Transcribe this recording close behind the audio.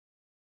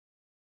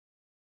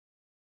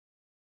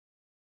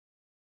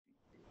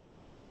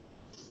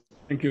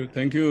Thank you,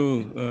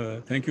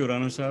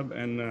 Rana Saab,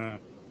 and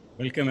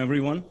welcome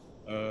everyone.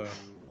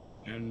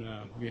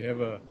 We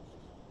have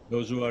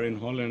those who are in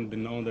Holland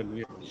know that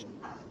we have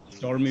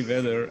stormy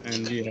weather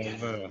and we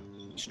have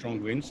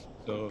strong winds.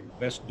 So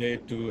best day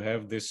to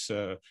have this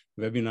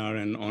webinar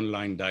and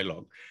online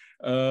dialogue.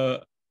 Uh,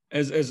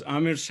 as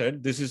Amir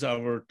said, this is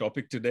our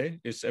topic today.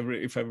 If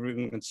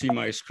everyone can see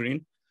my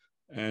screen,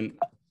 and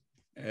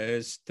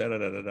as da da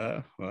da da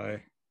da.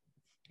 Why?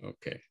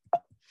 Okay.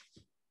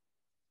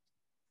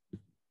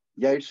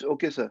 Yeah, it's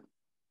okay, sir.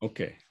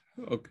 Okay.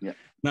 Okay. Yeah.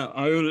 Now,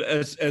 I will,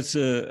 as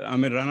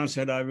Amir Rana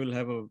said, I will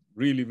have a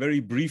really very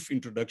brief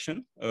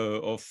introduction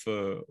of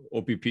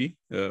OPP,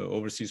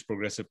 Overseas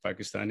Progressive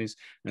Pakistanis,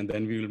 and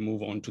then we will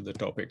move on to the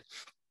topic.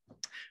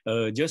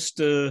 Just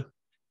in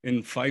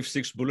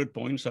 5-6 bullet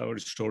points, our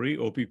story.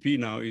 OPP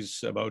now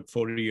is about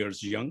 4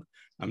 years young.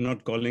 I'm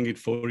not calling it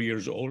 4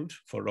 years old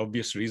for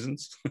obvious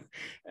reasons.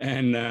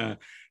 And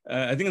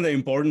I think the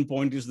important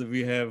point is that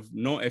we have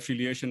no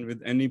affiliation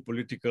with any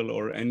political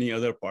or any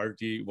other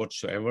party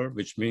whatsoever,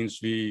 which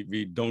means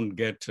we don't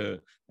get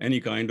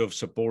any kind of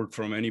support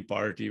from any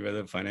party,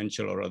 whether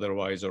financial or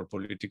otherwise or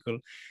political.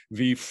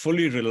 We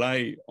fully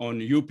rely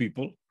on you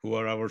people who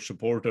are our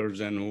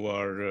supporters and who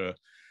are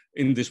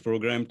in this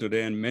program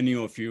today, and many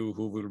of you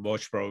who will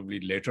watch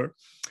probably later.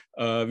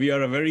 We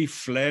are a very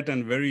flat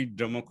and very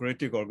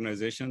democratic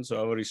organization.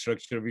 So our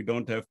structure, we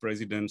don't have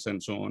presidents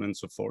and so on and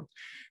so forth.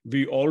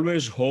 We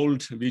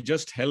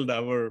just held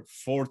our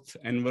 4th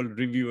annual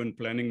review and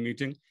planning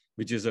meeting,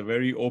 which is a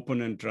very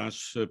open and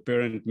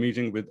transparent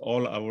meeting with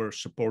all our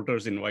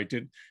supporters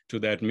invited to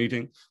that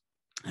meeting.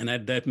 And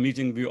at that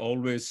meeting, we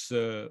always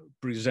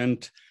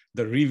present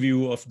the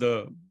review of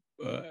the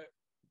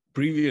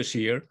previous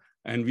year,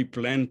 and we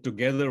plan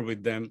together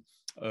with them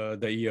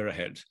the year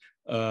ahead.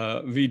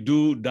 We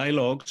do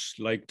dialogues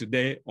like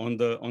today on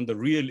the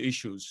real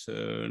issues,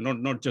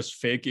 not just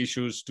fake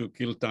issues to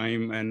kill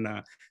time,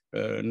 and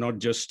not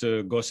just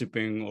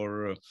gossiping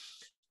or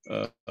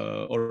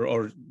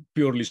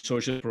purely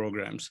social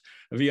programs.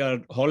 We are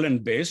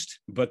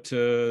Holland-based, but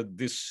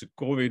this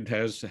COVID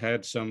has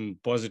had some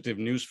positive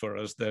news for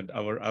us that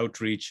our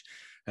outreach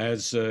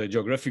has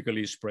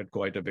geographically spread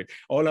quite a bit.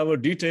 All our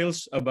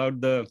details about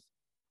the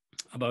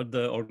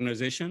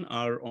organization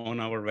are on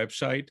our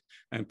website,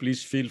 and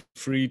please feel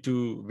free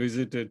to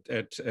visit it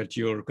at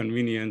your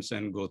convenience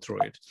and go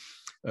through it.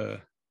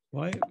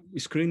 Why the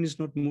screen is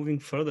not moving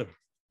further?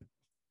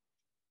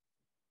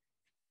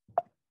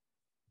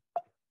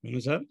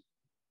 Sir,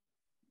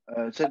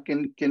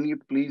 can you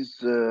please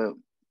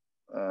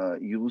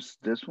use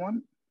this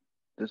one?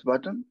 This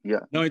button? Yeah.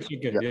 No, it's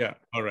okay. Yeah.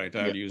 All right.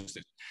 I'll use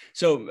it.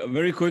 So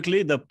very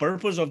quickly, the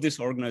purpose of this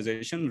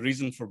organization,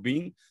 reason for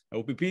being,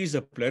 OPP is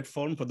a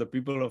platform for the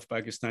people of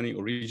Pakistani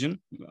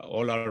origin.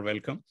 All are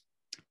welcome,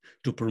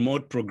 to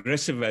promote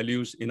progressive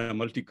values in a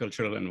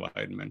multicultural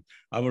environment.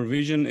 Our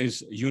vision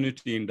is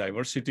unity in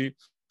diversity.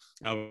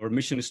 Our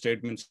mission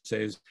statement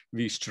says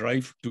we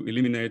strive to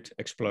eliminate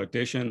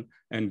exploitation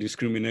and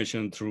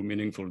discrimination through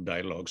meaningful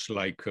dialogues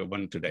like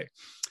one today.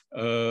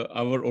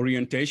 Our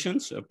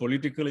orientations,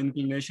 political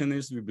inclination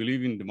is we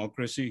believe in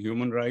democracy,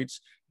 human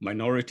rights,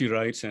 minority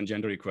rights, and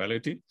gender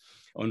equality.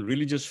 On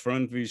religious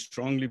front, we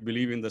strongly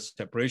believe in the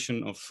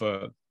separation of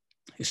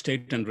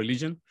state and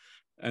religion.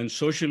 And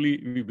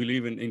socially, we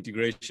believe in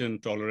integration,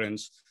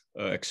 tolerance,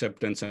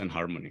 acceptance, and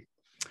harmony.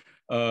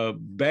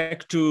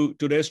 Back to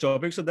today's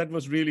topic. So that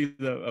was really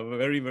a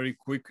very, very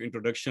quick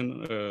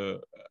introduction.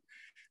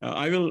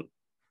 I will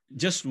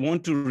just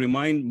want to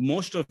remind,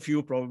 most of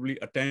you probably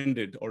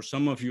attended, or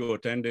some of you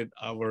attended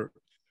our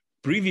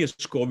previous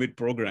COVID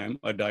program,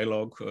 a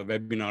dialogue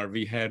webinar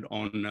we had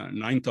on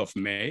 9th of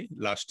May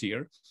last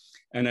year.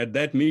 And at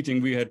that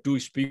meeting, we had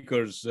 2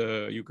 speakers.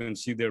 You can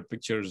see their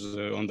pictures.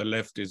 On the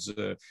left is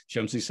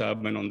Shamsi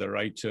Saab, and on the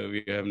right,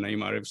 we have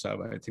Naeem Arif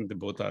Saab. I think they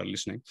both are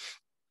listening.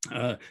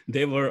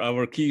 They were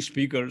our key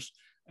speakers,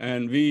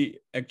 and we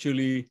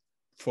actually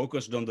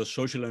focused on the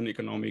social and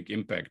economic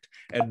impact.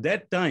 At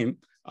that time,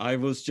 I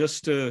was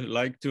just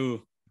like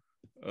to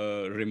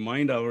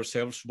remind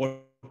ourselves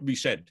what we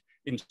said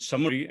in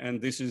summary,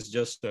 and this is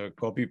just a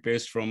copy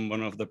paste from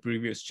one of the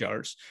previous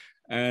charts.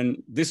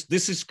 And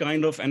this is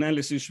kind of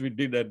analysis we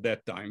did at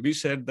that time. We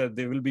said that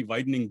there will be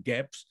widening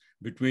gaps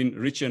between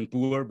rich and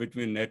poor,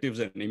 between natives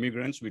and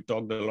immigrants. We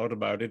talked a lot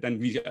about it, and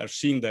we are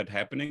seeing that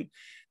happening.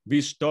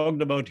 We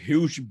talked about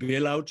huge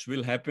bailouts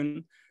will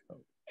happen.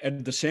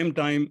 At the same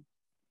time,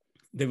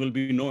 there will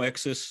be no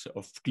access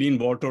of clean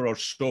water or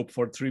soap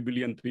for 3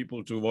 billion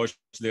people to wash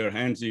their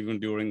hands even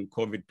during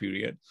COVID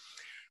period.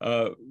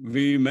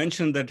 We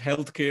mentioned that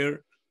healthcare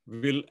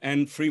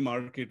and free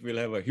market will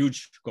have a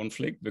huge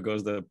conflict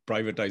because the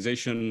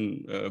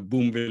privatization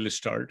boom will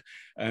start,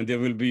 and there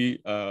will be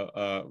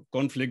a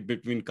conflict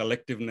between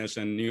collectiveness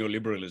and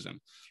neoliberalism.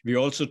 We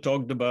also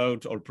talked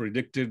about or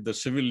predicted the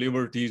civil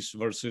liberties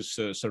versus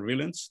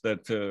surveillance,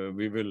 that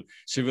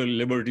civil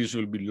liberties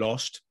will be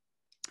lost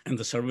and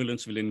the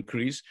surveillance will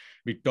increase.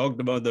 We talked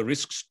about the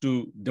risks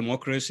to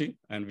democracy,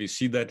 and we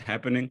see that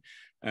happening.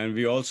 And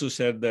we also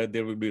said that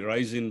there will be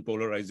rise in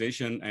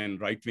polarization and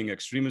right-wing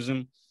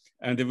extremism,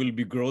 and there will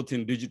be growth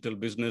in digital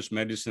business,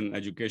 medicine,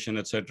 education,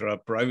 etc.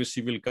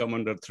 Privacy will come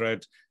under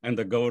threat, and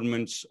the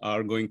governments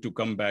are going to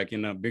come back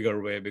in a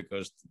bigger way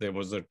because there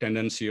was a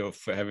tendency of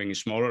having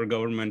smaller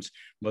governments,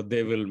 but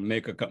they will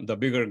make the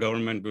bigger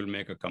government will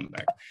make a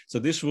comeback. So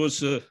this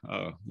was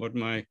what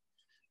my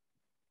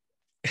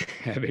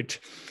habit.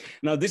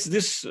 Now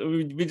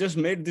we just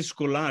made this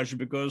collage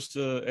because,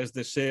 as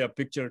they say, a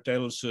picture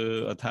tells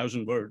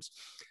 1,000 words,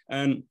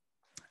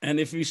 and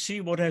if we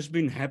see what has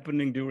been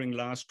happening during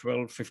last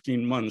 12,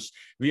 15 months,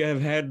 we have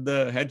had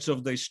the heads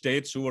of the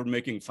states who were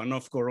making fun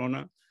of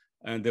Corona,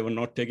 and they were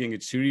not taking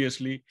it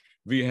seriously.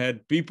 We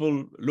had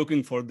people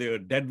looking for their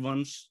dead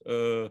ones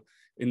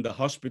in the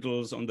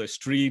hospitals, on the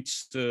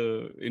streets,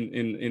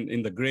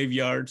 in the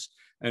graveyards.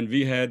 And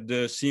we had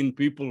seen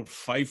people,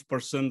 5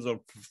 persons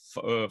or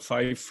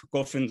 5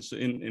 coffins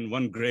in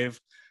one grave,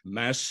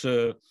 mass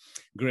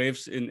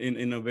graves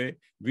in a way.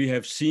 We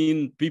have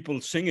seen people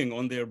singing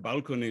on their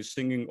balconies,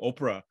 singing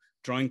opera,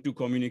 trying to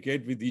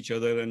communicate with each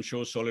other and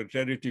show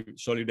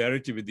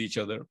solidarity with each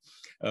other.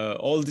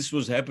 All this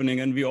was happening.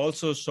 And we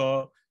also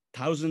saw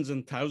thousands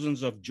and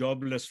thousands of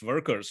jobless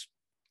workers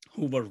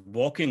who were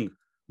walking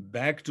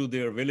back to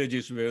their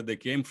villages where they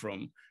came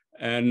from.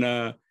 And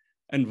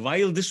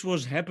while this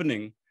was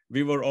happening,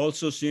 we were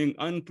also seeing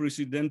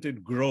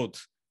unprecedented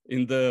growth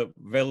in the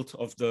wealth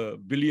of the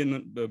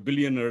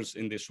billionaires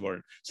in this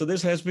world. So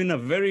this has been a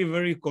very,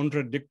 very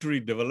contradictory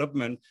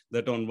development,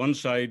 that on one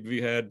side we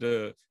had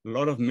a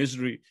lot of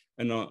misery,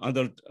 and on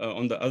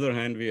the other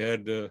hand, we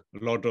had a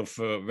lot of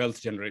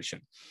wealth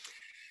generation.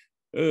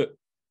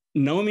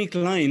 Naomi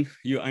Klein,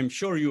 I'm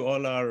sure you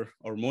all are,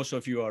 or most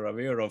of you are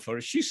aware of her.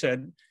 She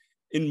said,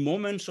 in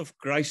moments of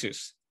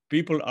crisis,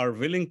 people are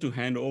willing to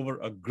hand over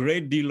a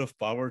great deal of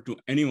power to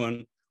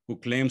anyone who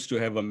claims to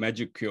have a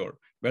magic cure,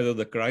 whether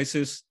the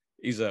crisis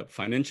is a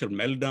financial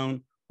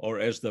meltdown or,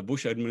 as the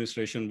Bush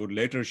administration would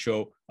later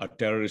show, a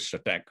terrorist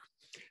attack.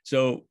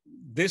 So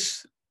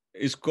this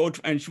is quote,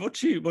 and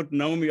what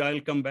Naomi,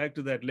 I'll come back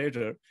to that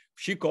later,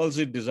 she calls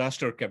it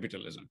disaster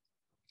capitalism.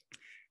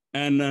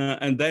 And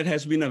that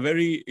has been a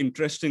very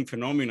interesting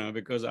phenomena,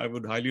 because I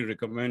would highly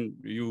recommend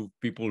you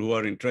people who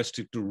are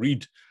interested to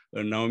read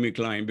Naomi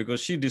Klein,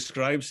 because she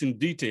describes in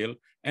detail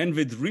and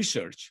with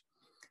research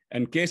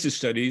and case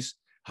studies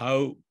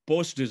how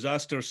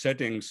post-disaster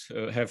settings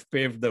have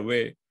paved the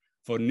way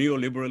for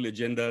neoliberal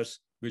agendas,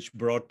 which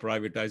brought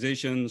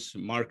privatizations,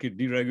 market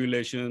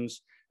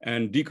deregulations,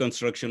 and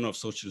deconstruction of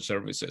social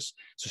services.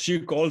 So she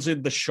calls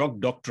it the shock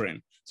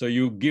doctrine. So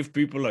you give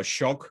people a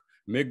shock,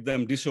 make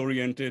them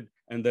disoriented,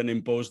 and then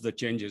impose the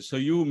changes. So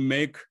you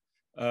make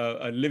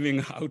a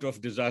living out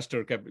of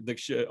disaster,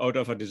 out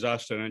of a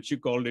disaster, and she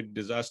called it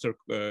disaster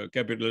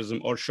capitalism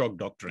or shock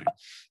doctrine.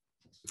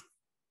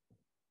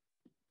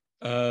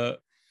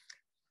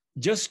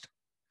 Just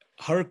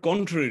her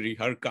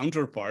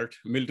counterpart,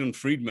 Milton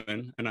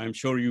Friedman, and I'm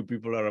sure you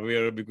people are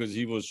aware because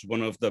he was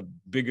one of the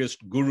biggest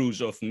gurus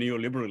of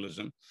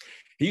neoliberalism.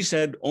 He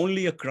said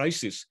only a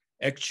crisis,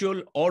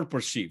 actual or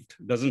perceived,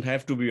 doesn't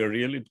have to be a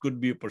real, it could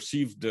be a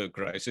perceived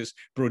crisis,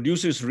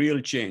 produces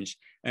real change.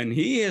 And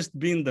he has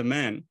been the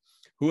man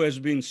who has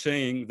been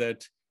saying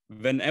that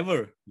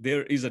whenever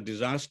there is a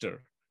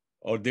disaster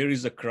or there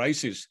is a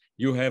crisis,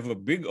 you have a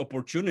big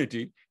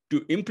opportunity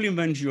to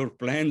implement your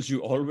plans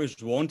you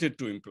always wanted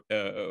to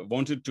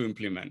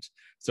implement.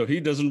 So he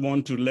doesn't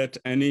want to let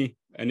any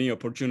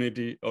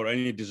opportunity or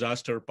any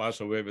disaster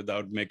pass away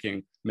without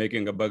making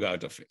a bug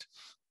out of it.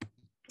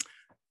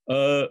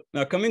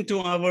 Now coming to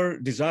our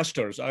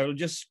disasters, I will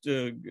just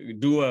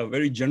do a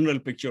very general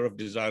picture of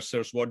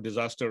disasters, what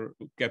disaster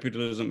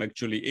capitalism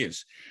actually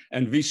is.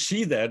 And we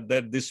see that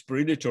this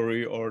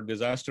predatory or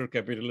disaster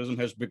capitalism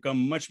has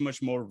become much,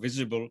 much more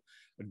visible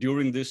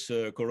during this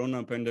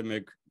Corona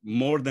pandemic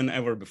more than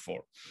ever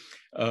before.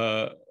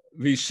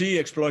 We see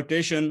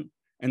exploitation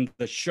and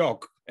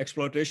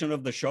exploitation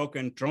of the shock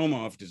and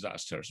trauma of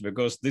disasters,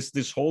 because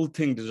this whole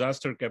thing,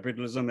 disaster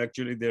capitalism,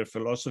 actually their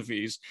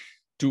philosophy is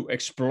to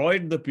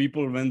exploit the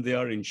people when they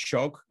are in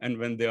shock and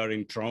when they are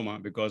in trauma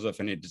because of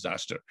any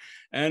disaster.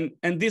 And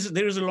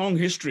there is a long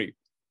history.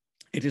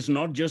 It is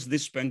not just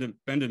this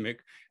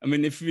pandemic. I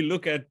mean, if we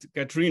look at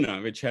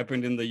Katrina, which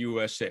happened in the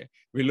USA,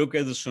 we look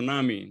at the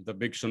tsunami, the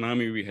big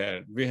tsunami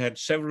we had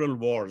several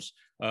wars,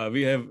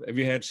 we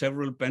had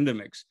several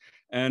pandemics.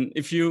 And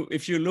if you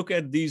look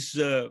at these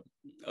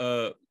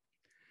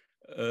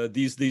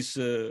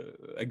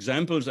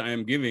examples I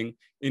am giving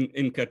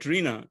in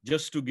Katrina,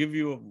 just to give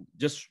you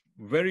just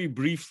very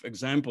brief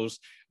examples,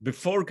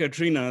 before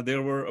Katrina,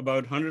 there were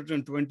about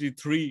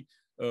 123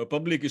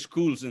 public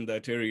schools in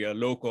that area,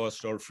 low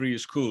cost or free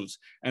schools.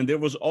 And there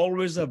was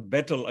always a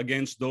battle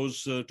against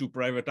those to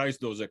privatize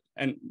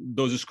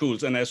those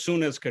schools. And as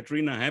soon as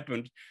Katrina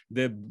happened,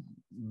 they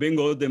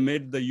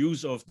made the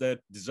use of that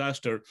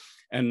disaster.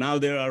 And now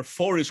there are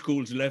 4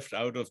 schools left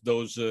out of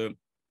those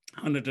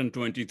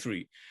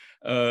 123.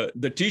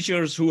 The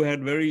teachers who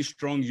had very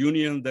strong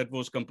union that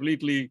was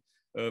completely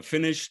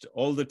finished.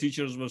 All the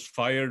teachers was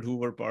fired who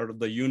were part of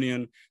the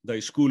union.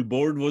 The school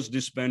board was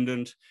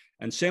disbanded.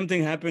 And same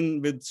thing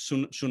happened with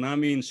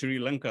tsunami in Sri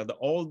Lanka.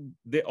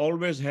 They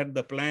always had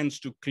the plans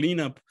to clean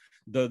up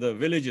the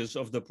villages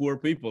of the poor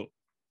people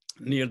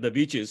near the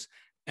beaches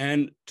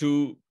and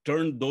to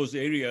turn those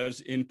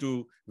areas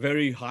into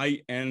very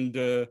high-end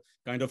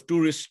kind of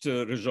tourist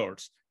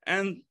resorts.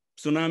 And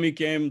tsunami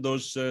came,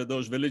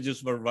 those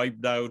villages were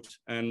wiped out.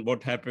 And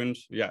what happened?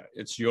 Yeah,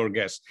 it's your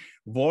guess.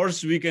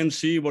 Wars, we can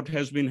see what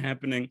has been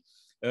happening.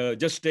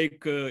 Just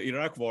take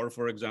Iraq war,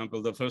 for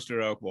example, the first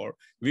Iraq war.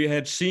 We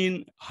had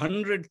seen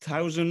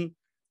 100,000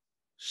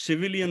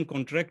 civilian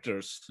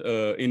contractors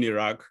in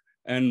Iraq,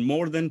 and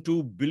more than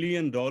 $2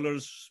 billion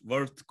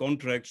worth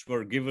contracts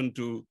were given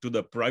to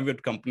the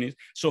private companies.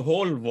 So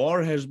whole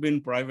war has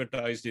been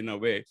privatized in a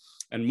way.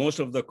 And most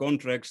of the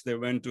contracts, they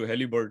went to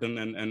Halliburton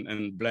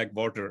and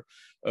Blackwater.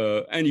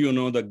 And you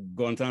know, the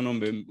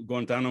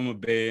Guantanamo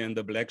Bay and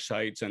the black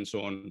sites and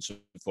so on and so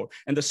forth.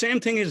 And the same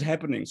thing is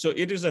happening. So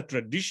it is a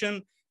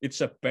tradition,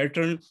 it's a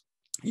pattern.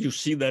 You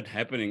see that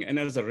happening. And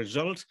as a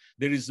result,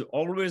 there is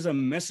always a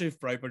massive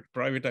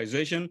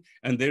privatization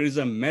and there is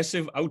a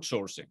massive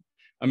outsourcing.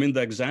 I mean,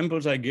 the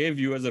examples I gave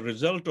you, as a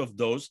result of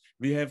those,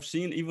 we have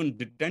seen even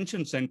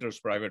detention centers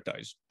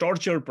privatized,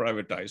 torture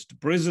privatized,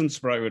 prisons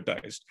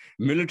privatized,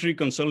 military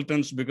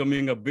consultants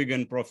becoming a big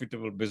and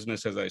profitable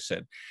business, as I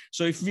said.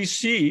 So if we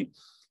see,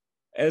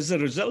 as a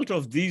result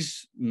of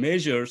these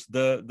measures,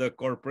 the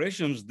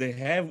corporations, they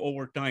have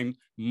over time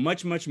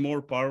much, much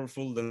more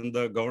powerful than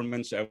the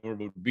governments ever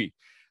would be.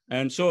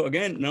 And so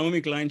again,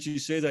 Naomi Klein, she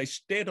says a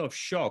state of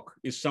shock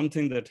is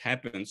something that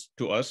happens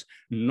to us,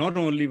 not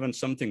only when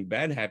something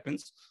bad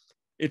happens,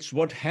 it's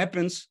what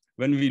happens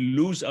when we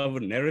lose our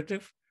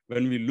narrative,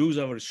 when we lose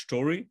our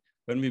story,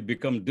 when we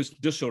become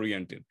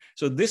disoriented.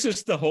 So this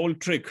is the whole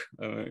trick.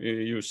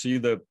 You see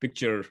the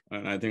picture,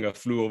 and I think I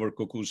Flew Over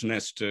Cuckoo's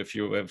Nest, if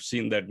you have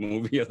seen that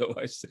movie,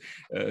 otherwise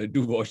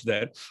do watch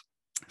that.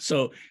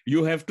 So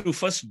you have to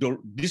first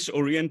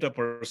disorient a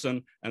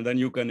person, and then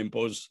you can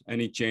impose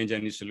any change,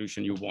 any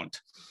solution you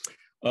want.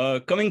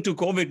 Coming to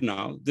COVID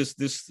now,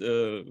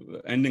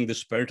 ending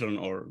this pattern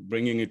or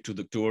bringing it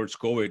towards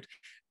COVID,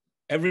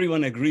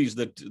 everyone agrees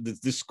that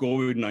this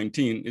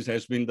COVID-19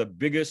 has been the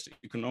biggest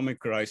economic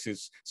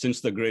crisis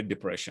since the Great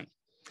Depression.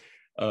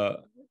 I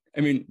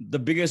mean, the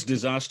biggest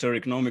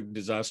economic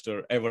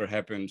disaster ever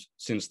happened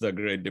since the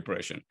Great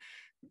Depression.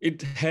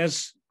 It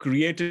has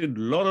created a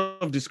lot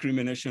of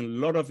discrimination, a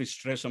lot of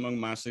stress among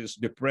masses,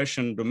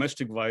 depression,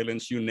 domestic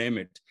violence, you name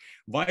it.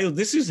 While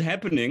this is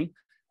happening,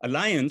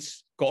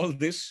 Alliance called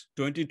this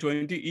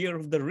 2020 Year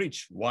of the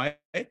Rich. Why?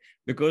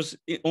 Because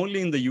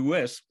only in the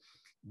US,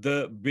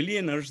 the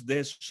billionaires,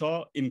 they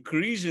saw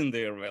increase in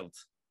their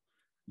wealth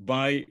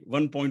by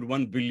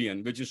 1.1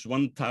 billion, which is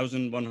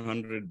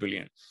 1,100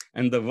 billion.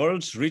 And the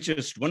world's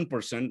richest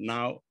 1%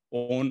 now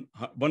own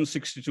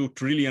 162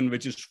 trillion,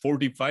 which is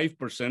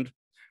 45%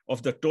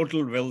 of the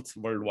total wealth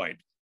worldwide.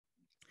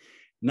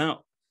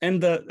 Now,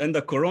 and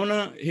the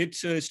corona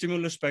hits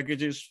stimulus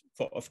packages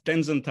of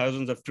tens and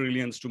thousands of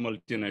trillions to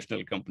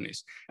multinational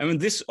companies. I mean,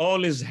 this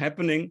all is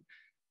happening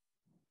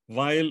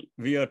while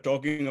we are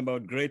talking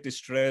about great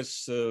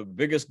stress,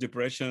 biggest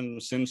depression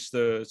since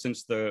the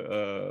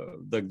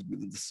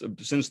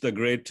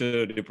Great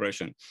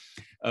Depression.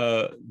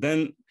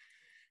 Then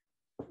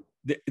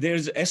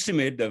there's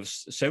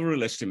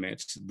several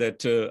estimates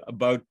that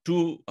about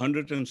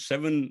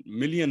 207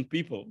 million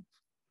people,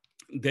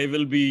 they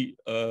will be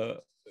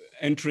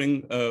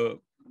entering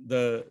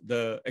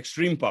the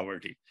extreme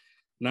poverty.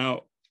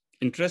 Now,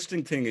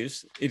 interesting thing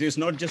is, it is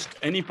not just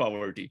any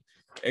poverty,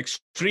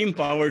 extreme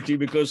poverty,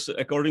 because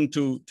according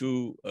to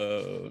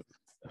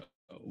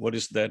what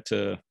is that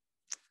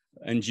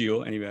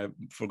NGO, anyway, I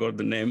forgot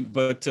the name,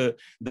 but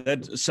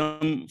that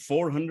some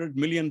 400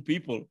 million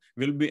people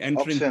will be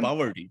entering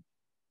poverty.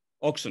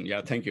 Oxen,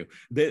 yeah, thank you.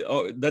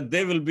 That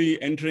they will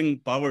be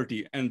entering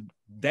poverty, and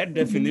that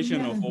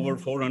definition of over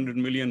 400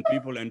 million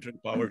people entering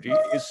poverty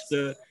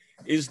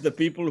is the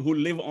people who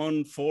live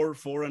on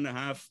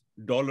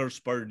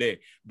 $4.5 per day.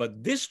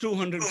 But this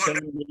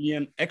 207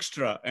 million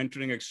extra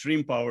entering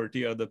extreme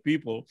poverty are the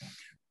people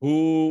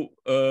who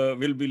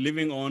will be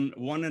living on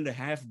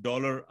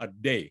 $1.5 a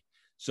day.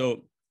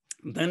 So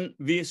then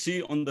we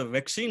see on the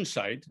vaccine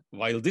side,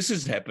 while this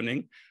is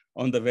happening,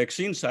 on the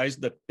vaccine side,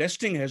 the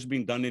testing has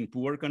been done in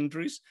poor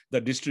countries.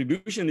 The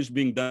distribution is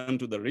being done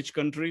to the rich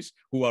countries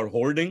who are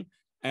hoarding.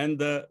 And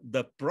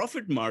the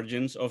profit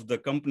margins of the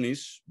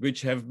companies,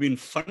 which have been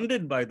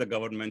funded by the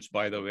governments,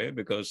 by the way,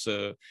 because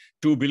 2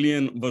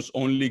 billion was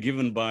only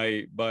given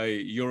by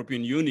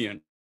European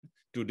Union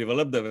to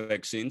develop the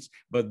vaccines,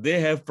 but they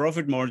have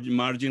profit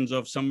margins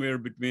of somewhere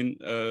between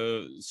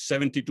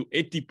 70 to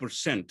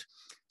 80%.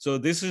 So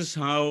this is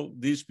how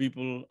these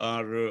people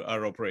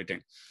are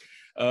operating.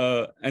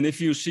 And if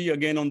you see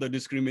again on the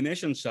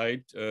discrimination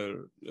side,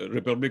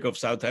 Republic of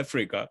South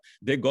Africa,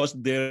 they got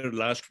there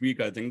last week,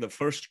 I think, the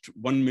first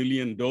 1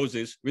 million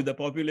doses with a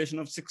population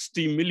of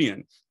 60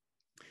 million.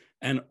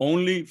 And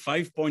only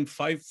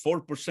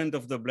 5.54%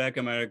 of the Black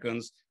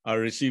Americans are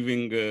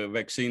receiving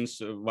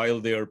vaccines, while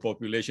their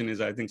population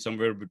is, I think,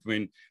 somewhere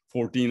between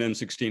 14 and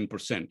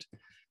 16%.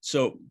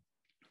 So,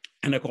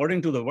 and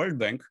according to the World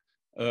Bank,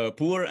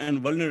 poor and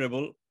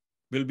vulnerable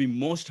will be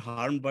most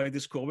harmed by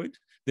this COVID.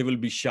 There will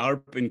be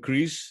sharp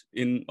increase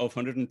of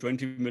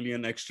 120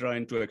 million extra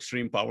into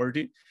extreme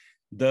poverty.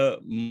 The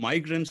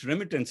migrants'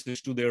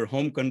 remittances to their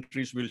home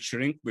countries will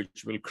shrink,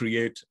 which will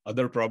create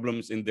other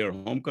problems in their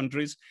home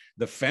countries.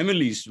 The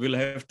families will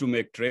have to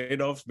make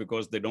trade-offs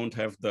because they don't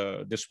have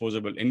the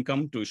disposable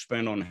income to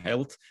spend on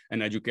health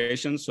and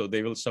education, so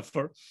they will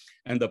suffer.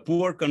 And the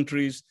poor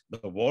countries,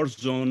 the war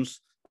zones,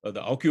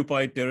 the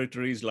occupied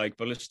territories like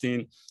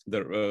Palestine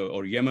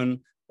or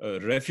Yemen,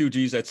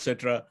 refugees,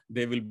 etc.,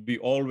 they will be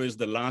always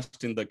the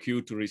last in the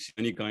queue to receive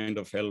any kind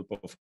of help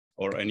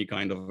or any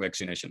kind of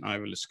vaccination. I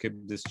will skip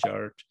this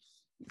chart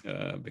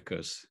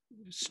because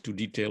it's too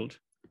detailed.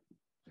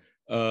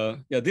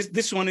 Yeah,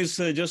 this one is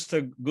just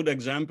a good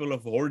example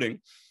of hoarding.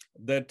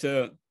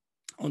 That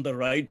on the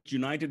right,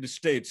 United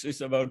States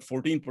is about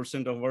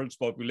 14% of world's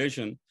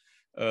population.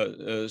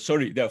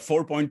 Sorry, they are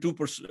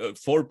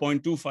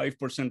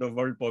 4.25% of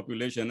world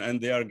population, and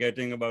they are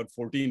getting about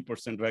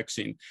 14%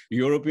 vaccine.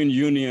 European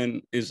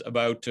Union is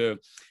about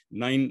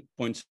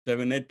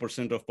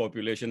 9.78% of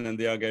population, and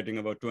they are getting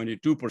about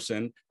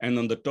 22%. And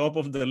on the top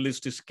of the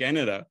list is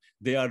Canada.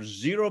 They are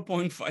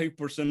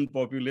 0.5%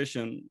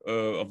 population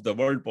of the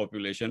world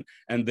population,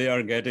 and they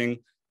are getting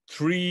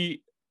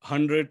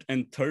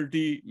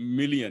 330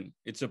 million.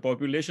 It's a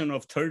population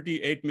of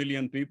 38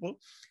 million people,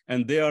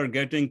 and they are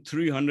getting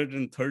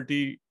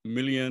 330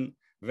 million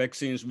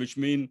vaccines, which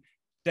mean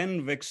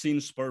 10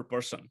 vaccines per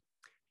person.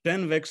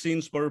 10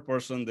 vaccines per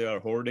person they are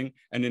hoarding.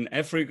 And in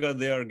Africa,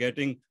 they are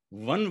getting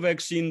 1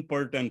 vaccine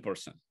per 10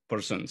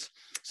 persons.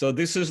 So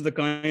this is the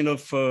kind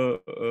of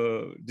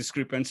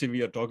discrepancy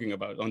we are talking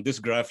about. On this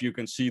graph, you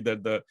can see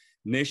that the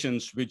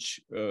nations which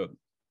form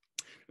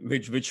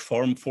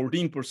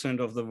 14%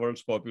 of the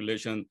world's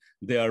population,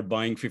 they are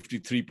buying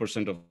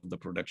 53% of the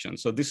production.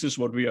 So this is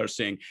what we are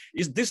saying.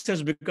 This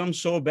has become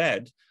so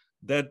bad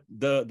that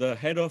the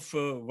head of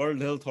World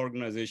Health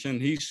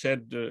Organization, he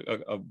said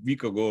a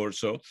week ago or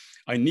so,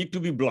 I need to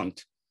be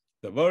blunt.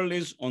 The world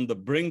is on the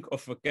brink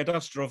of a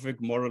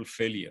catastrophic moral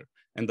failure,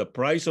 and the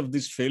price of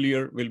this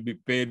failure will be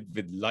paid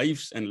with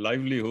lives and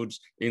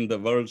livelihoods in the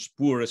world's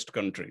poorest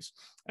countries.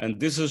 And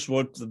this is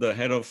what the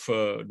head of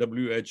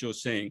WHO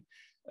is saying.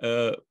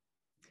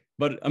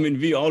 But I mean,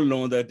 we all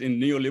know that in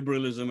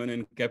neoliberalism and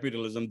in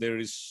capitalism, there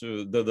is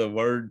the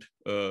word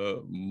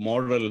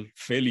moral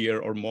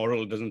failure or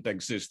moral doesn't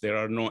exist. There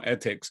are no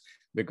ethics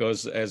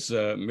because, as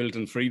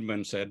Milton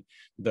Friedman said,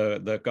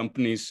 the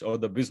companies or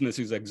the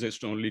businesses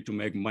exist only to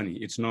make money.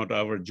 It's not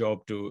our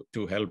job to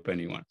help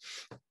anyone.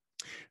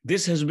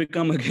 This has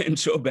become again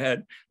so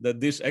bad that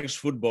this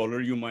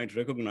ex-footballer, you might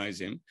recognize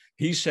him,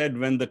 he said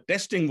when the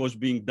testing was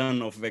being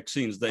done of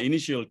vaccines, the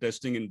initial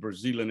testing in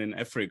Brazil and in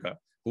Africa,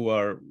 who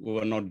are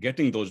not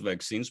getting those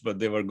vaccines, but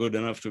they were good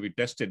enough to be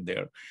tested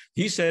there.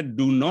 He said,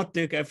 do not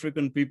take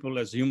African people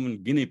as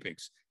human guinea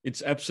pigs.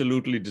 It's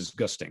absolutely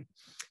disgusting.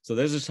 So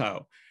this is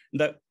how.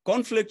 The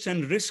conflicts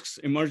and risks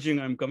emerging,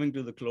 I'm coming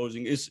to the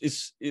closing,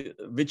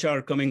 which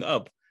are coming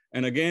up.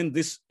 And again,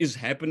 this is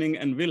happening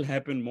and will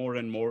happen more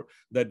and more,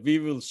 that we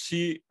will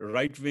see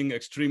right-wing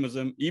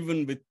extremism,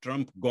 even with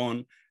Trump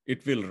gone,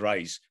 it will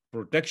rise.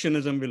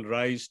 Protectionism will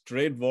rise,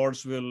 trade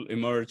wars will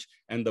emerge,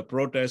 and the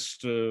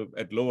protest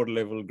at lower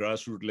level,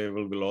 grassroots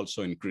level will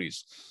also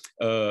increase.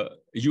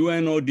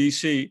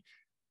 UNODC,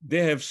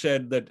 they have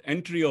said that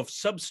entry of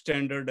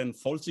substandard and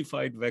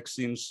falsified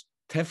vaccines,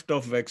 theft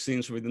of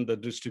vaccines within the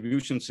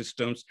distribution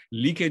systems,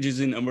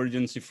 leakages in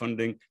emergency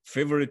funding,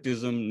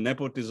 favoritism,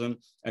 nepotism,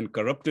 and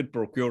corrupted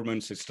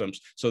procurement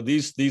systems. So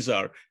these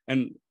are,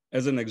 and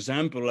as an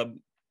example,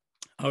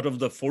 out of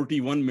the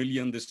 41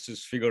 million, this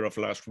is figure of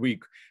last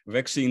week,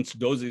 vaccines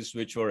doses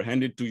which were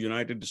handed to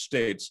United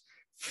States,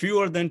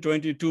 fewer than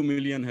 22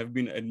 million have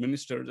been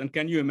administered. And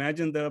can you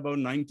imagine that about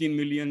 19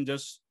 million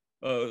just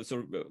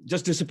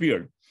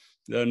disappeared?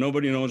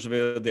 Nobody knows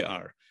where they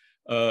are.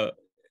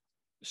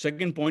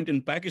 Second point,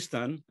 in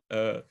Pakistan,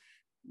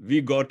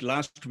 we got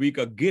last week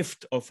a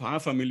gift of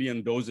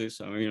 500,000 doses,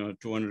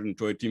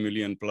 220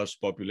 million plus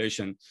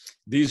population.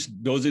 These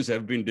doses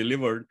have been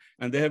delivered,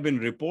 and there have been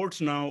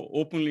reports now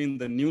openly in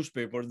the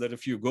newspaper that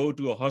if you go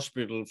to a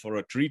hospital for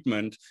a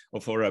treatment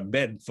or for a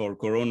bed for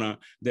corona,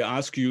 they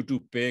ask you to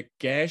pay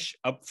cash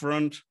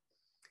upfront,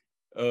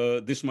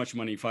 this much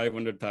money,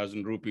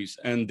 500,000 rupees,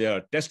 and there are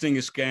testing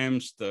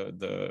scams,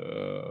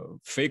 the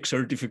fake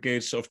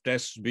certificates of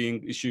tests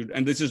being issued.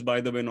 And this is,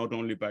 by the way, not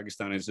only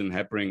Pakistan, it's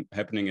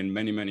happening in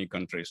many, many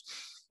countries,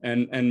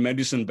 and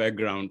medicine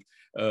background.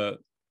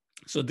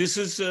 So this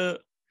is,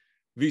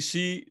 we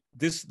see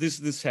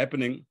this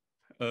happening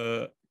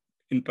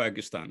in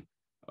Pakistan.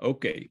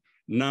 Okay,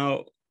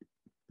 now,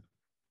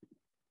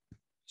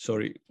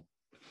 sorry.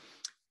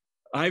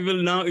 I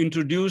will now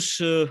introduce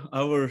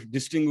our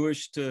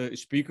distinguished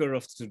speaker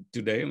of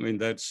today. I mean,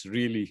 that's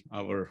really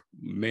our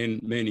main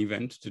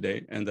event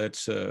today, and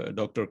that's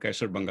Dr.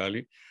 Kaisar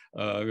Bangali.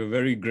 We're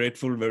very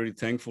grateful, very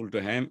thankful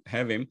to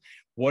have him.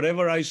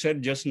 Whatever I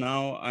said just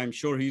now, I'm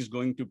sure he's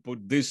going to put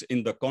this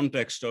in the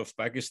context of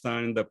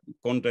Pakistan, in the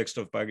context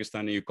of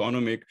Pakistani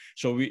economic.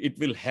 So it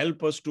will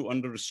help us to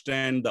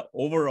understand the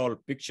overall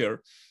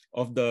picture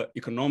of the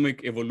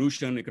economic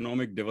evolution,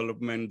 economic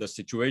development, the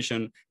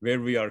situation, where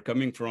we are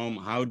coming from,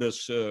 how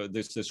does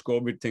this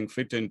COVID thing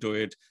fit into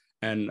it,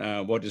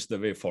 and what is the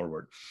way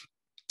forward.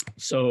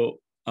 So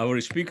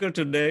our speaker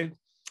today,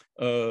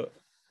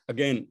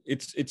 again,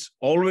 it's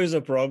always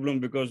a problem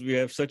because we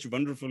have such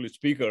wonderful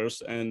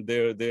speakers and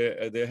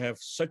they have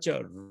such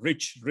a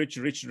rich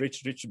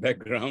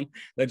background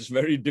that it's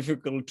very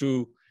difficult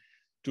to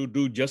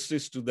do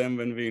justice to them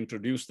when we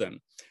introduce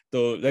them.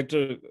 So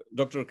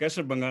Dr.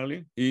 Kaisar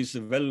Bangali is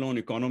a well-known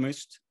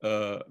economist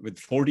with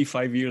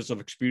 45 years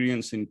of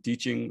experience in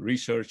teaching,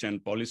 research,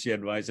 and policy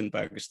advice in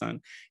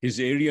Pakistan. His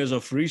areas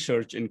of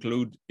research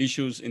include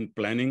issues in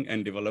planning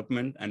and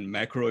development and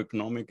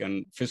macroeconomic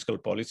and fiscal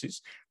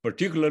policies,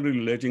 particularly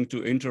relating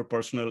to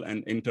interpersonal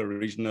and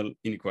inter-regional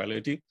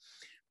inequality,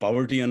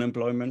 poverty,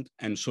 unemployment,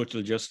 and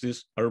social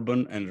justice,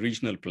 urban and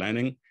regional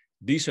planning,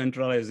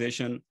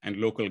 decentralization and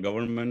local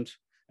government,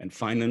 and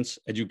finance,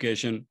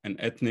 education, and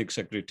ethnic,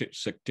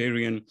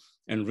 sectarian,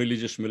 and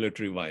religious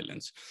military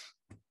violence.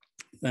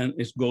 And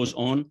it goes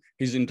on.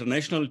 His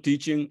international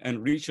teaching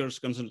and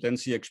research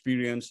consultancy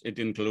experience, it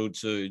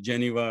includes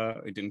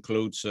Geneva, it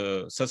includes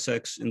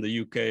Sussex in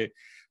the UK,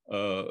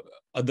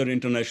 other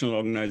international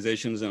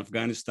organizations in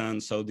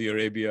Afghanistan, Saudi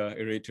Arabia,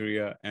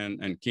 Eritrea,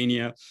 and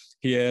Kenya.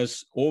 He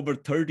has over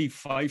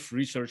 35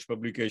 research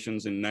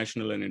publications in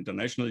national and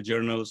international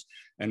journals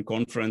and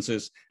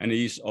conferences, and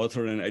he's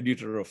author and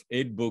editor of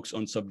 8 books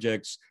on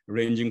subjects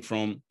ranging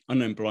from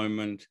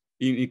unemployment,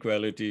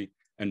 inequality,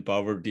 and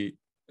poverty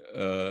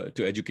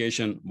to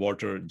education,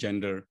 water,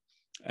 gender,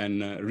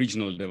 and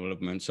regional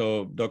development.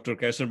 So Dr.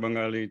 Kaisar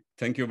Bangali,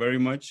 thank you very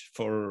much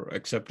for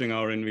accepting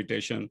our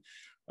invitation,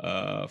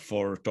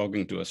 for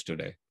talking to us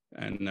today.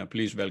 And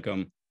please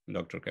welcome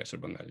Dr. Kaisar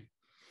Bangali.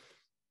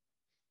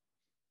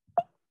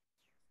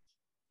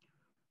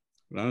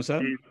 Rana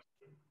sir?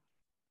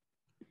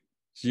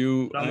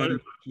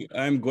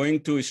 I'm going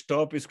to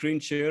stop screen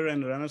share,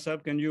 and Rana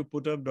Saab, can you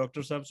put up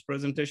Dr. Saab's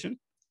presentation?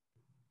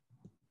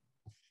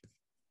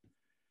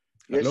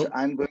 Yes, Hello?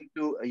 I'm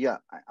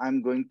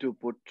going to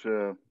put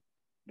Dr.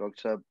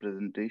 Saab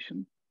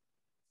presentation.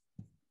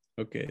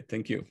 Okay,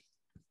 thank you.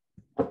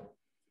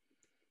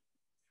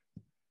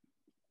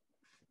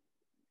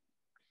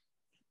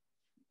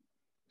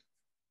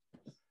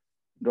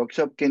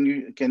 Dr. Saab,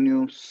 can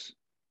you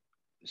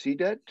see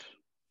that?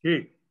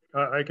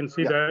 I can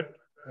see that,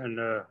 and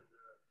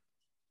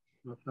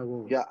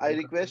yeah, I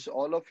request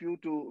all of you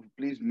to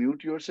please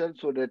mute yourself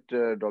so that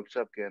Dr.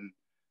 Saab can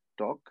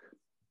talk.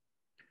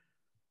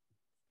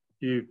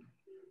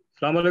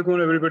 Assalamu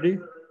alaikum, everybody.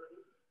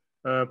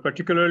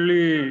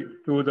 Particularly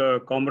to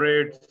the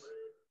comrades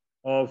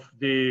of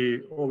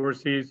the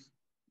overseas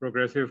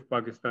progressive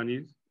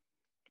Pakistanis.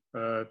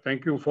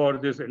 Thank you for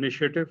this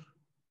initiative.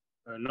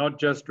 Not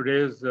just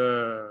today's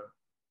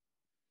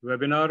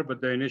webinar,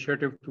 but the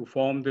initiative to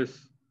form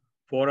this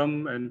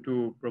forum and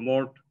to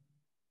promote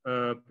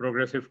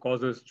progressive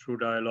causes through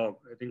dialogue.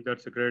 I think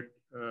that's a great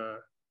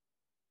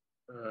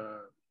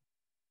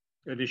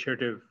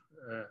initiative.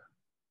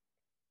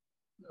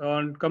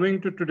 On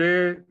coming to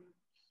today's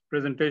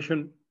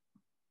presentation,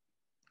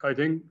 I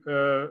think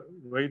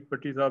Wahid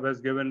Bhatti Saab has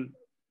given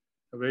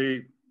a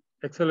very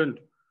excellent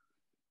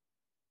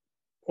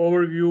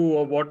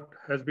overview of what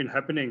has been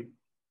happening,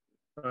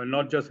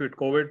 not just with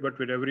COVID, but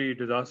with every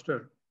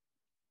disaster,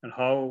 and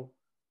how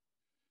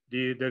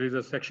there is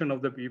a section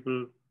of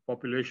the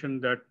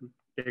population that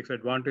takes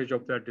advantage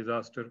of that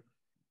disaster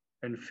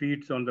and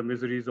feeds on the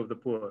miseries of the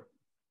poor.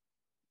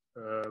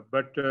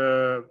 But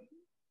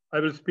I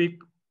will speak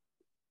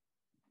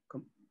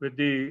with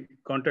the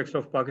context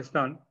of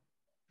Pakistan,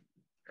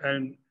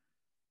 and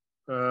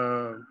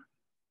can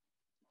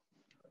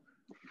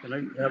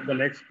I have the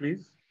next,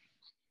 please?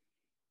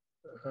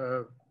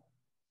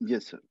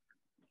 Yes, sir.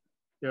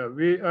 Yeah,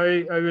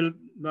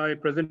 my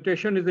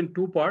presentation is in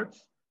 2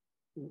 parts.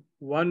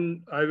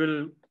 One, I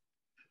will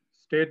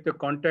state the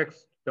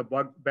context, the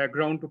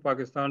background to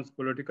Pakistan's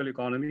political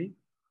economy.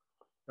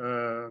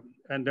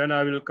 And then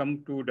I will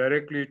come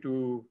directly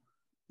to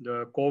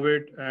the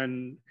COVID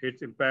and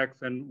its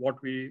impacts and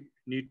what we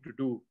need to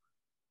do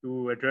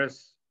to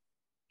address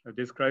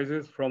this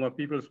crisis from a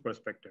people's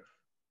perspective.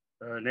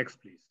 Next,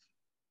 please.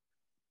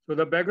 So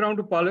the background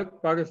to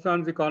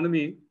Pakistan's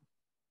economy,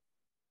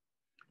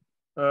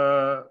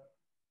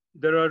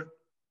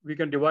 we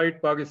can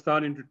divide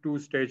Pakistan into 2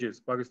 stages,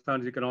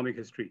 Pakistan's economic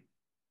history.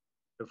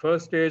 The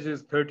first stage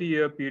is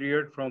 30-year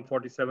period from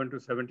 47 to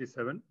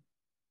 77.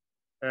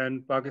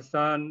 And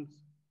Pakistan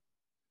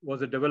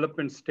was a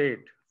development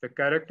state. The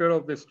character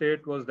of the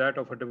state was that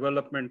of a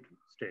development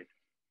state.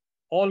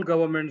 all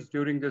governments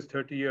during this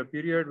 30-year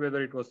period,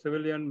 whether it was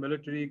civilian,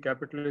 military,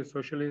 capitalist,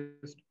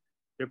 socialist,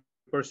 they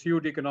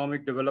pursued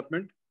economic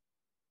development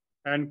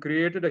and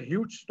created a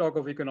huge stock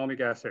of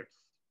economic assets.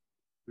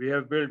 We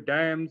have built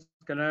dams,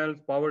 canals,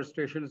 power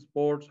stations,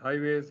 ports,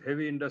 highways,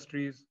 heavy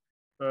industries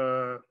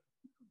uh,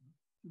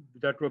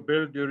 that were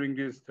built during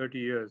these 30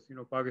 years. You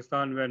know,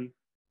 Pakistan, when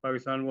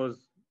Pakistan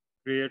was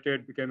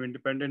created, became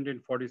independent in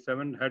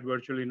 47, had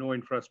virtually no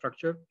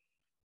infrastructure.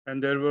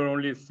 And there were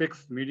only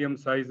 6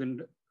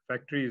 medium-sized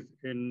factories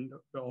in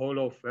the whole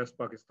of West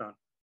Pakistan.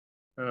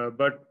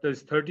 But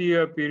this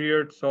 30-year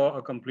period saw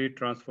a complete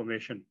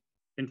transformation.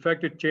 In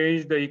fact, it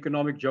changed the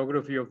economic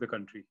geography of the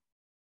country.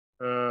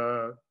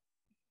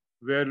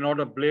 Where not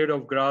a blade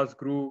of grass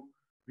grew,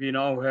 we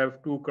now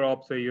have 2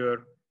 crops a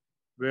year.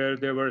 Where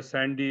there were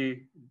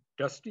sandy,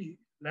 dusty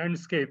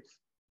landscapes,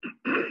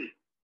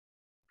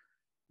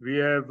 we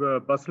have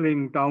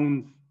bustling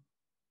towns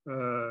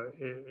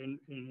in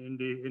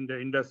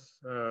the Indus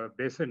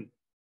basin.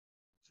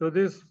 So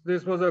this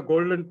was a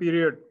golden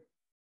period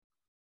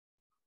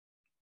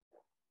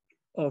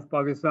of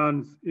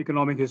Pakistan's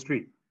economic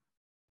history,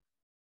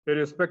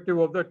 irrespective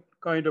of the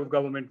kind of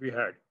government we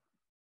had.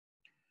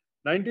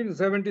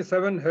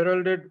 1977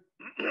 heralded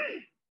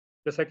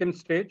the second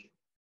stage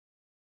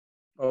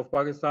of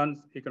Pakistan's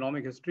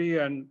economic history,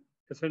 and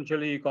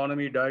essentially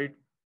economy died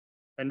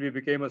and we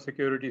became a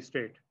security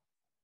state.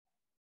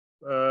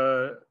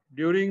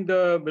 During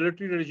the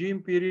military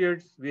regime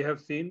periods, we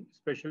have seen,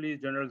 especially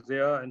General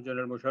Zia and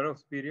General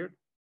Musharraf's period,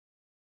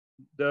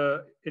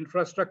 the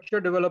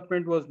infrastructure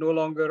development was no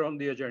longer on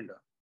the agenda.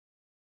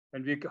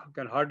 And we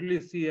can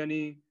hardly see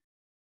any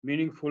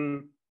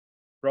meaningful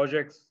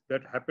projects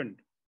that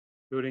happened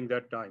during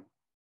that time.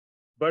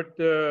 But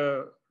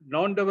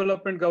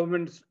non-development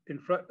government's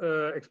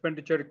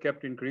expenditure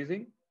kept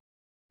increasing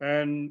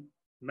and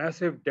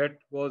massive debt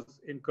was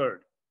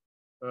incurred,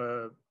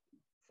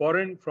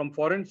 from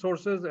foreign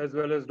sources as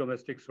well as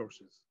domestic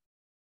sources.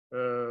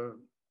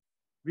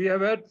 We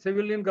have had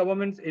civilian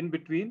governments in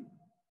between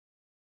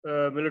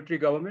military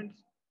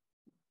governments,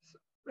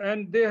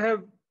 and they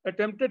have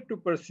attempted to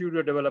pursue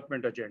the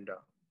development agenda.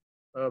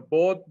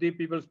 Both the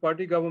People's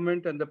Party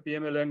government and the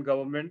PMLN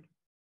government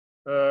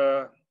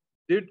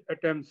did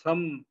attempt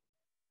some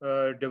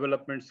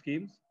development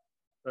schemes,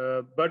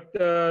 but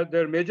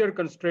their major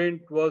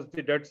constraint was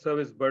the debt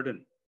service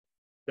burden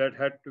that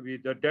had to be,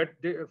 the debt,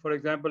 for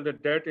example, the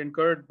debt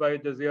incurred by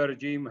the Zia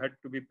regime had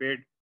to be paid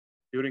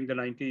during the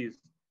 90s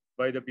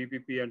by the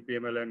PPP and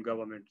PMLN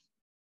governments.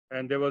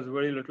 And there was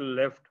very little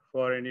left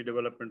for any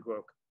development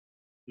work.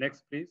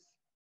 Next, please.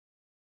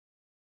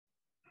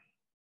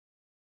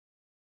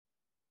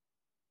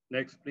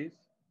 Next, please.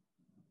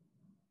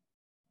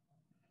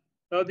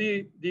 Now,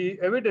 the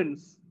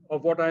evidence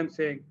of what I'm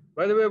saying,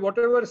 by the way,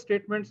 whatever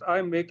statements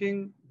I'm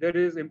making, there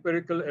is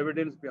empirical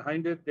evidence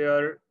behind it. They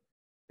are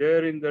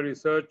there in the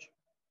research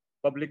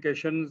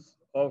publications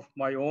of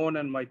my own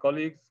and my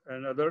colleagues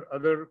and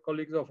other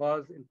colleagues of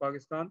ours in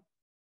Pakistan.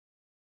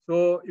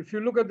 So if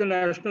you look at the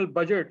national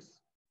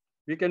budgets,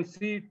 we can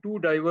see 2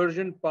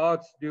 divergent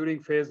paths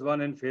during phase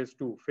 1 and phase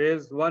 2.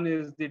 Phase 1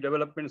 is the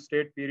development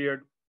state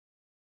period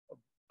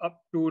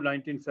up to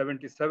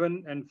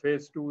 1977, and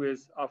phase 2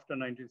 is after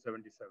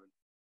 1977.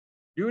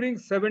 During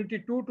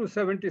 72 to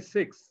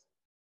 76,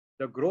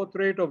 the growth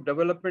rate of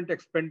development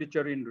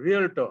expenditure in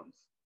real terms,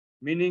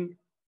 meaning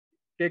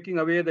taking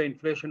away the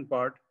inflation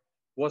part,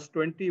 was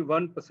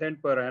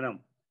 21% per annum.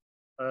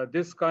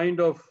 This kind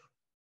of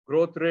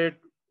growth rate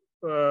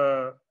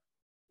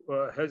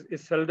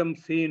is seldom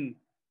seen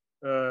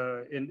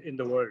in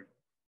the world.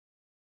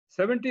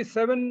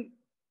 77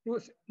 to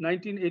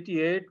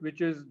 1988,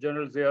 which is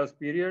General Zia's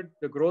period,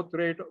 the growth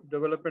rate of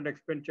development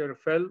expenditure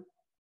fell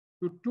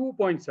to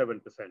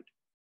 2.7%.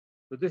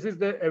 So this is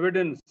the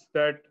evidence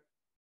that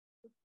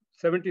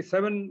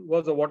 77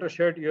 was a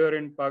watershed year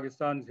in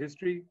Pakistan's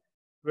history,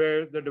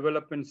 where the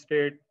development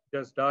state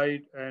just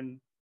died, and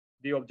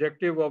the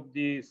objective of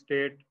the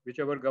state,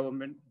 whichever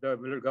government, the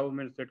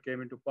governments that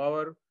came into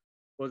power,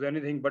 was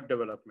anything but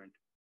development.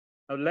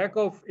 A lack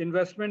of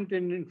investment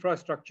in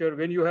infrastructure,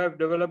 when you have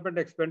development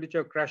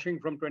expenditure crashing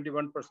from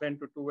 21%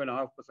 to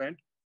 2.5%,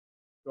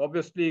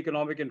 obviously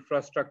economic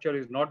infrastructure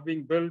is not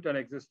being built and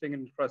existing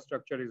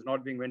infrastructure is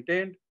not being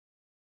maintained.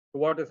 So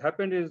what has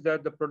happened is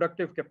that the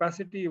productive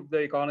capacity of the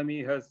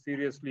economy has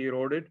seriously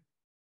eroded,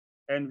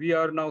 and we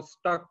are now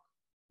stuck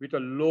with a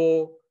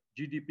low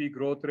GDP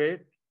growth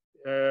rate.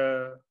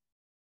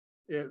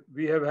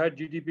 We have had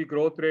GDP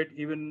growth rate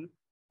even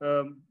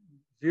 0%.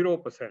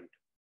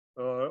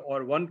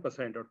 Or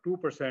 1% or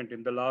 2%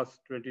 in the last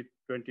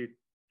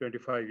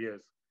 25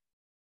 years.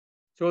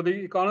 So the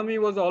economy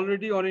was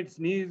already on its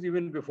knees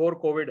even before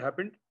COVID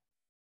happened,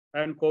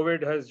 and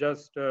COVID has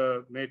just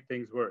made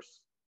things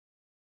worse.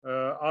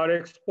 Our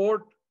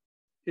export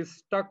is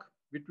stuck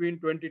between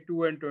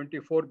 22 and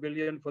 24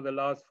 billion for the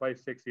last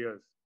 5-6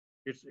 years.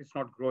 It's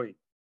not growing.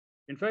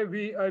 In fact,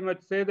 I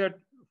might say that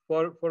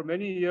for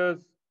many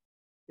years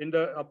in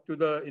the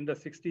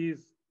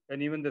 60s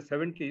and even the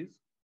 70s,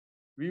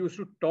 we used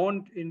to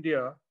taunt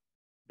India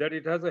that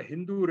it has a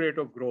Hindu rate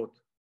of growth.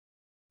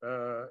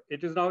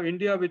 It is now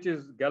India which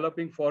is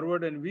galloping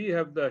forward, and we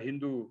have the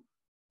Hindu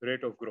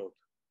rate of growth.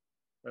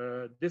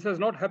 This has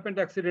not happened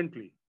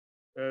accidentally.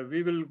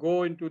 We will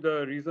go into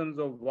the reasons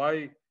of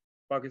why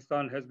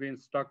Pakistan has been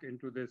stuck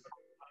into this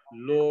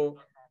low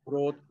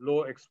growth,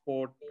 low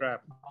export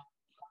trap.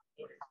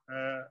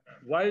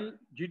 While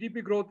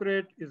GDP growth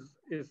rate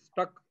is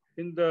stuck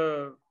in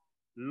the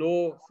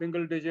low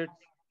single digits,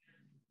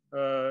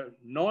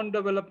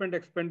 non-development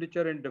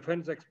expenditure and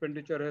defense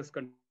expenditure has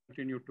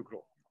continued to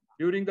grow.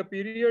 During the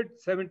period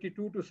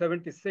 72 to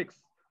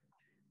 76,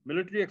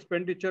 military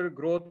expenditure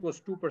growth was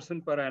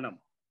 2% per annum.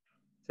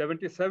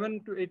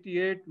 77 to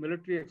 88,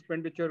 military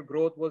expenditure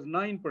growth was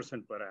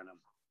 9% per annum.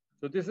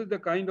 So this is the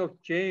kind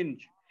of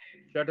change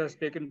that has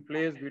taken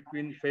place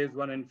between phase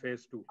 1 and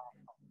phase 2.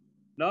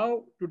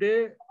 Now,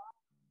 today,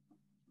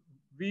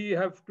 we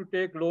have to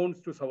take loans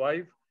to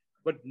survive,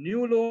 but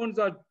new loans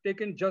are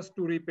taken just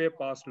to repay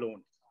past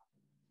loans.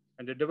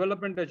 And the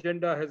development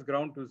agenda has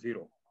ground to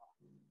zero.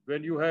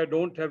 When you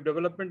don't have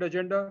development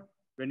agenda,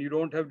 when you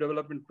don't have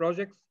development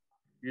projects,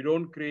 you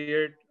don't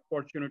create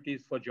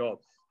opportunities for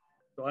jobs.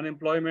 So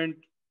unemployment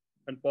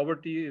and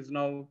poverty is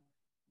now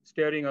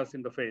staring us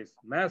in the face.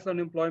 Mass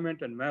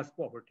unemployment and mass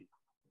poverty.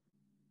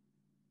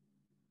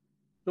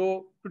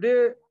 So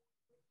today,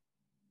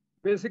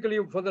 basically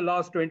for the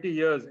last 20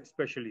 years,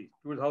 especially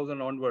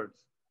 2000 onwards,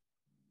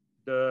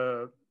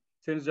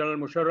 since General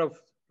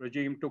Musharraf's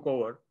regime took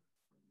over,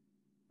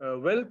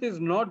 wealth is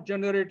not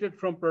generated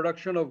from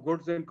production of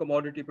goods and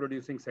commodity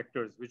producing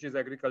sectors, which is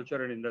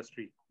agriculture and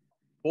industry.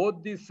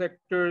 Both these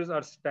sectors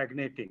are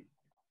stagnating,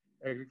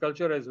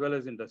 agriculture as well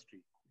as industry.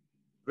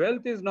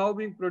 Wealth is now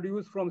being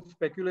produced from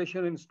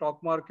speculation in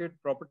stock market,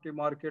 property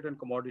market, and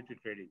commodity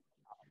trading.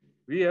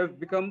 We have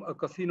become a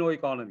casino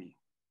economy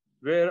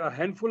where a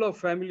handful of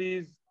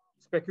families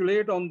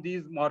speculate on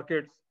these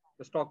markets,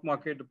 the stock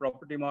market, the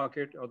property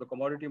market, or the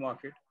commodity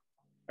market,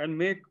 and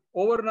make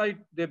overnight,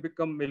 they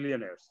become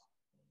millionaires.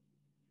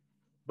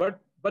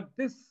 But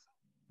this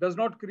does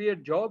not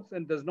create jobs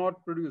and does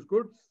not produce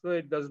goods, so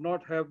it does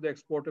not have the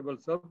exportable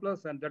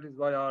surplus, and that is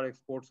why our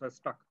exports are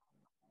stuck,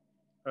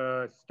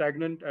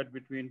 stagnant at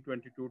between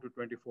 22 to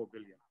 24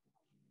 billion.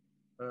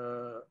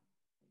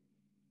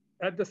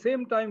 At the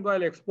same time,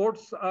 while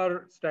exports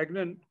are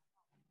stagnant,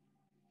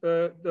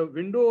 the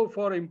window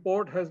for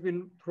import has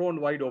been thrown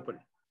wide open,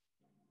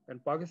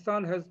 and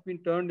Pakistan has been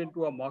turned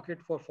into a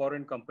market for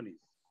foreign companies.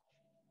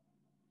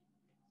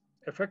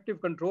 Effective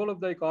control of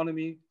the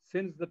economy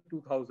since the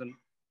 2000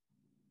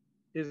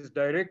 is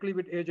directly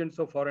with agents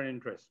of foreign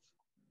interests.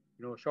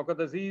 You know, Shaukat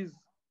Aziz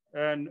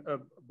and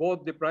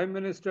both the Prime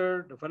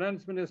Minister, the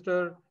Finance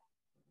Minister,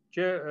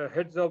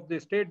 heads of the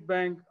State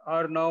Bank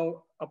are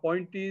now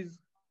appointees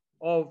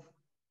of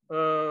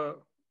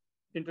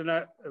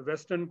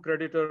Western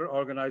creditor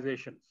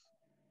organizations.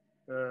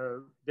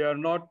 They are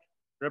not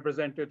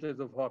representatives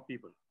of our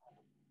people.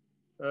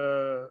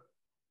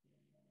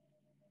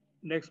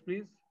 Next,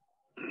 please.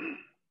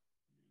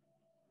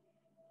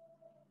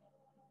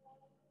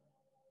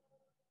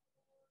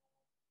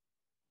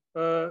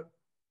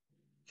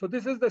 So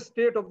this is the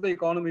state of the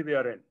economy we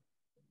are in.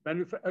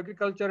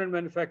 Agriculture and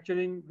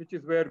manufacturing, which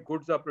is where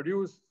goods are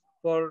produced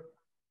for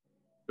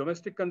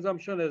domestic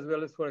consumption as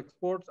well as for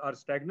exports, are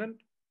stagnant.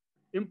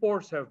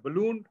 Imports have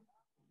ballooned,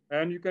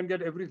 and you can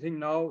get everything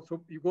now.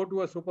 So you go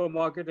to a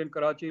supermarket in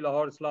Karachi,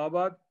 Lahore,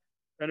 Islamabad,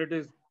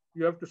 and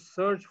you have to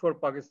search for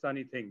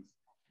Pakistani things.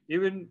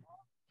 Even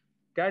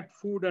cat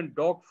food and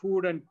dog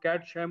food and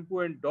cat shampoo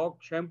and dog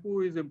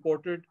shampoo is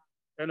imported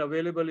and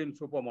available in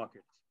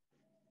supermarkets.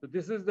 So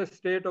this is the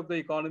state of the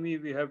economy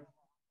we have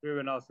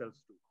driven ourselves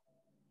to.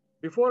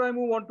 Before I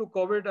move on to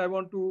COVID, I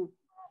want to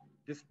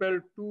dispel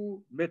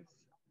two myths,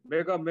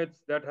 mega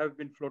myths that have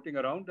been floating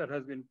around, that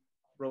has been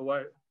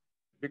provided.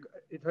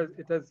 It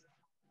has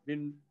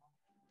been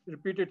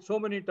repeated so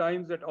many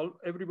times that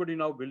everybody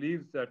now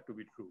believes that to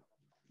be true,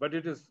 but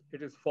it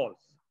is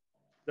false.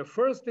 The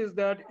first is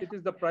that it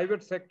is the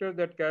private sector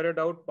that carried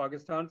out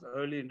Pakistan's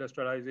early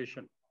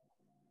industrialization.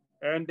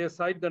 And they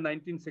cite the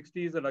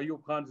 1960s and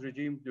Ayub Khan's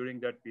regime during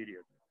that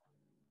period.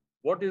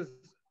 What is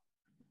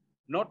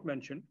not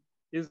mentioned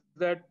is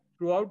that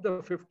throughout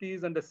the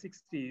 50s and the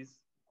 60s,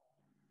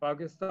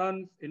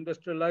 Pakistan's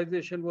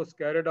industrialization was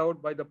carried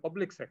out by the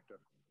public sector,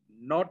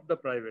 not the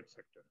private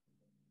sector.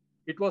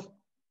 It was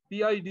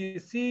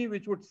PIDC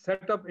which would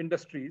set up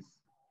industries,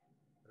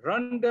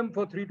 run them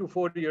for 3 to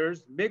 4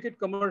 years, make it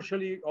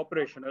commercially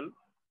operational,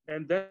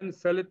 and then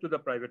sell it to the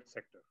private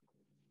sector.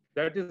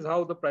 That is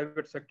how the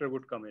private sector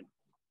would come in.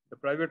 The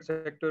private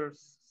sector,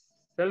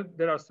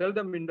 there are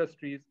seldom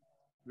industries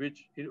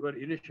which were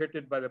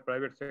initiated by the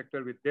private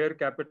sector with their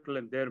capital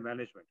and their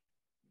management.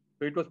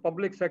 So it was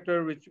public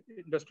sector which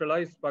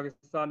industrialized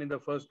Pakistan in the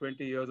first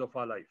 20 years of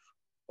our life,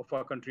 of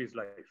our country's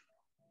life.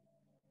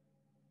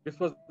 This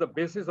was the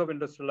basis of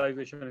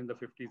industrialization in the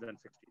 50s and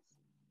 60s.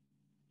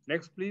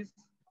 Next, please.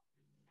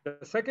 The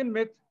second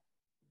myth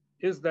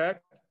is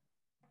that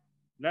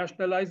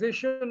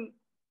nationalization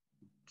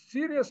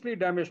seriously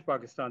damaged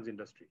Pakistan's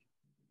industry.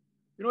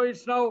 You know,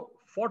 it's now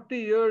 40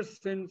 years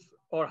since,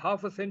 or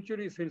half a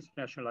century since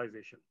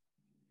nationalization.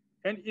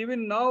 And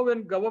even now,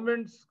 when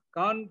governments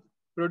can't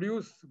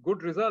produce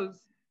good results,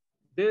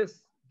 they,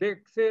 they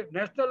say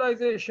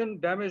nationalization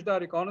damaged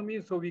our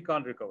economy, so we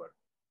can't recover.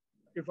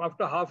 If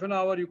after half an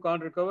hour you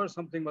can't recover,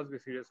 something must be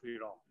seriously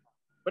wrong.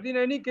 But in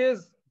any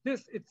case,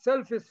 this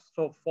itself is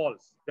so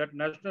false that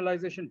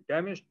nationalization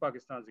damaged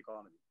Pakistan's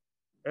economy.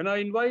 And I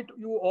invite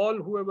you all,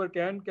 whoever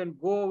can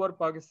go over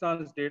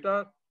Pakistan's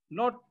data.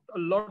 Not a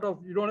lot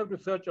of, you don't have to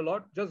search a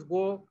lot, just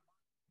go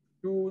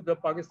to the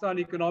Pakistan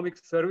Economic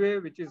Survey,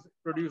 which is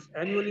produced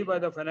annually by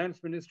the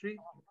Finance Ministry.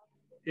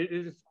 It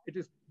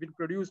is been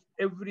produced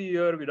every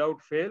year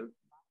without fail.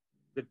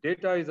 The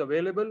data is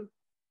available.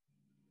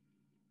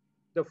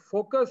 The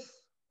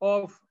focus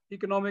of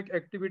economic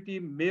activity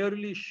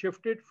merely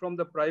shifted from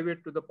the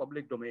private to the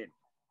public domain.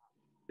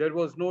 There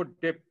was no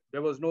dip,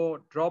 there was no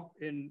drop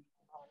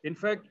in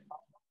fact,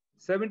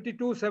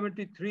 72,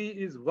 73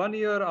 is 1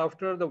 year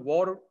after the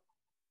war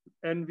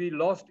and we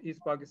lost East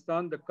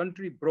Pakistan. The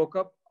country broke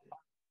up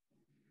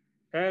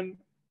and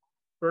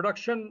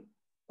production,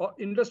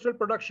 industrial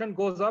production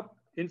goes up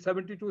in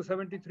 72,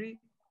 73,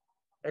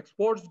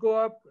 exports go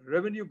up,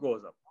 revenue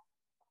goes up.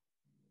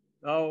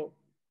 Now,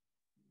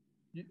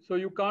 so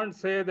you can't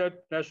say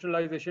that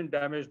nationalization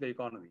damaged the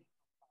economy.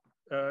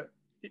 All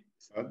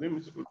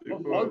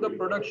the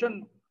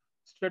production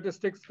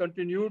statistics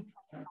continued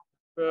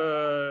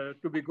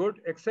to be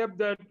good, except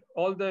that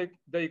all the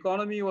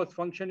economy was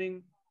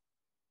functioning,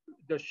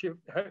 the shift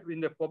in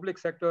the public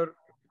sector,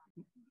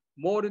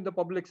 more in the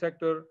public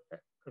sector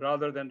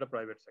rather than the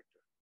private sector.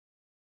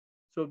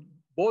 So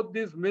both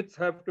these myths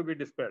have to be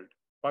dispelled.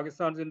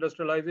 Pakistan's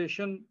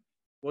industrialization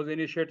was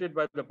initiated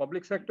by the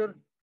public sector,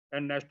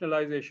 and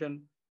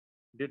nationalization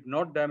did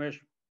not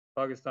damage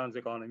Pakistan's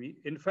economy.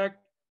 In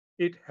fact,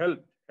 it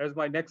helped, as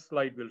my next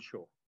slide will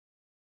show.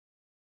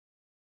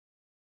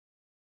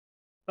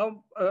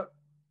 Now,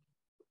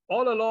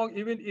 all along,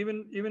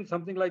 even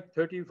something like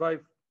 30,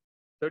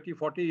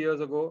 40 years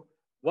ago,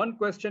 one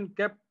question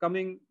kept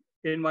coming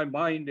in my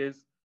mind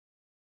is,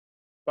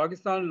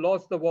 Pakistan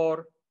lost the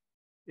war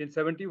in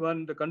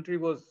 71, the country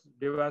was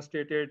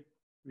devastated.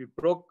 We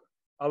broke,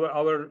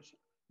 our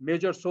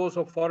major source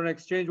of foreign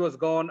exchange was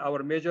gone,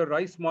 our major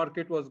rice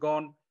market was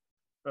gone,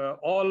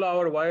 all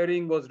our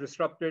wiring was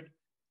disrupted.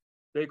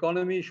 The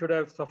economy should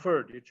have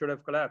suffered, it should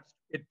have collapsed.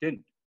 It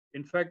didn't.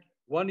 In fact,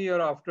 1 year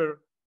after,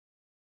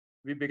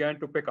 we began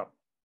to pick up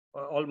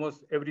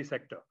almost every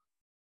sector.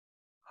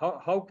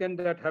 How can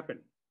that happen?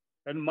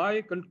 And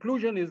my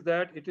conclusion is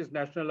that it is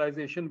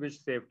nationalization which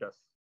saved us.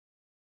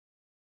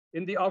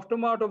 In the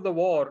aftermath of the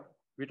war,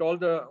 with all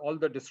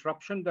the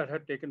disruption that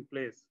had taken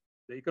place,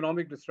 the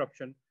economic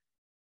disruption,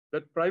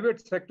 the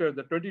private sector,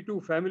 the 22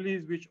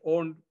 families which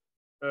owned,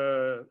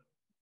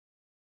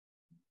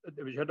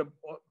 which had a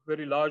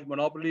very large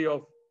monopoly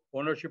of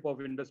ownership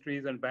of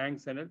industries and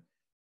banks and it,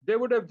 they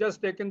would have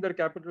just taken their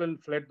capital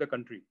and fled the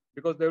country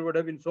because there would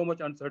have been so much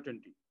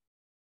uncertainty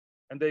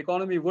and the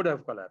economy would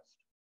have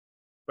collapsed.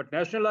 But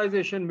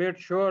nationalization made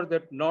sure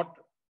that not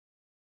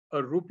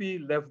a rupee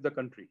left the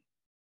country.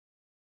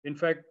 In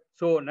fact,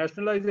 so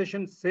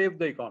nationalization saved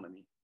the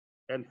economy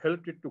and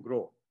helped it to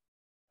grow.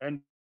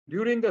 And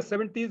during the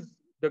 70s,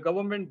 the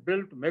government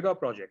built mega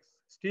projects,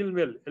 steel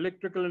mill,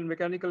 electrical and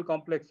mechanical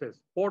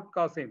complexes, Port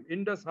Qasim,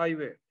 Indus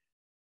Highway,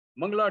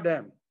 Mangla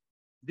Dam.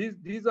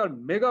 These are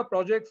mega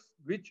projects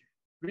which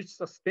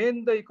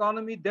sustained the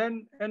economy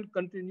then and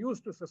continues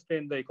to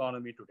sustain the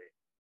economy today.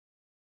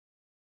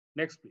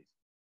 Next, please.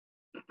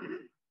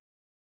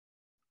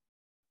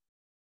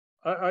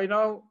 I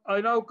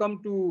now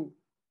come to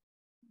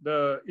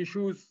the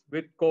issues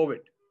with COVID,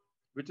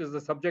 which is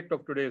the subject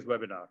of today's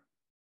webinar.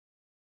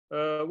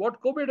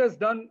 What COVID has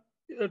done,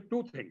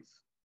 two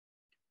things.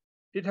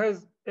 It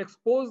has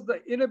exposed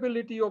the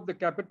inability of the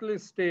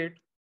capitalist state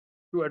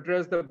to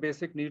address the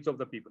basic needs of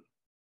the people.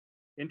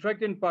 In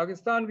fact, in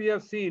Pakistan, we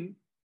have seen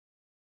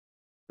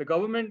the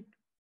government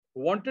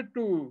wanted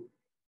to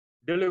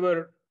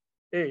deliver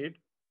aid,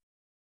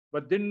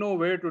 but didn't know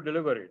where to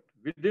deliver it.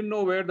 We didn't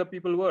know where the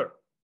people were.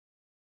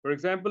 For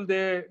example,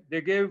 they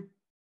gave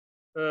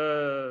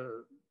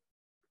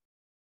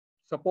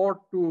support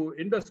to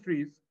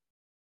industries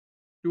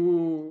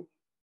to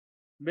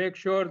make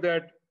sure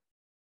that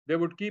they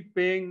would keep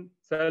paying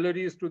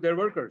salaries to their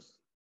workers.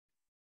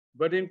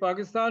 But in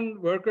Pakistan,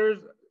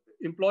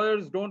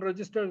 employers don't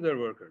register their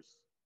workers.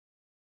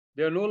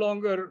 They are no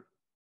longer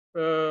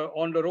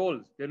on the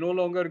rolls. They no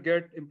longer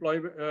get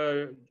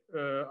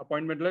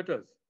appointment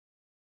letters.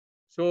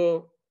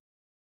 So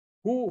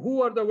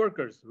who are the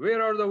workers?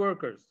 Where are the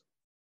workers?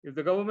 If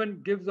the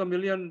government gives $1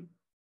 million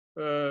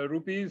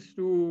rupees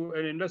to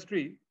an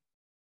industry,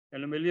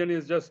 and $1 million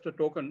is just a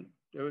token,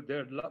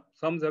 their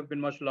sums have been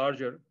much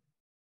larger,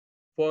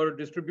 for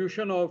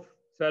distribution of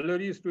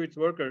salaries to its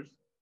workers,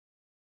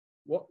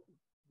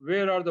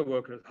 where are the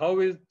workers?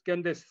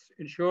 Can they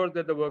ensure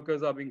that the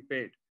workers are being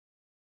paid?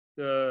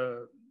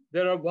 There's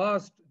a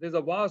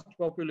vast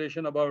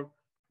population for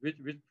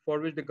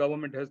which the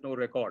government has no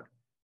record.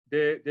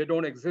 they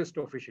don't exist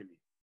officially.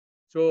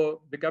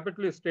 So the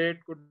capitalist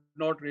state could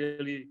not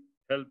really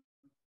help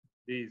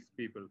these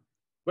people.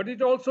 But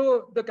it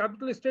also, the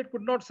capitalist state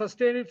could not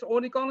sustain its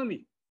own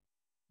economy.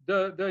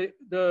 The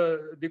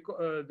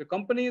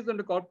companies and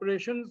the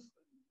corporations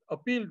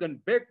appealed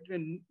and begged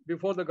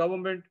before the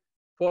government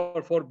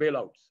for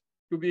bailouts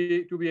to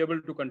be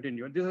able to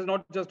continue. And this has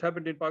not just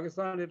happened in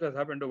Pakistan, it has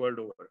happened the world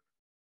over.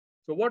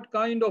 So what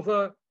kind of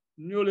a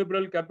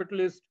neoliberal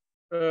capitalist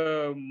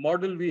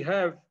model we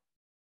have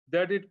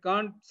that it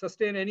can't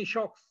sustain any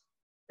shocks?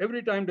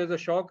 Every time there's a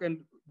shock, and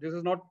this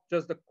is not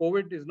just the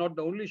COVID is not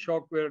the only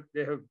shock where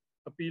they have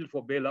appealed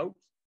for bailouts.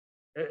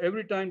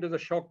 Every time there's a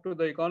shock to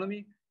the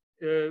economy,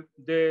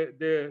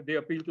 they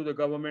appeal to the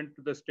government,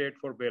 to the state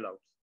for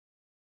bailouts.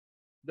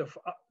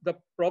 The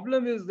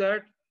problem is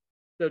that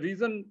the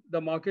reason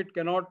the market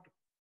cannot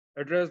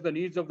address the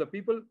needs of the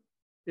people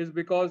is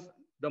because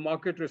the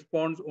market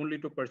responds only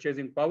to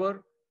purchasing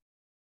power,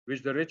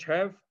 which the rich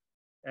have,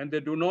 and they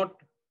do not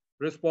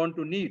respond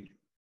to need,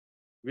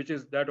 which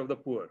is that of the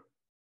poor.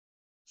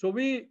 So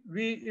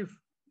if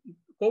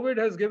COVID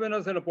has given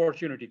us an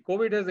opportunity,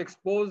 COVID has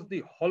exposed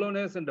the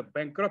hollowness and the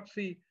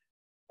bankruptcy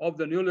of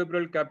the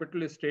neoliberal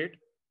capitalist state,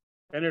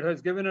 and it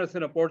has given us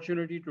an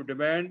opportunity to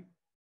demand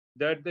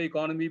that the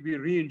economy be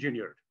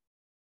re-engineered.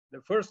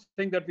 The first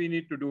thing that we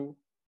need to do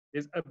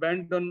is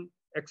abandon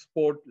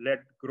export-led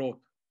growth.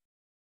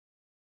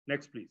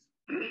 Next, please.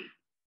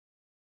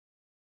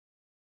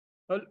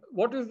 Well,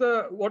 what does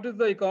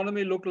the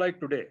economy look like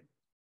today?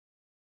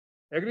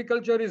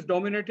 Agriculture is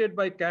dominated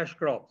by cash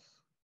crops,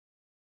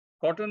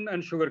 cotton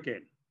and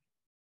sugarcane.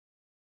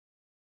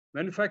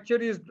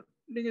 Manufacturing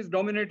is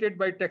dominated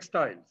by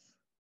textiles.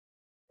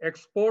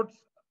 Exports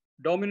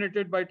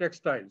dominated by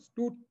textiles.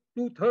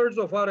 Two-thirds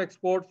of our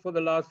exports for the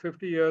last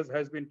 50 years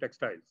has been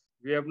textiles.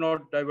 We have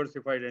not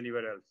diversified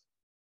anywhere else.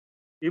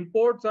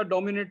 Imports are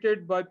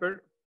dominated by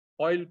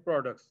oil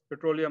products,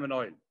 petroleum and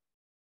oil.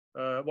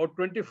 About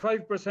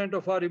 25%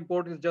 of our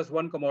import is just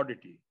one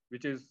commodity,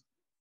 which is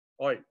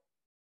oil.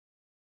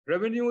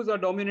 Revenues are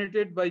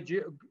dominated by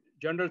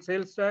general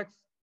sales tax,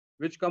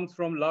 which comes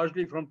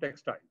largely from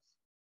textiles.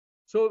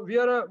 So we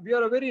are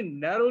a very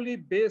narrowly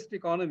based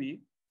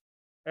economy,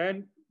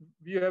 and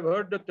we have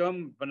heard the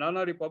term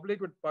banana republic,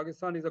 but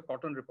Pakistan is a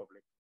cotton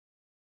republic.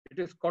 It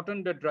is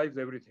cotton that drives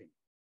everything.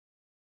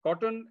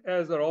 Cotton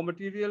as a raw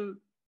material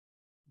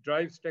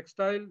drives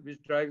textile,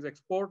 which drives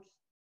exports,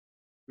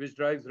 which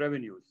drives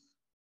revenues.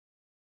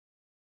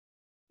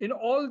 In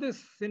all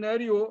this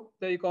scenario,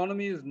 the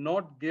economy is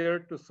not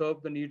geared to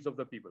serve the needs of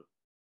the people.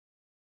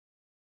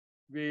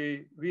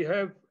 We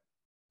have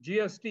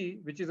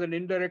GST, which is an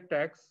indirect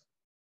tax,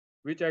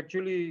 which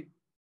actually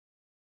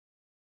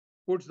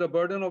puts the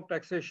burden of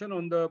taxation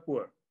on the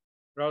poor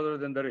rather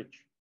than the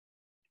rich.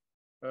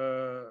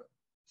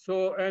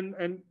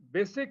 And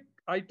basic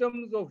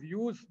items of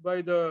use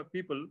by the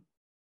people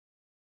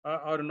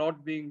are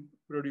not being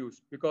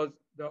produced because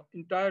the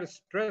entire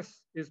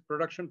stress is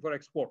production for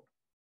export.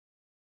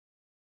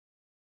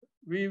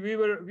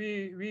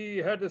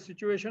 We had a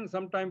situation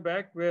some time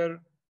back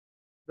where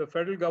the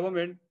federal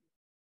government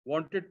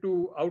wanted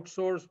to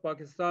outsource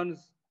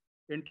Pakistan's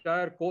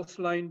entire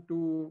coastline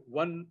to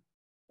one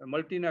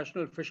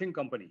multinational fishing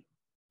company.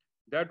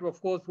 That,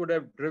 of course, would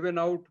have driven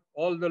out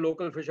all the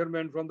local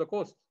fishermen from the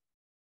coast.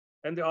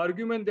 And the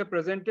argument they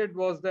presented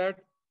was that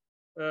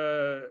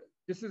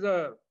this is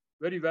a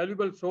very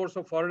valuable source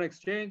of foreign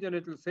exchange and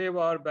it will save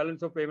our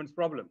balance of payments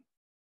problem.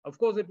 Of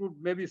course, it would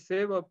maybe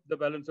save up the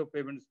balance of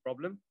payments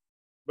problem,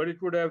 but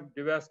it would have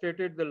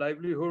devastated the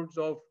livelihoods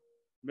of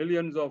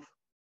millions of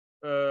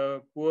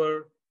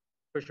poor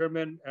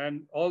fishermen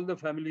and all the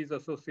families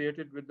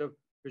associated with the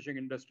fishing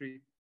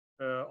industry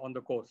on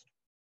the coast.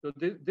 So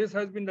this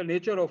has been the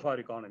nature of our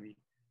economy.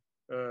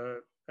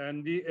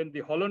 And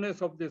the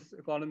hollowness of this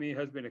economy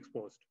has been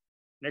exposed.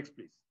 Next,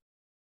 please.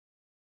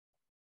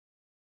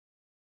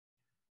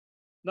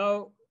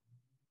 Now,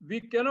 we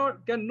can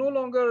no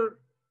longer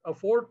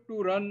afford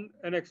to run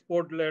an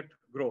export-led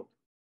growth.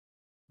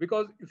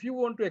 Because if you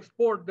want to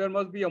export, there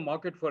must be a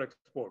market for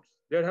exports.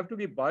 There have to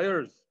be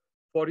buyers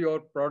for your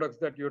products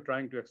that you're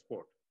trying to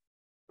export.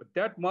 But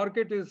that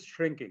market is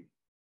shrinking.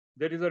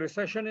 There is a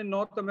recession in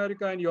North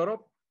America and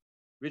Europe,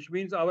 which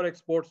means our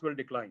exports will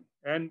decline.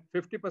 And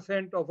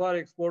 50% of our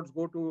exports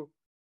go to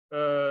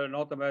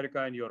North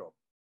America and Europe.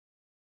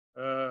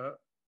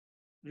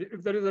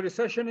 If there is a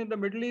recession in the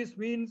Middle East,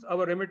 means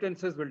our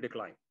remittances will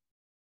decline.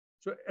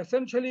 So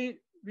essentially,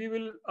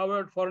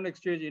 our foreign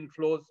exchange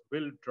inflows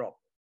will drop.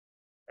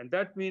 And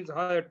that means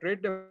higher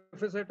trade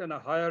deficit and a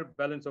higher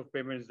balance of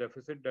payments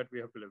deficit that we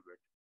have to live with.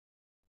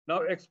 Now,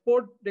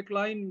 export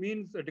decline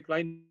means a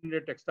decline in the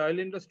textile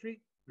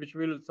industry, which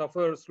will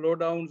suffer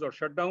slowdowns or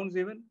shutdowns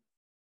even.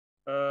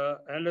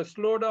 And a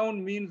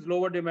slowdown means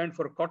lower demand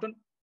for cotton,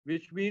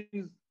 which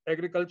means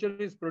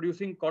agriculture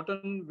producing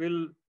cotton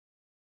will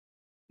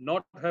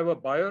not have a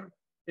buyer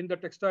in the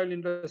textile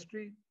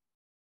industry,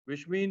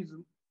 which means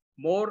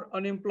more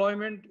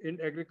unemployment in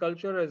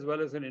agriculture as well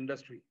as in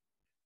industry.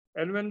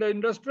 And when the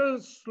industrial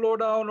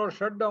slowdown or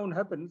shutdown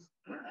happens,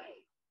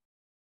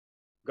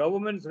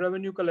 government's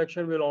revenue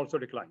collection will also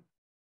decline.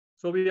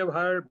 So we have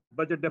higher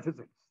budget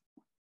deficits.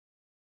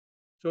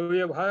 So we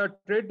have higher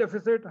trade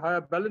deficit,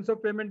 higher balance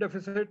of payment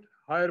deficit,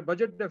 higher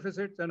budget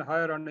deficits, and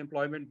higher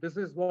unemployment. This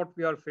is what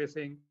we are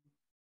facing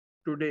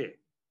today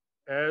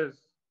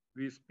as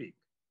we speak.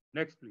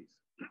 Next, please.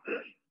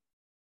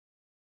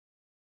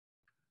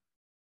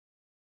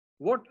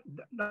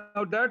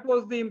 Now that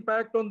was the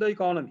impact on the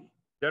economy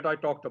that I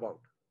talked about.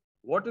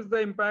 What is the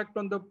impact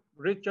on the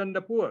rich and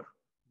the poor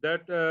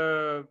that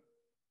the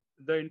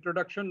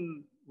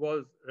introduction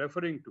was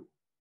referring to?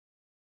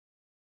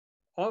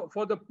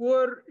 For the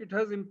poor, it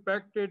has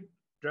impacted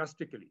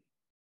drastically.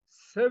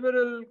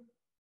 Several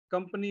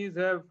companies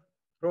have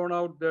thrown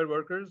out their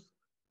workers.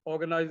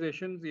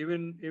 Organizations,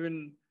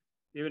 even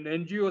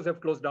NGOs have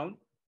closed down.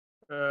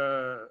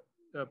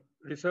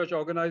 Research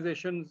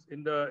organizations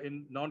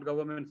in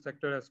non-government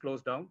sector has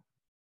closed down.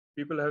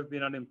 People have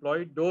been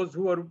unemployed. Those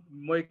who are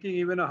making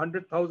even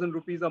 100,000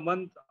 rupees a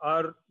month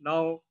are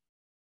now,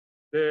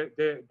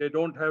 they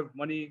don't have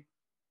money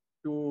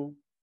for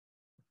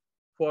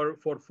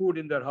food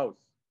in their house.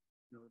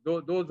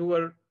 Those who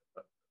are,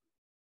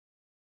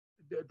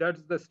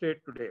 that's the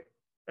state today.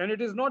 And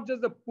it is not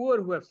just the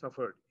poor who have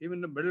suffered,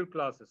 even the middle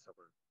class has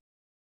suffered.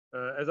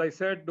 As I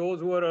said, those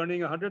who are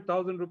earning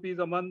 100,000 rupees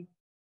a month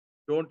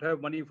don't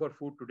have money for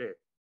food today.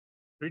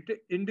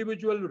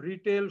 Individual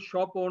retail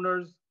shop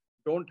owners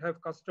don't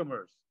have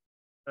customers.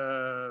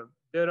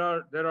 There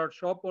are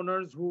shop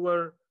owners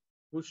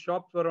whose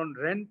shops were on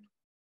rent,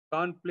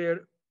 can't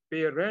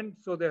pay rent,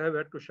 so they have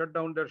had to shut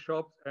down their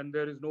shops, and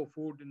there is no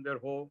food in their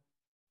homes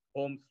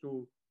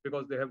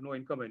because they have no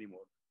income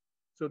anymore.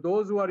 So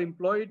those who are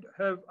employed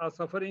are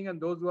suffering,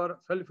 and those who are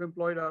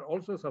self-employed are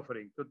also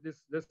suffering. So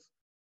this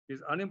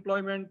is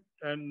unemployment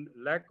and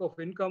lack of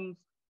incomes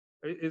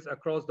is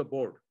across the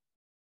board.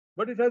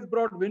 But it has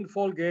brought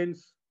windfall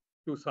gains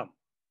to some.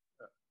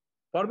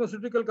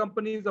 Pharmaceutical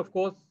companies, of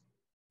course,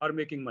 are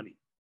making money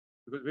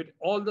because with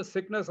all the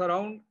sickness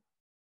around,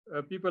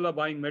 people are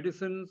buying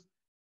medicines,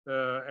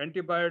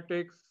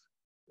 antibiotics,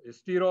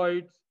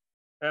 steroids,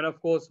 and of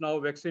course now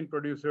vaccine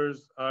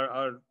producers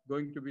are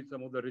going to be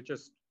some of the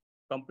richest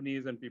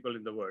companies and people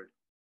in the world.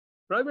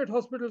 Private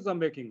hospitals are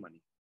making money.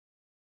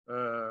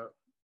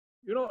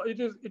 It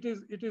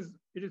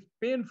is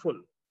painful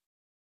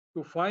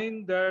to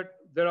find that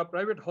there are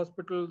private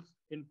hospitals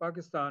in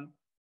Pakistan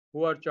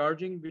who are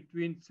charging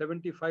between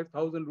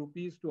 75,000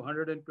 rupees to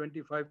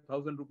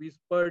 125,000 rupees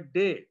per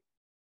day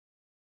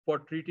for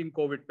treating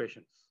COVID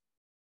patients.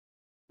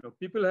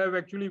 People have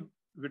actually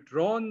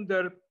withdrawn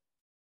their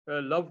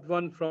loved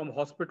one from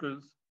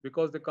hospitals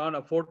because they can't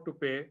afford to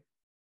pay.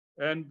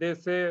 And they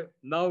say,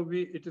 now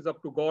it is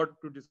up to God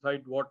to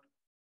decide what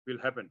will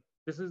happen.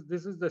 This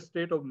is the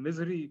state of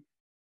misery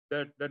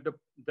that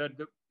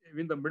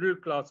even the middle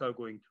class are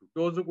going through.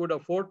 Those who could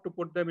afford to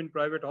put them in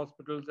private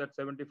hospitals at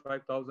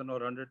 75,000 or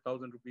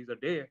 100,000 rupees a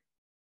day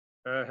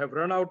have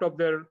run out of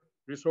their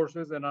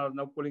resources and are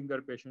now pulling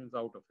their patients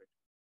out of it.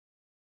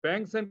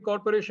 Banks and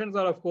corporations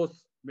are, of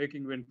course,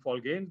 making windfall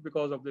gains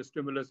because of the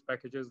stimulus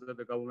packages that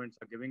the governments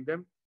are giving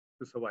them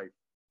to survive.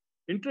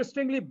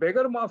 Interestingly,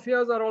 beggar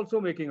mafias are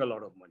also making a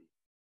lot of money.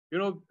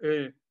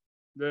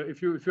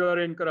 If you are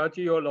in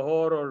Karachi or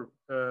Lahore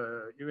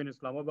or even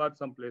Islamabad,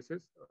 some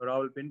places,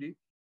 Rawalpindi,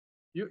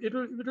 it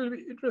will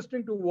be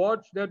interesting to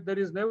watch that there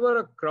is never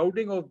a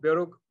crowding of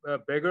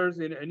beggars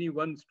in any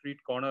one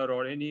street corner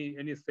or any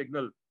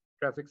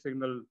traffic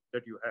signal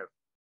that you have.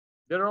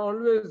 There are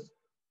always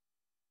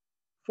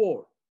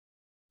 4.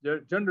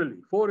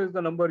 Generally, 4 is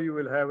the number you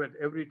will have at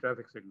every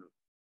traffic signal,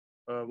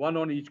 1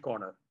 on each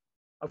corner.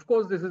 Of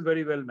course, this is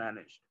very well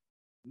managed.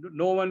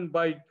 No one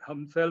by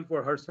himself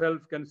or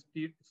herself can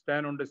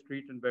stand on the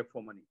street and beg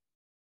for money.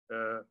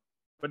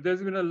 But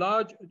there's been a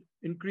large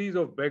increase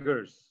of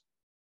beggars.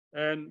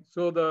 And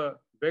so the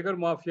beggar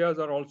mafias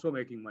are also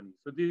making money.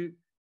 So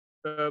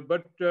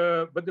but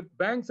the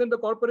banks and the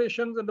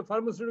corporations and the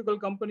pharmaceutical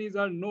companies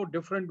are no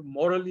different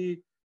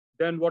morally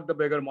than what the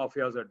beggar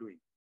mafias are doing.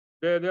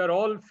 They are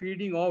all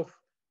feeding off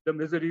the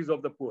miseries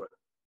of the poor.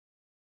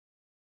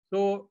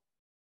 So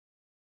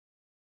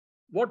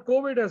what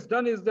COVID has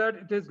done is that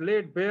it has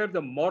laid bare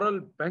the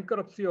moral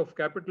bankruptcy of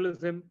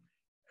capitalism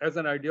as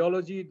an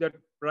ideology that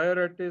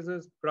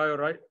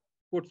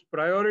puts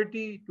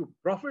priority to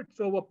profits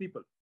over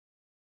people.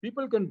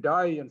 People can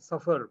die and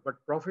suffer,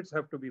 but profits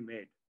have to be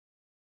made.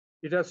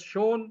 It has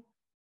shown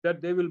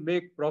that they will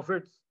make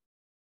profits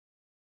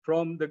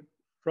from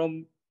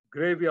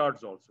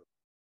graveyards also.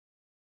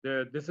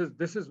 This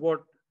is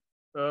what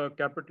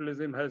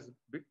capitalism has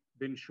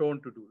been shown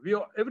to do.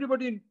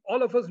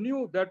 All of us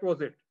knew that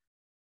was it.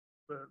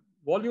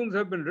 Volumes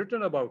have been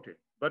written about it,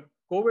 but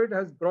COVID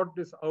has brought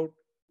this out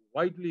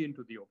widely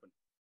into the open.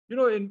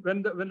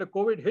 When the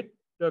COVID hit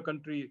the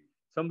country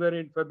somewhere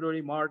in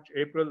February, March,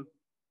 April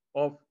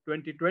of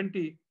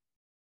 2020,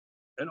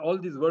 and all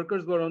these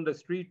workers were on the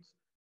streets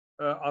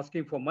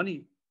asking for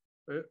money.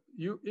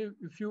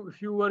 If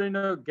you were in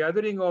a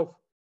gathering of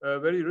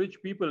very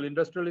rich people,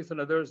 industrialists and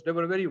others, they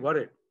were very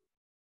worried.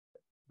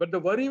 But the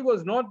worry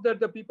was not that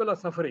the people are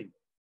suffering.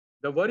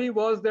 The worry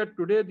was that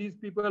today these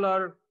people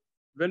are,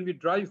 when we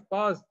drive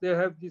past, they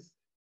have this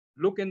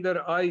look in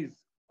their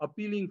eyes,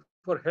 appealing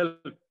for help.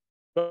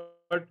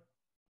 But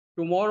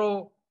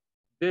tomorrow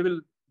they will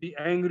be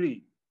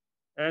angry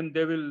and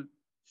they will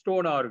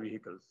stone our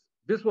vehicles.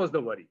 This was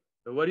the worry.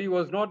 The worry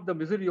was not the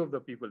misery of the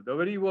people. The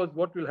worry was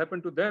what will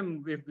happen to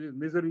them if the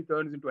misery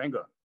turns into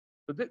anger.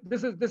 So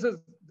this is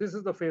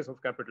the face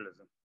of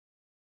capitalism.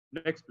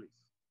 Next, please.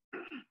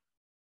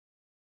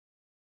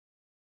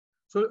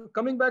 So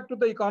coming back to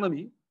the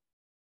economy,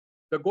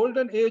 the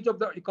golden age of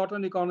the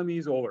cotton economy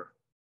is over.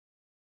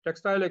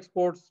 Textile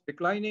exports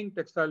declining,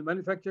 textile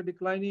manufacture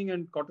declining,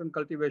 and cotton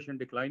cultivation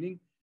declining.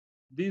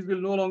 These will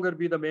no longer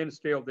be the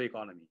mainstay of the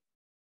economy.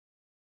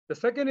 The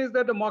second is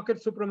that the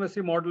market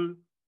supremacy model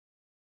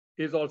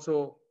is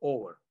also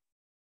over.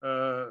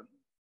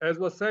 As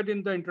was said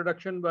in the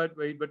introduction by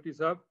Bhatti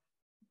Saab,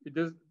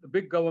 the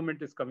big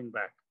government is coming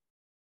back.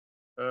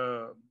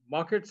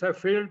 Markets have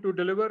failed to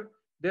deliver.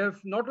 They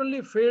have not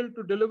only failed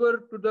to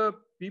deliver to the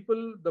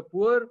people, the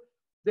poor,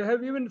 they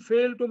have even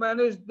failed to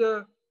manage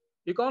the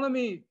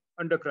economy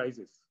under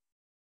crisis.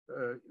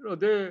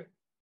 In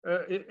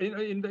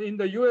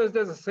the US,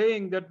 there's a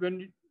saying that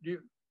when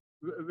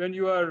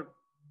you are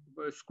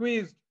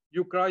squeezed,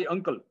 you cry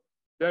uncle.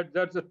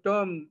 That's a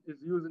term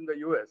is used in the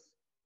US.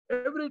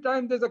 Every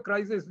time there's a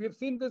crisis, we've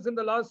seen this in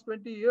the last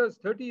 20 years,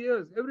 30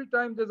 years. Every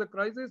time there's a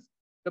crisis,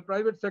 the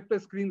private sector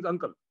screams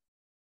uncle.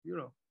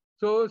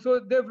 So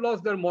they've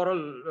lost their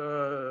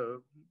moral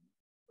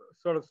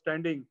sort of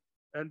standing,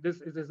 and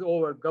this is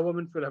over.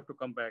 Governments will have to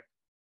come back.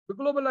 The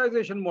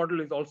globalization model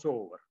is also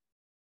over.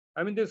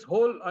 I mean, this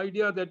whole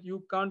idea that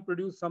you can't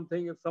produce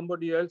something if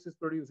somebody else is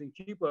producing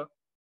cheaper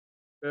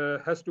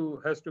has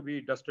to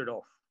be dusted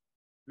off.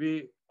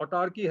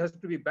 Autarky has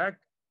to be back.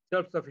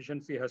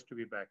 Self-sufficiency has to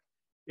be back.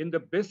 In the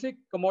basic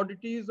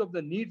commodities of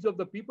the needs of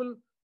the people,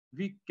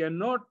 we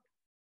cannot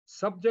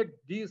subject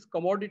these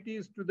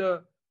commodities to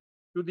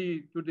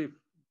the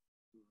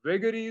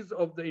vagaries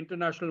of the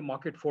international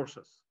market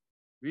forces.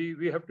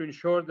 We have to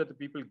ensure that the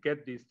people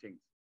get these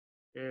things.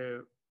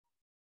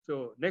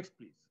 So next,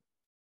 please.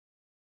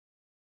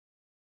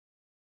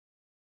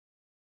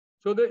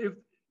 So if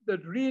the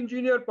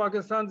re-engineer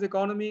Pakistan's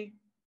economy,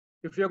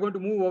 if we are going to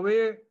move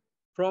away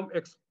from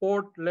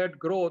export-led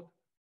growth,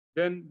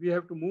 then we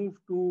have to move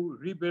to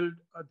rebuild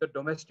the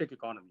domestic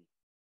economy.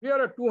 We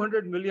are a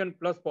 200 million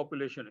plus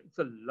population. It's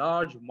a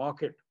large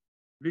market.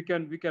 We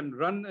can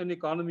run an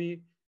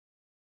economy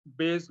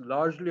based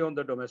largely on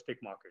the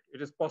domestic market.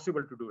 It is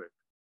possible to do it.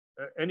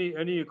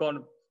 Any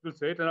economist will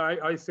say it, and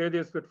I say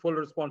this with full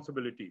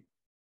responsibility.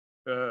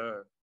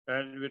 So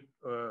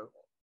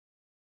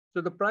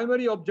the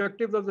primary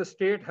objective of the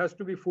state has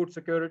to be food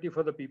security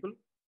for the people,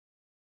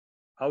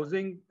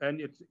 housing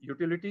and its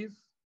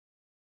utilities,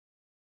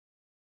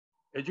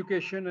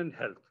 education and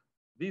health.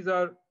 These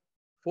are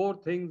four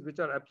things which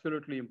are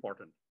absolutely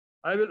important.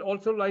 I will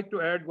also like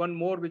to add one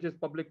more, which is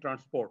public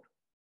transport,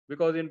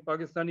 because in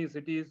Pakistani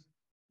cities,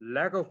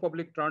 lack of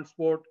public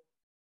transport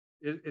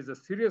is a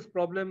serious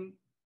problem.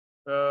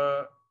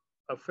 A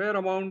fair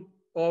amount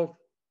of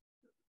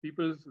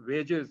people's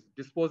wages,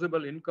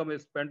 disposable income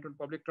is spent on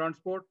public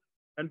transport.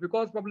 And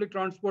because public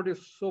transport is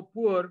so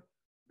poor,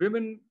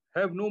 women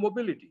have no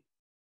mobility.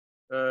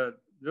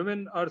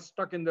 Women are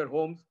stuck in their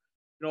homes.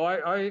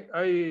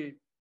 I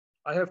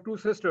have two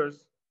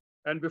sisters,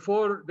 and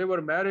before they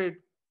were married,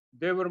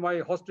 they were my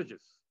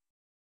hostages.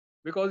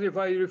 Because if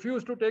I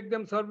refused to take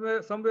them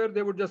somewhere,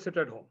 they would just sit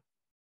at home.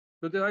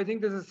 So I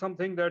think this is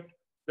something that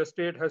the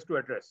state has to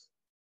address.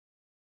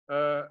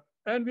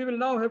 And we will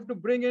now have to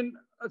bring in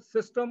a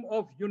system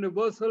of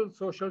universal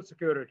social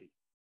security.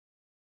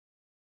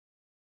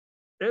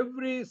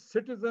 Every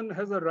citizen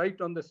has a right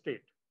on the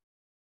state.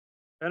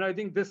 And I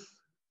think this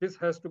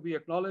has to be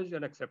acknowledged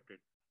and accepted.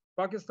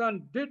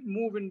 Pakistan did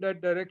move in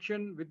that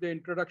direction with the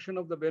introduction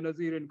of the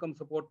Benazir Income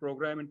Support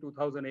Program in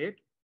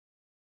 2008.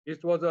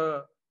 It was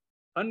an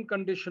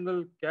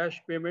unconditional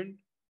cash payment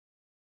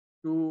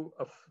to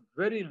a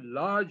very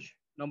large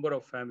number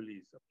of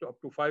families, up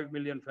to 5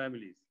 million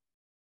families.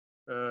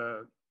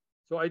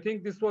 So I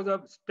think this was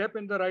a step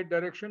in the right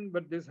direction,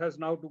 but this has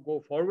now to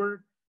go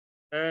forward.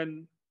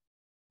 And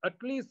at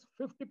least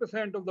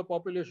 50% of the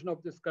population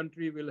of this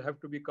country will have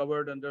to be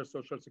covered under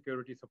social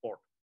security support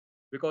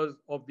because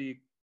of the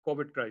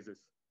COVID crisis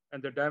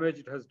and the damage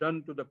it has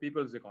done to the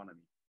people's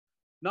economy.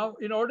 Now,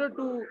 in order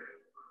to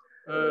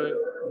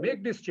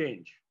make this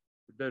change,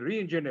 the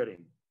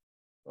re-engineering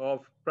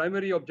of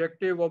primary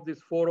objective of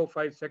these 4 or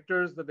 5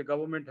 sectors that the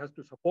government has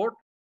to support,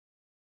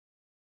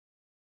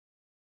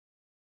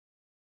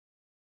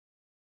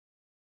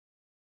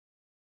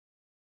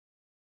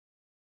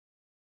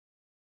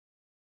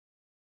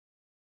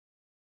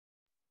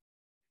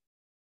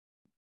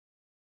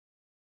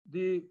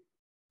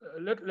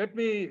 let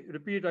me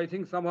repeat. I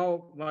think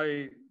somehow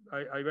I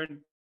went.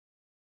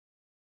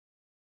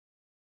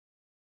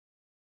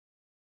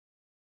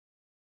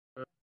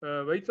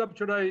 Wait up,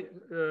 should I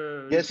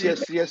Yes,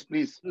 repeat yes,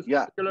 please. this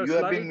Yeah, particular you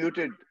have been slide?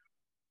 muted.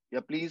 Yeah,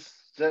 please,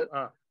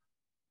 sir.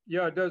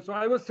 Yeah, so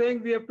I was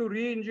saying we have to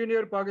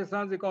re-engineer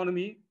Pakistan's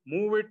economy,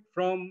 move it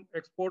from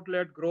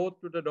export-led growth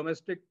to the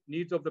domestic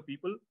needs of the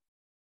people.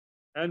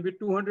 And with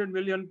 200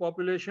 million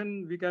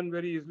population, we can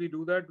very easily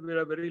do that. We're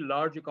a very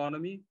large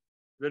economy,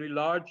 very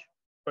large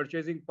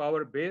purchasing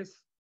power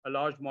base, a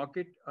large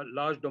market, a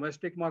large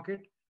domestic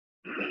market.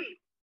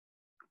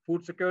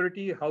 Food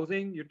security,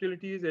 housing,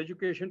 utilities,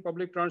 education,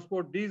 public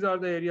transport, these are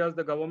the areas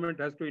the government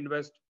has to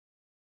invest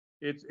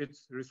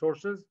its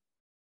resources,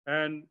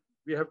 and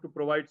we have to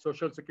provide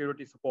social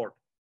security support.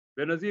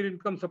 Benazir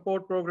Income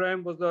Support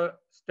Program was a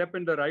step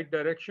in the right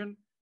direction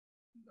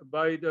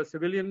by the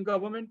civilian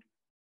government,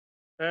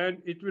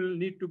 and it will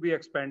need to be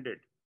expanded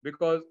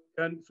because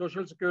and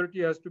social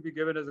security has to be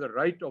given as a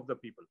right of the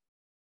people.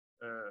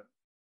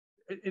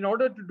 In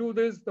order to do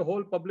this, the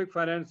whole public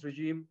finance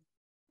regime,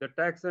 the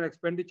tax and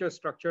expenditure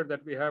structure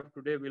that we have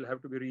today will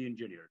have to be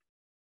re-engineered.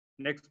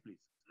 Next, please.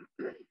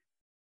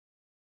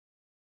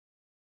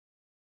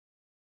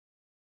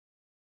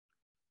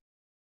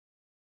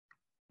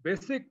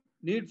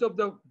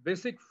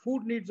 Basic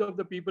food needs of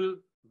the people: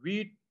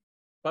 wheat,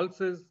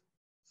 pulses,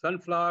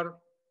 sunflower,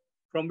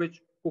 from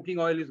which cooking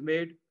oil is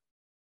made,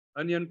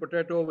 onion,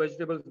 potato,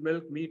 vegetables,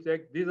 milk, meat,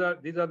 egg. These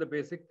are the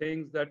basic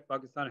things that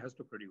Pakistan has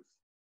to produce.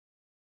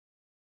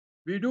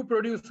 We do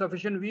produce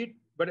sufficient wheat,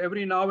 but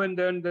every now and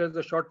then there's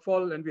a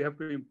shortfall and we have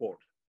to import.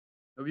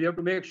 We have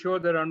to make sure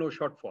there are no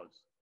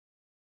shortfalls.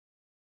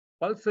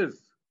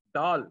 Pulses,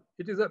 dal,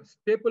 it is a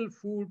staple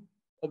food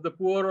of the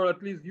poor, or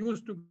at least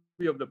used to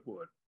be of the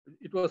poor.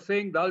 It was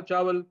saying dal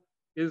chawal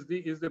is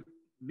the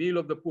meal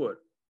of the poor.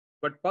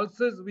 But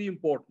pulses we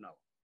import now.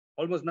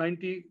 Almost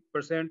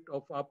 90%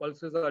 of our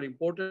pulses are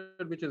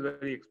imported, which is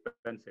very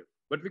expensive.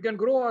 But we can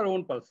grow our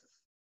own pulses.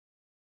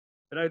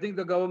 And I think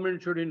the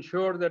government should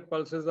ensure that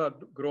pulses are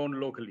grown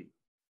locally.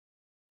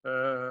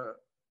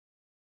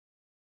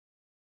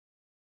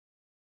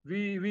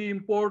 We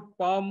import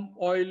palm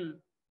oil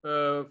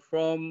for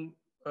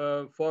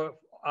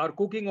our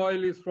cooking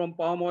oil is from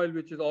palm oil,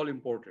 which is all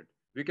imported.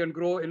 We can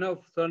grow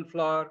enough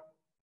sunflower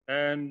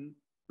and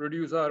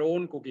produce our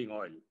own cooking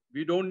oil.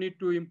 We don't need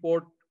to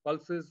import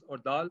pulses or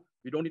dal.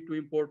 We don't need to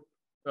import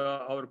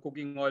our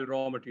cooking oil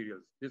raw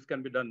materials. This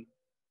can be done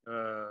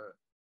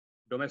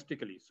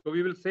domestically. So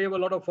we will save a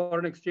lot of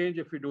foreign exchange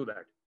if we do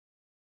that.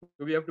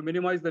 So we have to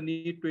minimize the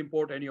need to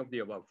import any of the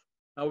above.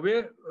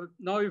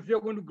 Now if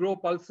you're going to grow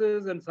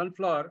pulses and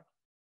sunflower,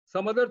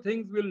 some other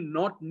things will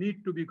not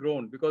need to be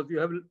grown because you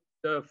have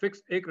the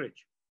fixed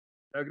acreage.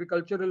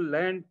 Agricultural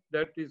land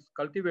that is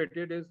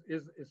cultivated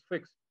is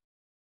fixed.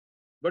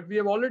 But we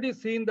have already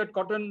seen that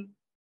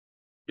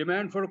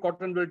demand for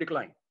cotton will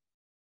decline.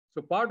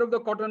 So part of the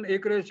cotton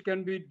acreage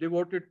can be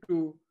devoted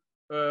to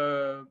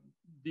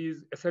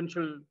these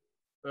essential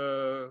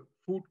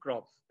food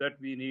crops that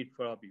we need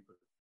for our people.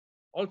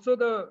 Also,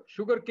 the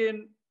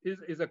sugarcane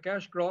is a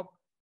cash crop,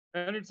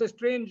 and it's a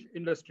strange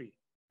industry.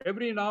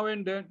 Every now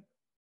and then,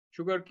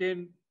 sugar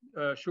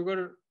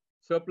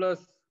surplus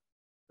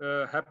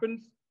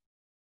happens.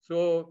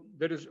 So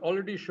there is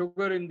already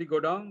sugar in the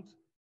godowns,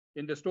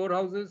 in the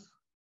storehouses,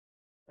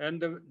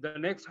 and the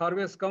next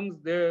harvest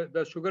comes,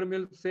 the sugar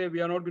mills say, we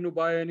are not going to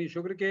buy any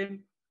sugarcane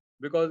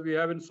because we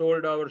haven't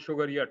sold our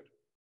sugar yet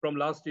from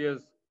last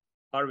year's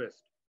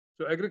harvest.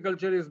 So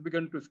agriculture is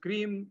begun to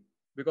scream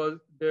because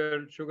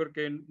their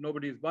sugarcane,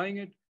 nobody is buying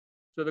it.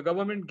 So the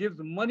government gives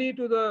money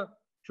to the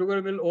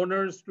sugar mill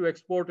owners to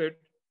export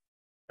it.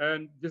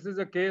 And this is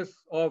a case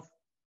of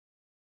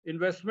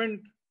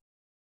investment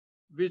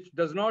which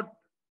does not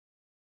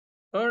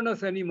earn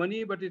us any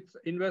money, but it's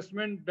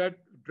investment that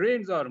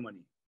drains our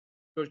money.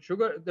 So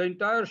the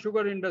entire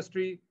sugar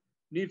industry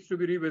needs to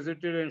be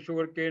revisited, and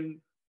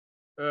sugarcane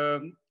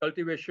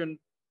cultivation,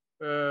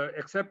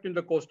 except in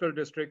the coastal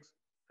districts,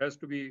 has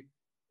to be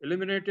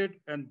eliminated.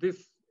 And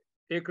this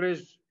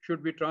acreage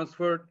should be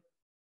transferred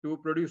to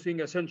producing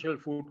essential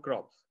food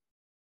crops.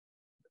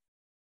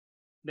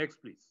 Next,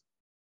 please.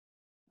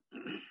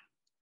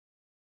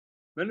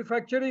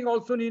 Manufacturing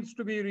also needs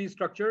to be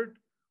restructured.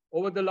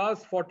 Over the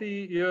last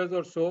 40 years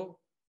or so,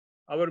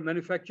 our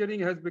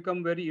manufacturing has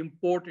become very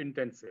import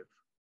intensive.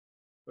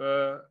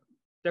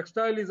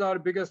 Textile is our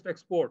biggest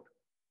export,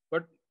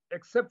 but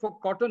except for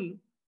cotton,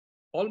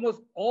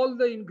 almost all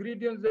the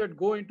ingredients that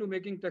go into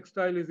making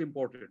textile is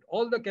imported.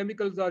 All the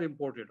chemicals are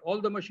imported.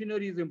 All the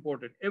machinery is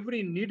imported.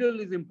 Every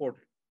needle is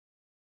imported.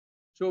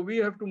 So we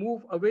have to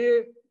move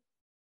away,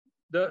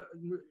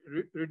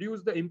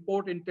 reduce the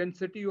import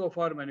intensity of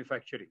our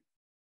manufacturing.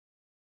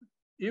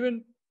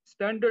 Even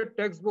standard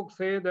textbooks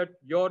say that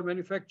your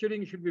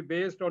manufacturing should be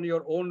based on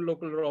your own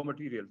local raw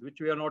materials, which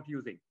we are not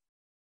using.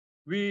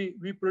 We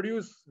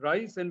produce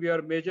rice and we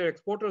are major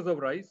exporters of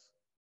rice.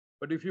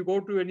 But if you go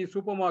to any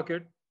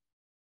supermarket,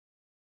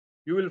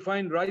 you will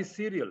find rice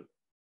cereal,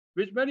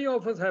 which many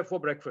of us have for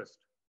breakfast.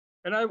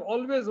 And I've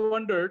always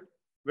wondered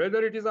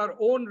whether it is our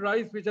own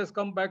rice which has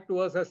come back to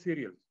us as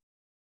cereals,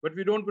 but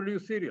we don't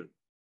produce cereal.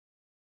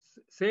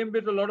 Same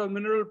with a lot of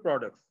mineral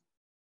products.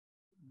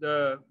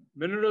 the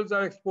minerals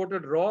are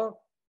exported raw,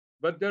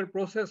 but their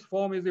processed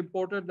form is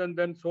imported and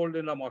then sold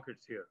in the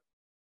markets here.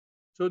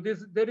 So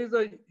there is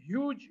a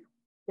huge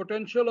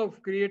potential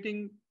of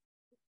creating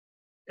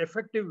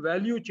effective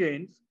value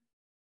chains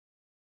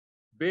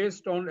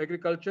based on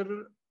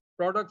agricultural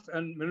products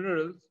and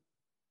minerals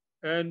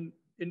and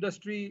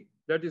industry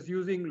that is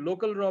using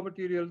local raw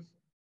materials,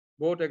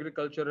 both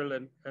agricultural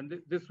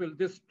and this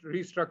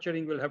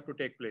restructuring will have to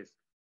take place.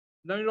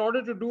 Now, in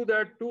order to do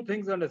that, two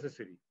things are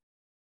necessary.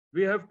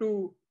 We have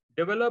to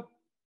develop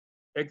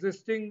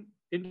existing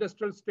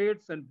industrial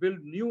states and build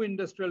new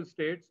industrial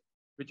states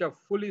which are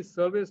fully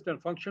serviced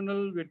and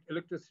functional with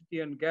electricity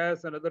and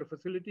gas and other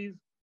facilities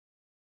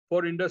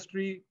for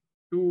industry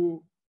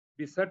to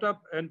be set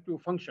up and to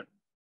function.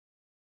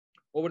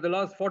 Over the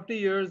last 40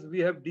 years, we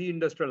have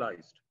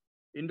deindustrialized.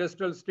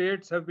 Industrial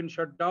states have been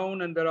shut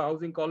down and there are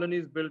housing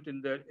colonies built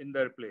in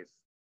their place.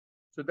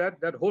 So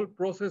that whole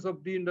process of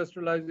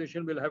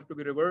deindustrialization will have to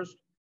be reversed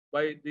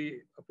by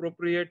the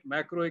appropriate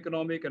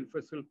macroeconomic and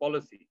fiscal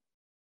policy.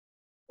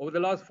 Over the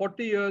last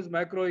 40 years,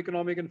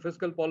 macroeconomic and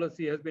fiscal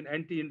policy has been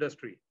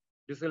anti-industry.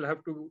 This will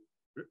have to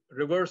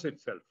reverse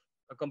itself.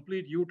 A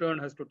complete U-turn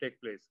has to take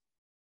place.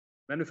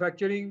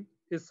 Manufacturing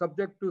is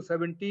subject to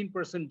 17%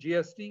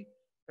 GST,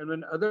 and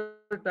when other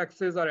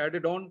taxes are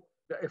added on,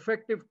 the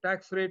effective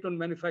tax rate on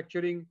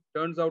manufacturing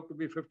turns out to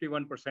be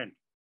 51%.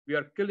 We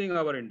are killing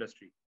our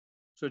industry.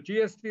 So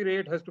GST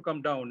rate has to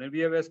come down, and we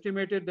have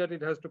estimated that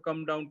it has to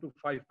come down to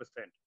 5%.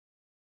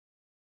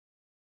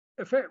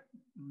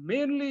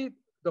 Mainly,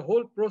 the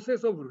whole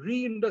process of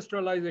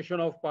reindustrialization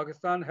of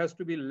Pakistan has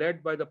to be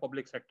led by the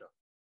public sector.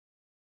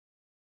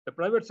 The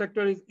private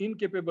sector is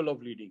incapable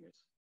of leading it.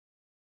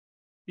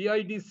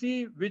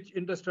 PIDC, which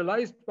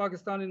industrialized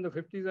Pakistan in the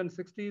 50s and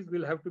 60s,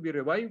 will have to be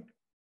revived.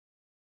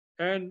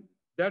 And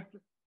that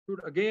should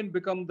again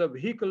become the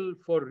vehicle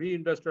for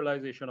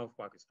reindustrialization of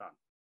Pakistan.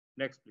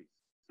 Next, please.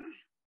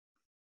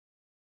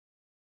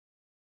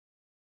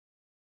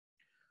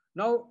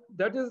 Now,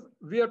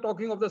 we are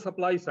talking of the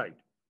supply side.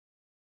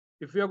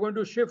 If we are going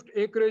to shift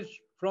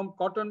acreage from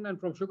cotton and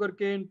from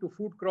sugarcane to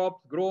food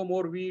crops, grow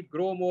more wheat,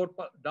 grow more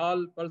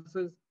dal,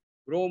 pulses,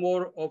 grow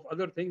more of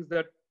other things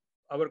that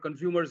our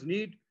consumers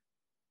need.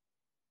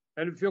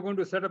 And if you're going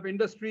to set up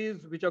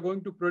industries which are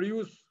going to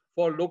produce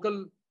for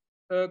local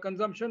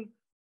consumption,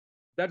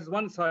 that's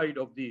one side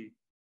of the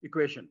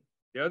equation.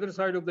 The other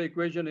side of the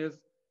equation is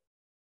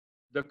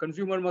the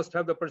consumer must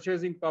have the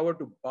purchasing power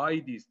to buy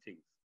these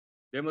things.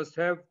 They must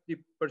have the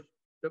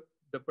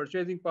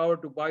purchasing power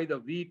to buy the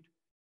wheat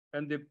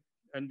and the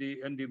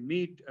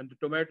meat and the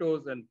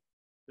tomatoes and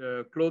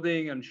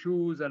clothing and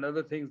shoes and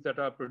other things that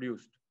are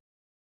produced.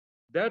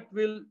 That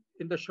will,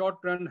 in the short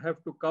run,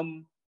 have to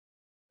come.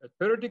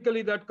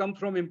 Theoretically, that comes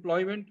from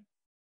employment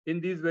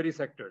in these very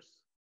sectors.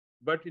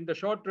 But in the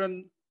short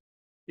run,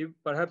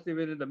 perhaps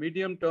even in the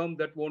medium term,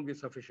 that won't be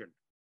sufficient.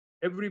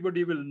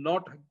 Everybody will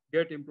not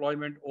get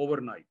employment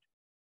overnight.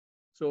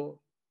 So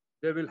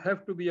there will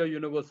have to be a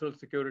universal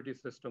security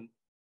system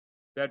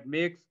that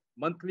makes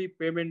monthly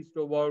payments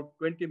to about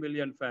 20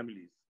 million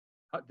families.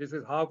 This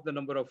is half the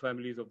number of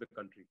families of the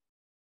country.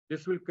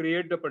 This will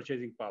create the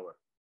purchasing power.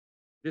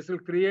 This will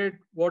create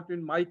what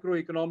in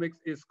microeconomics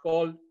is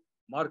called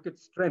market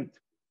strength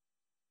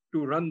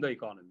to run the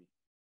economy.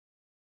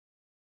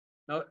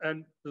 Now,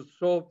 and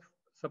so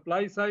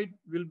supply side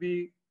will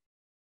be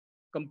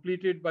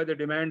completed by the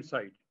demand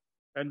side.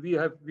 And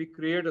we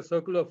create a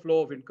circular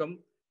flow of income,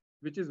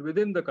 which is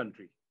within the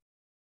country.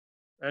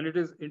 And it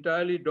is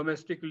entirely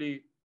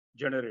domestically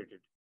generated.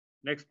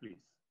 Next, please.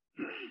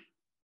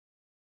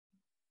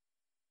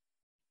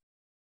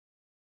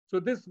 So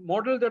this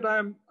model that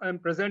I'm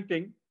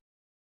presenting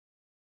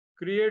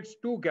creates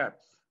two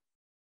gaps.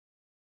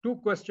 Two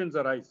questions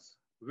arise.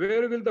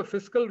 Where will the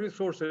fiscal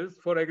resources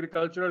for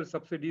agricultural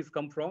subsidies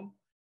come from?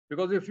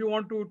 Because if you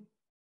want to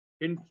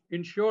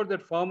ensure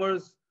that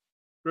farmers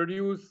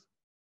produce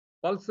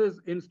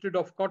pulses instead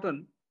of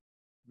cotton,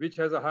 which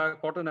has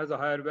cotton has a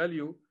higher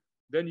value,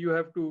 then you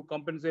have to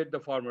compensate the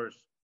farmers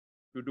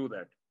to do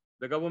that.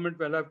 The government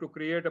will have to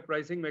create a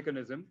pricing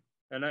mechanism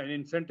and an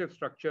incentive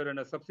structure and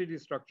a subsidy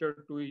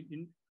structure to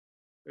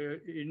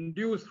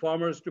induce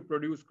farmers to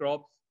produce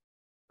crops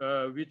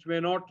which may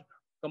not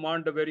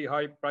command a very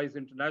high price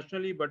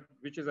internationally, but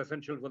which is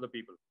essential for the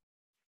people.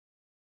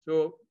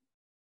 So,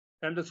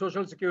 and the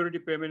social security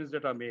payments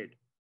that are made.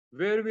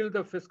 Where will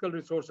the fiscal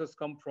resources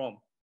come from?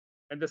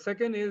 And the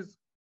second is,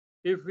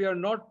 if we are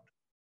not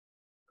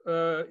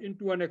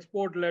into an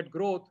export-led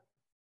growth,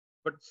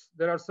 but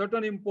there are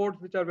certain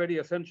imports which are very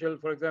essential.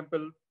 For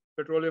example,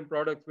 petroleum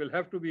products will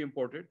have to be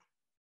imported.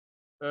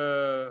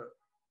 And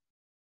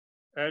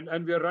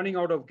we are running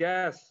out of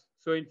gas.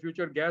 So in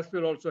future, gas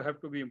will also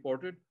have to be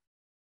imported.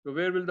 So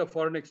where will the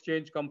foreign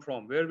exchange come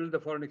from? Where will the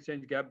foreign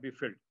exchange gap be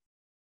filled?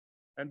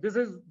 And this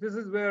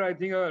is where I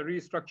think a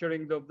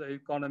restructuring of the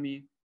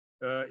economy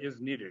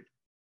is needed.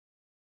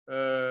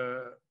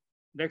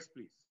 Next,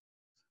 please.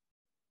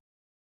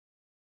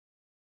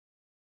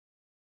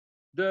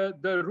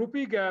 The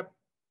rupee gap,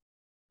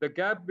 the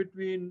gap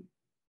between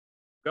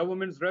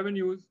government's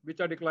revenues, which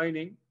are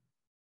declining,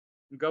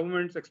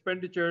 government's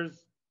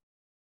expenditures,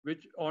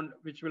 which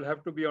will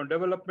have to be on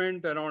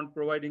development and on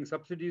providing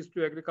subsidies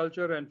to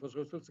agriculture and for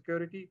social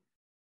security,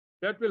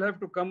 that will have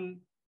to come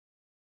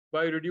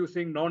by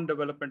reducing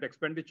non-development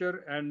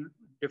expenditure and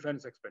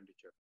defense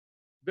expenditure.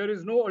 There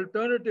is no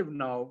alternative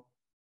now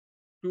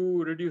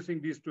to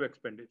reducing these two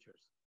expenditures.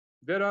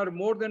 There are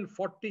more than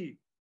 40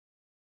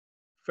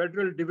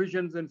 federal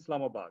divisions in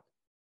Islamabad.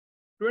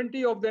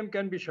 20 of them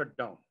can be shut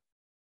down.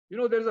 You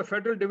know, there's a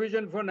federal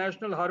division for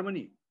national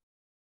harmony.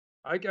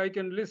 I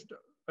can list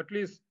at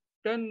least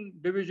 10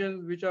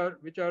 divisions which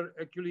are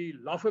actually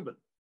laughable,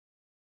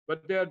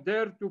 but they are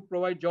there to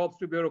provide jobs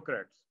to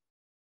bureaucrats,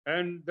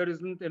 and there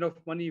isn't enough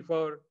money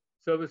for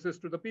services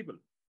to the people.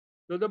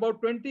 So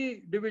about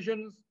 20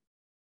 divisions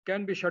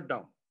can be shut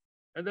down,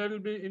 and there will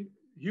be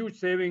huge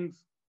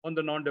savings on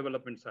the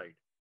non-development side.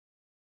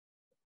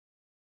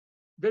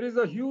 There is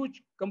a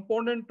huge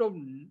component of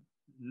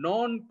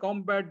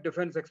non-combat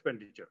defense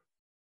expenditure.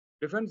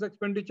 Defense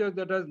expenditure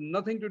that has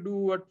nothing to do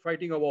with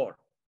fighting a war.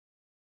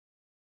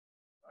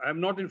 I'm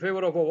not in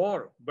favor of a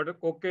war, but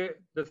okay,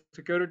 the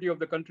security of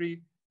the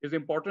country is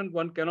important.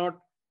 One cannot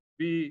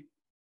be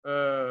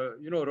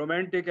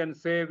romantic and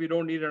say we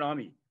don't need an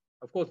army.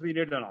 Of course, we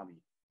need an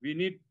army. We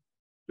need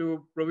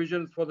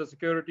provisions for the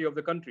security of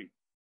the country.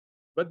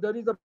 But there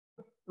is a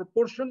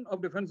proportion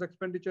of defense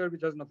expenditure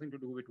which has nothing to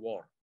do with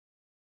war,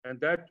 and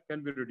that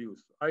can be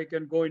reduced. I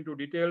can go into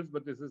details,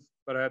 but this is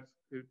perhaps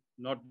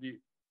not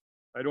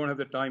I don't have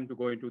the time to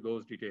go into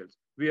those details.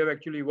 We have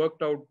actually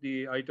worked out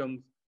the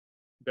items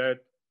that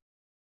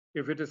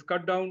if it is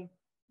cut down,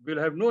 will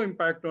have no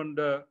impact on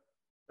the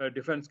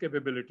defense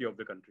capability of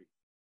the country.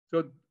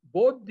 So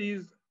both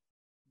these,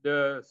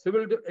 the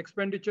civil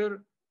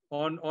expenditure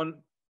on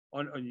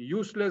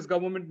useless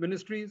government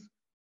ministries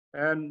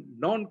and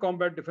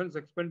non-combat defense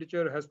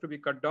expenditure has to be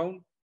cut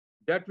down.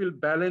 That will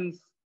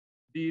balance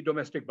the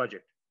domestic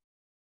budget.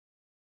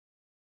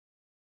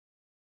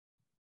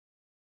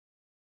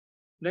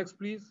 Next,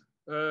 please,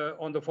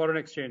 on the foreign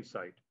exchange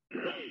side.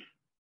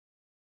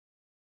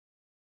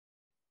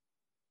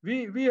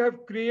 We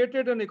have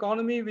created an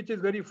economy which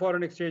is very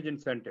foreign exchange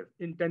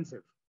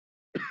intensive.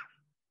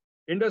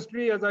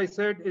 Industry, as I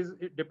said, is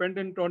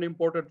dependent on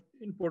imported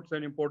inputs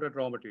and imported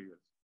raw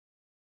materials.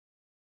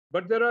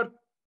 But there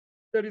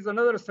is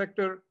another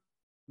sector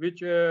which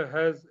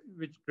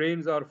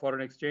drains our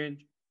foreign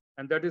exchange,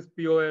 and that is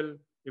POL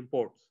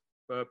imports,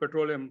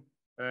 petroleum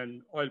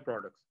and oil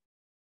products.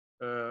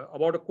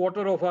 About a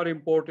quarter of our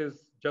import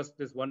is just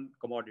this one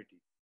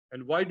commodity.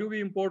 And why do we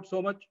import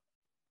so much?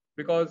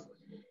 Because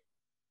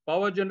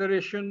power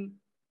generation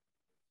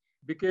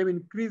became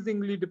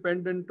increasingly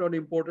dependent on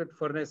imported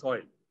furnace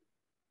oil.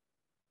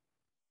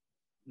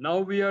 Now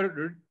we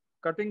are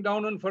cutting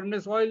down on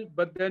furnace oil,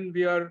 but then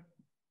we are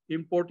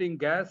importing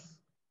gas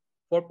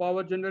for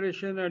power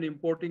generation and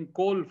importing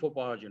coal for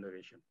power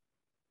generation.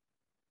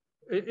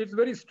 It's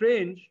very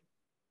strange.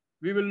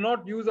 We will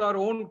not use our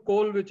own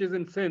coal, which is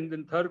in Sindh,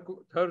 in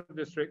third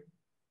district,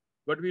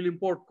 but we'll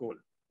import coal.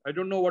 I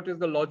don't know what is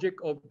the logic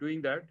of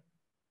doing that.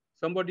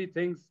 Somebody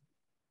thinks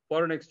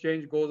foreign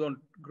exchange grows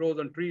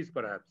on trees,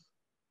 perhaps.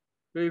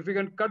 So if we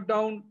can cut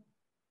down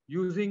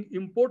using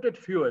imported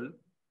fuel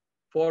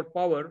for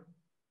power,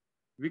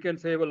 we can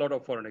save a lot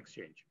of foreign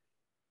exchange.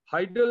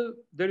 Hydel,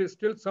 there is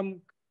still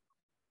some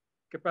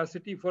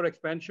capacity for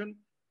expansion,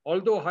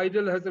 although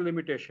hydel has a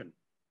limitation.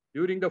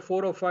 During the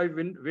 4 or 5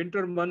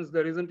 winter months,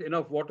 there isn't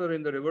enough water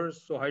in the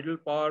rivers, so hydel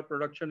power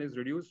production is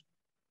reduced.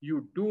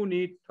 You do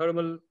need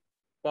thermal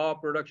power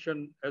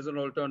production as an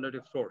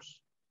alternative source,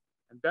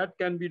 and that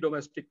can be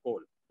domestic coal.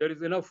 There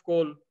is enough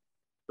coal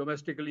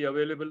domestically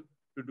available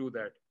to do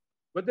that.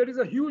 But there is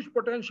a huge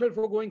potential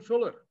for going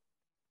solar,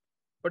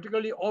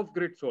 particularly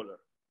off-grid solar.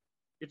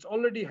 It's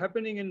already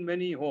happening in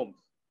many homes.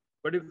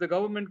 But if the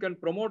government can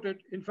promote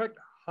it, in fact,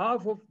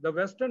 half of the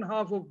western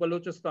half of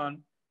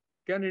Balochistan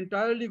can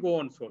entirely go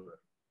on solar.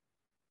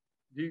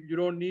 You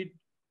don't need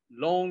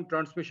long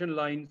transmission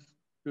lines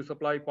to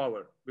supply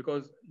power,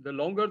 because the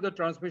longer the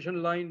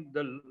transmission line,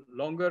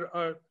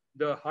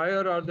 the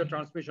higher are the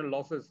transmission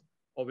losses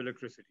of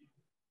electricity.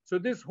 So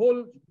this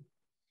whole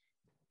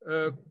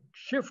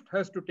shift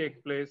has to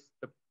take place.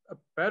 A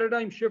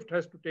paradigm shift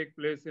has to take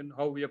place in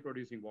how we are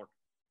producing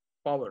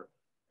power,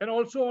 and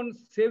also on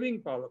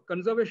saving power,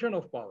 conservation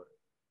of power.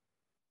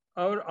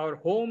 Our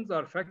homes,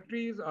 our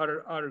factories,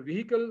 our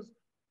vehicles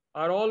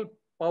are all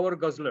power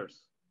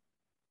guzzlers.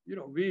 You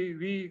know,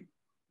 we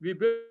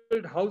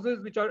build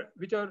houses which are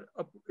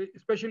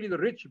especially the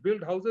rich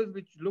build houses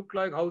which look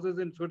like houses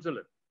in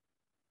Switzerland,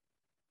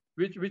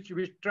 which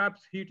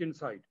traps heat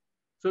inside.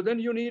 So then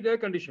you need air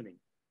conditioning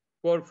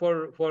for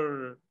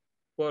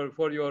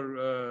your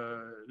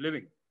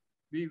living.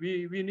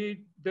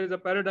 There's a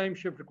paradigm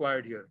shift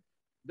required here.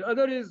 The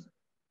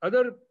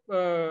other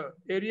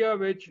area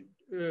which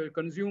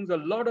consumes a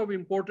lot of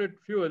imported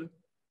fuel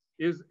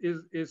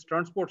is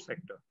transport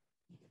sector.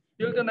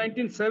 Till the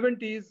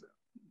 1970s,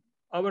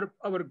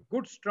 our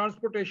goods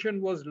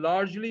transportation was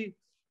largely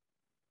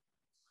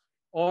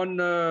on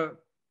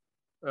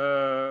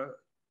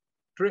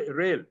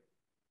rail.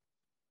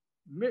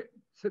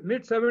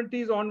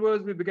 Mid-70s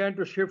onwards, we began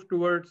to shift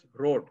towards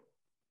road.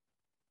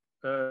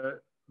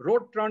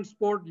 Road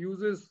transport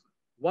uses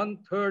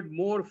 1/3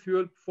 more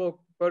fuel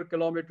per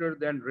kilometer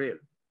than rail.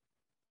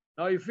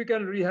 Now, if we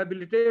can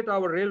rehabilitate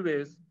our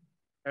railways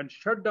and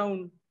shut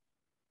down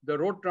the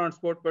road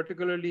transport,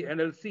 particularly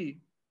NLC,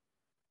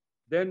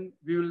 then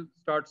we will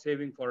start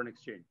saving foreign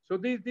exchange. So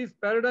these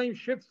paradigm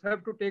shifts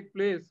have to take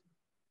place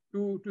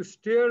to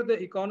steer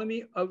the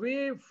economy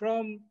away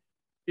from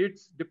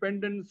its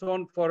dependence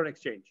on foreign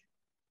exchange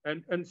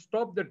and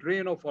stop the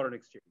drain of foreign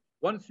exchange.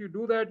 Once you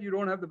do that, you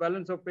don't have the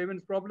balance of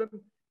payments problem,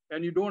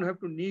 and you don't have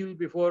to kneel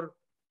before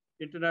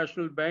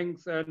international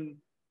banks and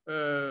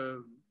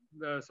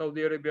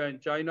Saudi Arabia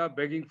and China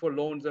begging for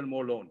loans and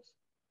more loans.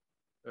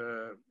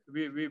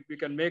 We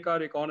can make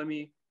our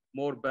economy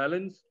more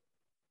balanced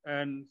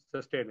and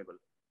sustainable.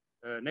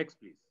 Next,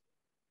 please.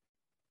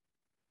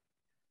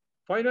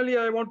 Finally,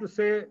 I want to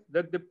say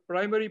that the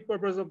primary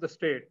purpose of the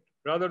state,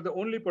 rather the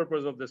only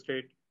purpose of the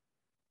state,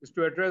 is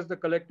to address the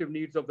collective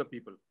needs of the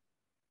people.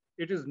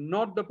 It is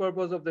not the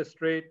purpose of the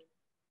state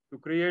to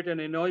create an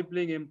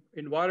enabling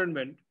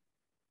environment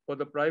for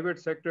the private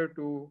sector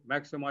to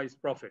maximize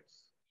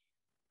profits.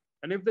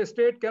 And if the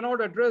state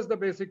cannot address the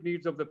basic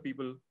needs of the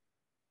people,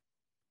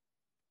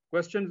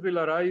 questions will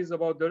arise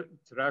about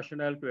its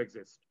rationale to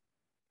exist.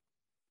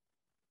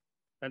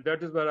 And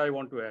that is where I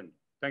want to end.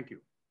 Thank you.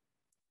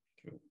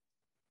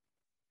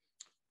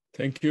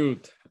 Thank you.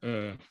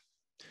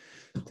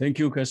 Thank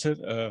you, Kaser.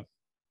 I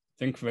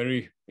think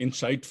very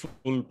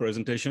insightful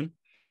presentation.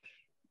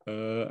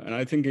 And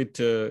I think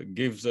it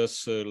gives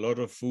us a lot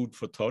of food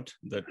for thought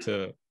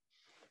that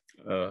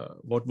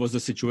what was the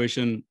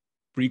situation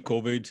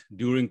pre-COVID,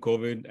 during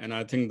COVID, and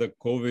I think the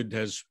COVID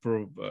has,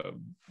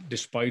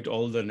 despite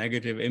all the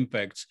negative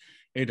impacts,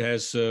 it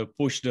has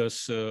pushed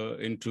us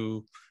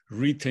into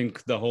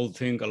rethink the whole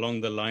thing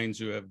along the lines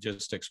you have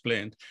just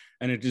explained.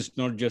 And it is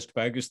not just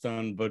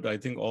Pakistan, but I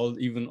think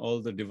even all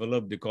the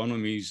developed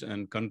economies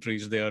and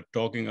countries, they are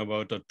talking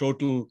about a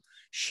total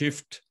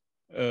shift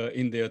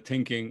in their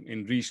thinking,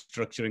 in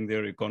restructuring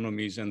their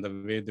economies and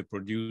the way they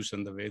produce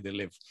and the way they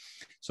live.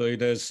 So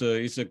it has,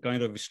 it's a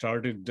kind of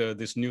started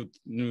this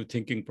new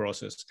thinking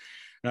process.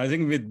 And I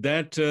think with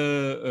that,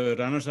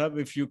 Rana Sahab,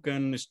 if you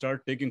can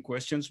start taking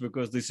questions,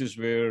 because this is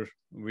where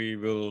we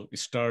will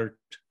start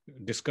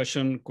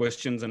discussion,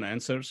 questions and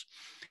answers.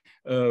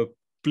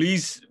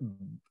 Please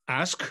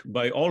ask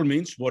by all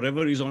means,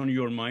 whatever is on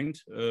your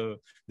mind.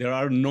 There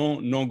are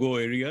no-go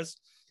areas.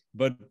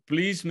 But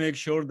please make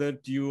sure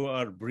that you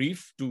are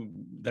brief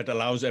that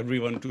allows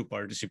everyone to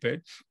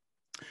participate.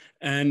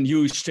 And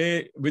you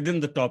stay within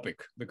the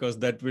topic, because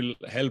that will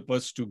help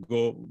us to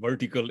go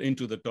vertical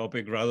into the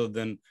topic rather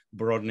than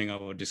broadening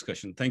our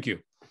discussion. Thank you.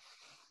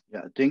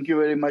 Yeah, thank you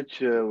very much,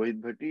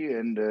 Wahid Bhatti,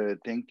 and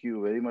thank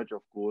you very much,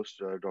 of course,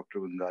 Dr.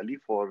 Bengali,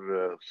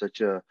 for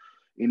such a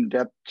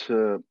in-depth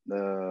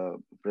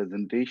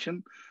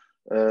presentation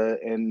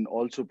and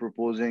also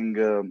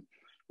proposing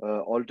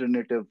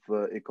alternative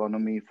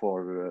economy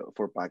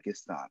for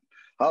Pakistan.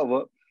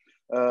 However,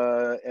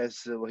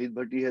 as Wahid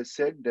Bhatti has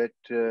said,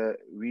 that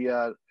we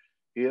are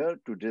here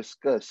to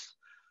discuss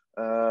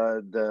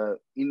the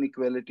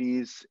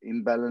inequalities,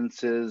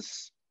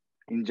 imbalances,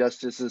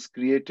 injustices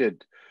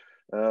created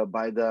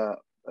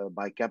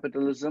by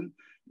capitalism,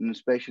 and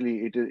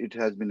especially it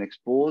has been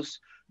exposed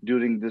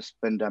during this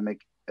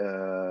pandemic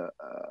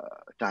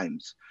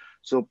times.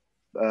 So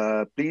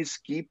please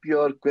keep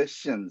your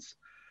questions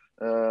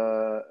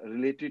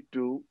related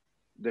to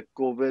the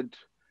COVID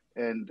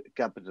and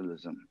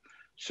capitalism.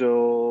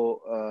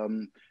 So,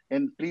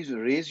 and please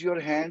raise your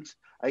hands.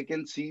 I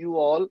can see you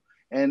all.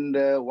 And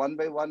one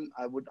by one,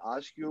 I would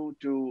ask you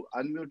to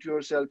unmute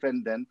yourself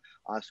and then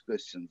ask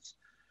questions.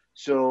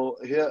 So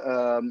here,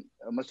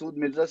 Masood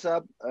Mirza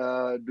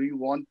Sahab, do you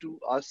want to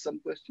ask some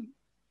question?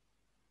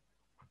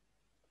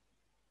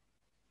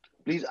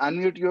 Please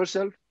unmute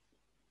yourself.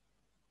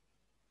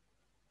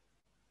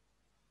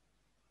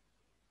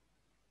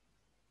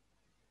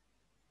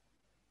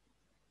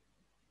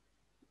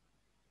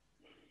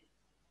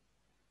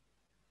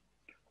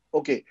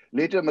 Okay,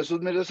 later,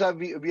 Masood Mirza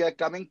Sahab, we are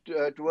coming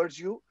towards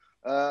you.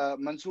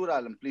 Mansoor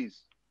Alam,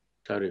 please.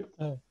 Sorry.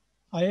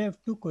 I have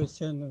two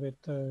questions with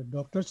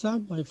Dr.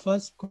 Saab. My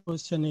first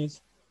question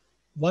is,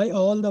 why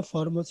all the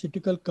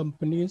pharmaceutical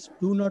companies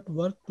do not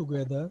work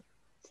together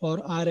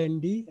for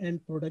R&D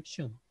and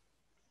production?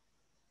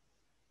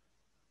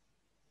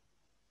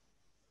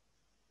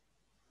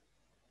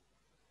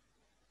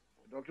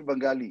 Dr.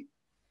 Bengali,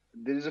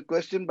 there is a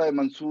question by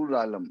Mansoor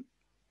Alam.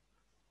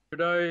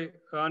 Should I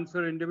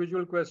answer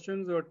individual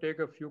questions or take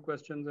a few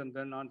questions and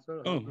then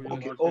answer?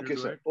 Okay,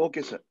 sir.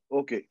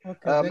 Okay.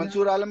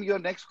 Mansoor Alam, your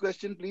next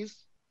question,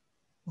 please.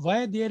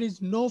 Why there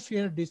is no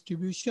fair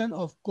distribution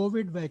of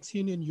COVID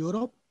vaccine in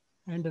Europe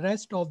and the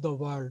rest of the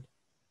world?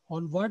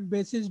 On what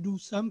basis do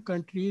some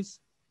countries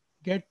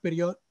get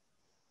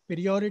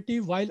priority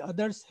while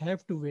others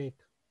have to wait?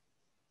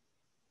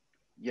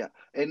 Yeah,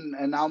 and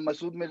now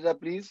Masood Mirza,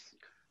 please.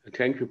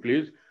 Thank you,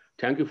 please.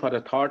 Thank you for the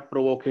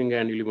thought-provoking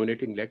and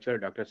illuminating lecture,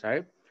 Dr.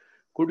 Saib.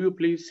 Could you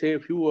please say a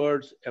few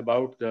words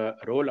about the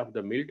role of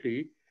the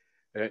military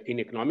in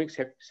economic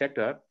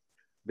sector?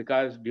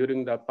 Because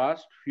during the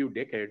past few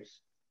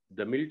decades,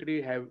 the military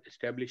have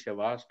established a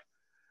vast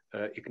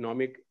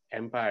economic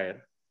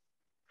empire.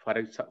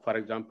 For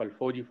example,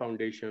 Fauji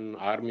Foundation,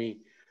 Army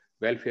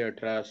Welfare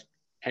Trust,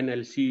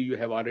 NLC, you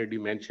have already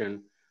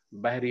mentioned,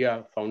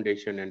 Bahria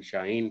Foundation and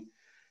Shaheen.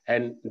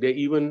 And they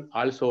even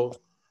also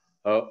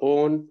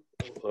own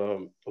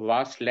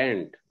vast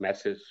land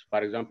masses,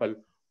 for example,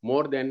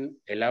 more than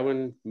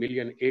 11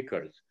 million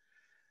acres.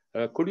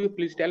 Could you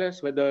please tell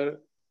us whether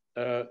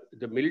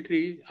the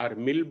military or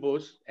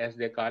milbos, as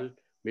they call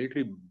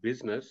military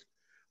business,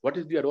 what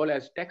is their role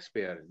as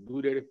taxpayer?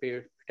 Do they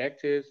pay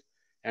taxes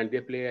and they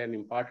play an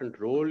important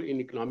role in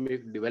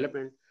economic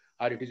development,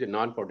 or it is a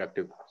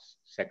non-productive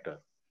sector?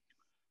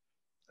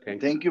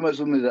 Thank you,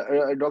 Masood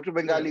Mirza. Dr.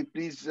 Bengali,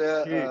 please.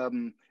 I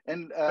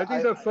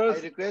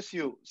request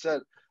you,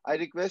 sir, I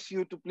request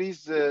you to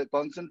please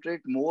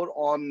concentrate more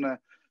on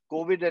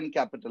COVID and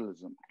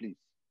capitalism, please.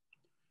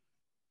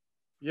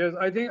 Yes,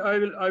 I think I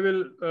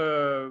will,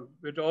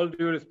 with all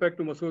due respect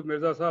to Masood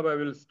Mirza Sahab, I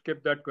will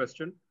skip that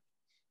question.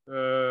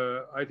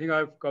 I think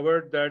I've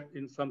covered that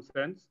in some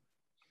sense.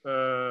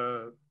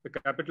 The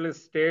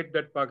capitalist state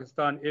that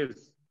Pakistan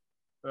is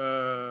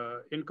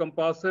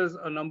encompasses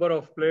a number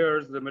of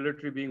players, the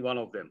military being one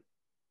of them.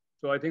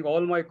 So I think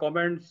all my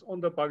comments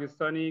on the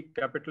Pakistani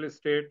capitalist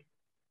state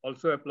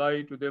also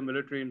apply to the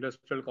military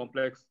industrial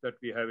complex that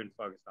we have in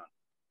Pakistan.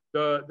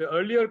 The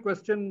earlier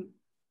question,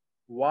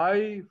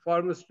 why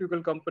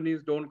pharmaceutical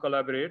companies don't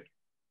collaborate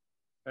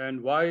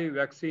and why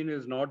vaccine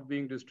is not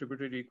being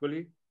distributed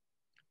equally.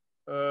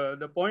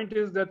 The point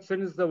is that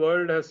since the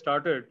world has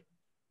started,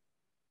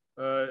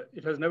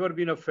 it has never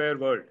been a fair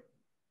world.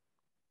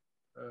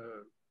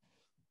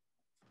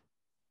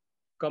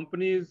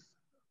 Countries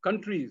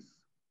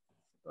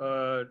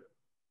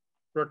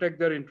protect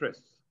their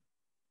interests,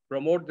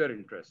 promote their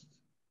interests.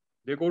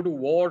 They go to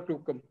war to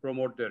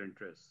promote their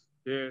interests.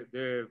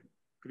 They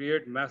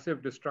create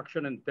massive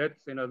destruction and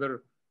deaths in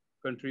other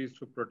countries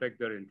to protect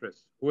their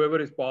interests. Whoever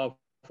is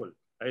powerful.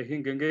 I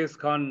think Genghis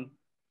Khan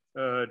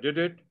did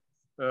it.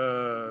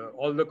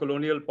 All the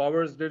colonial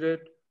powers did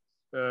it.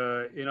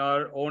 In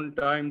our own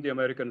time, the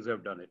Americans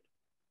have done it.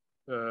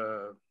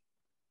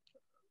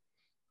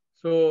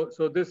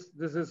 So this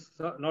is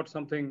not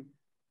something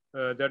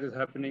that is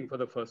happening for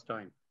the first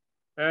time.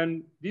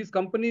 And these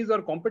companies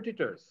are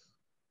competitors.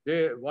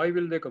 Why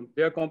will they come?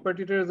 They are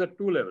competitors at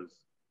two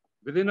levels.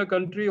 Within a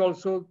country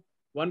also,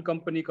 one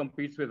company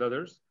competes with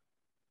others,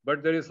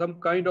 but there is some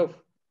kind of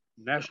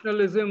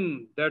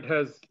nationalism that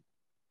has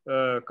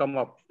come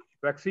up,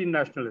 vaccine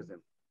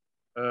nationalism.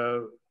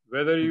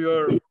 Whether you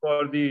are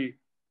for the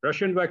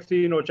Russian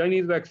vaccine or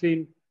Chinese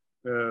vaccine,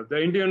 the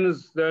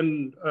Indians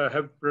then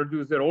have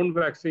produced their own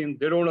vaccine.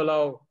 They don't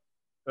allow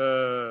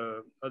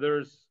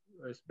others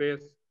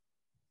space.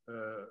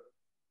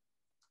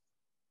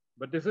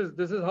 But this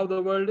is how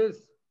the world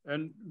is,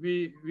 and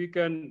we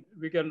can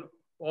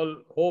all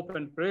hope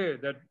and pray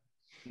that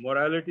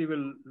morality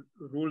will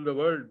rule the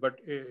world, but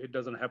it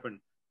doesn't happen.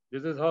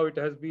 This is how it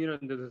has been,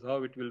 and this is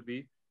how it will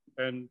be,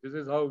 and this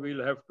is how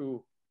we'll have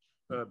to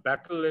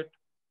battle it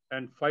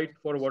and fight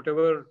for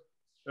whatever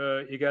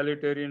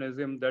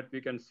egalitarianism that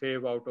we can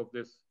save out of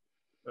this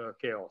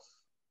chaos.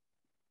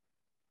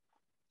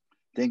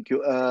 Thank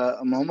you.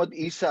 Muhammad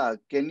Isa,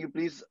 can you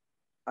please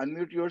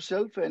unmute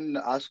yourself and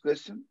ask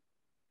question?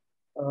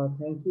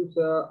 Thank you,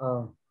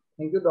 sir.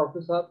 Thank you,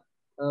 Dr. Saab.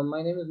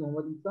 My name is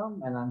Muhammad Isa,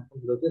 and I'm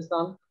from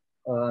Balochistan.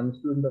 I'm a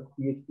student of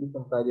PhD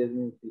from Qaeda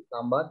University,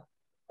 Islamabad.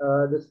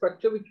 The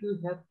structure which you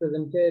have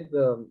presented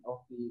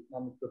of the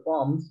economic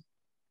reforms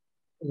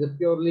is a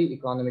purely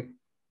economic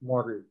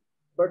model.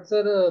 But,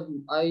 sir,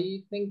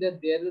 I think that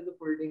there is a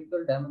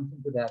political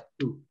dimension to that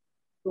too.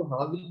 So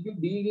how will you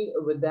deal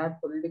with that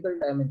political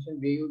dimension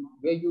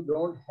where you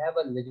don't have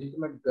a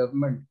legitimate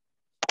government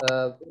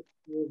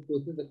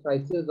faces the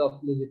crisis of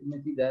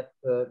legitimacy that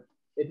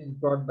it is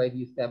brought by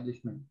the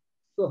establishment?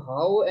 So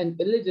how an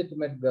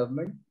illegitimate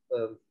government,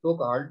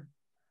 so-called,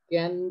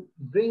 can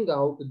bring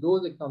out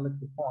those economic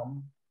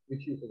reforms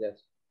which you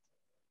suggest?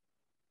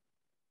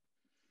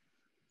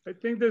 I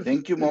think this.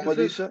 Thank you, Muhammad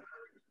Isa.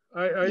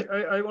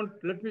 I want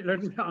let me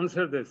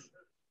answer this.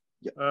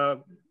 Yeah.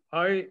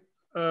 My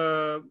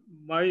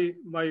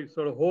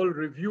sort of whole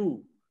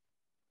review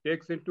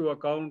takes into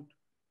account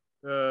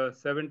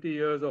 70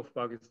 years of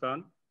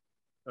Pakistan,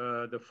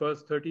 the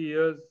first 30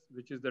 years,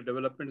 which is the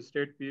development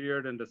state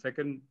period, and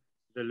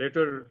the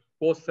later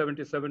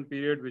post-77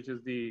 period, which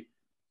is the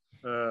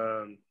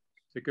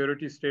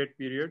security state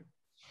period.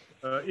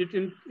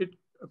 It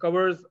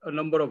covers a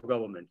number of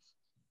governments.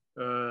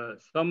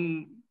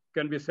 Some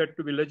can be said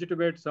to be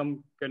legitimate,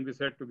 some can be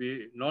said to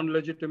be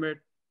non-legitimate.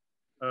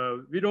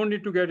 We don't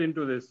need to get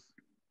into this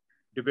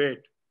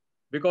debate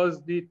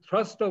because the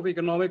thrust of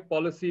economic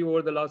policy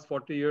over the last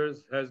 40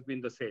 years has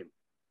been the same.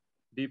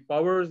 The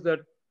powers that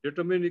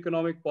determine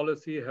economic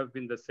policy have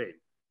been the same.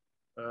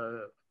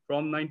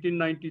 From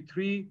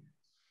 1993,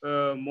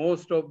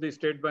 most of the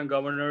state bank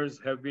governors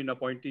have been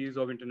appointees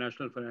of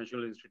international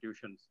financial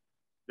institutions.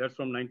 That's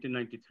from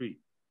 1993.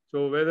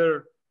 So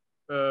whatever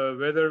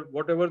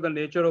the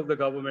nature of the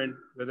government,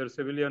 whether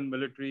civilian,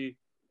 military,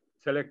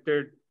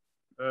 selected,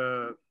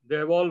 they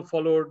have all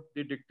followed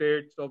the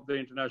dictates of the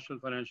international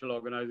financial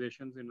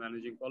organizations in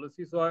managing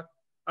policy. So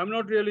I'm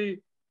not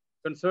really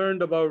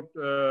concerned about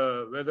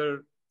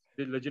whether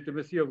the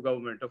legitimacy of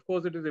government. Of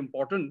course, it is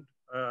important,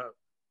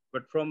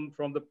 but from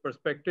the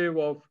perspective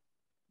of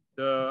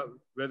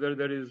whether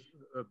there is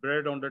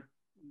bread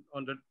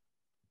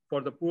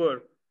for the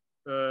poor,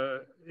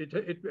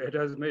 it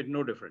has made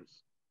no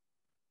difference.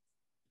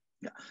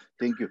 Yeah,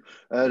 thank you.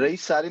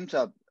 Rais Salim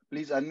Saab,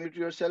 please unmute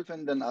yourself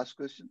and then ask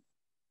question.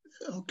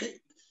 Okay.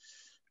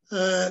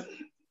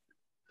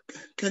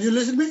 Can you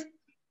listen to me?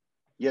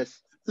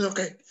 Yes.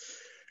 Okay.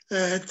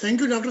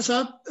 Thank you, Dr.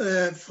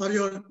 Saab, for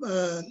your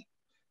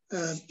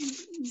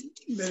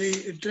very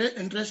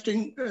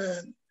interesting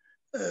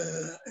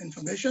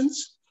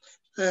informations.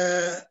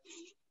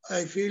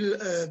 I feel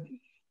a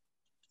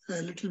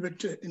little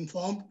bit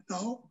informed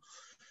now.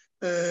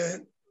 I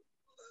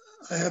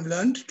have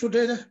learned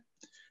today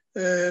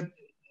that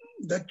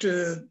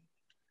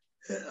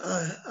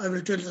I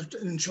will tell that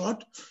in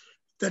short,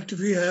 that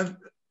we have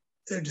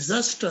a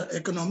disaster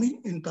economy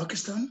in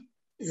Pakistan.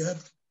 You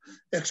have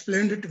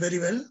explained it very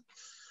well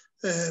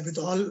with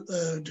all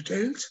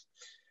details.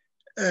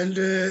 And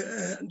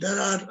there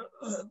are,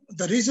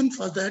 the reason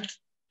for that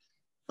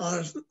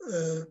are,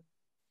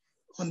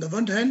 on the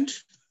one hand,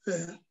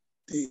 the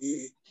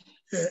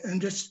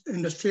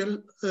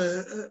industrial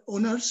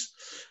owners,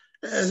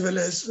 as well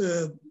as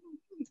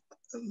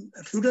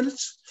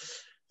feudals,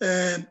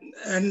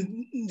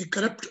 and the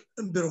corrupt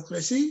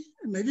bureaucracy,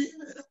 maybe.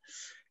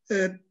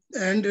 Sir,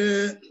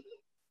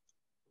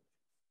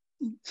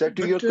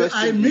 to your question,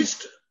 I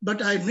missed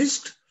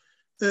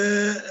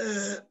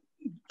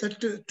that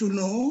to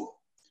know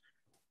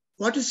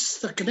what is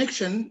the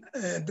connection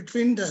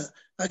between the.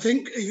 I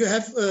think you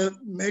have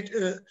made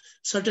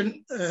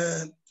certain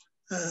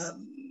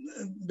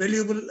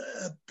valuable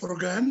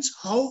programs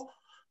how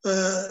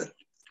to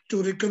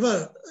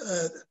recover,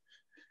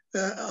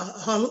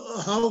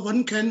 how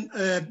one can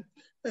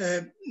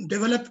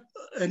develop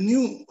a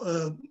new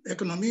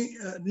economy,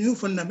 a new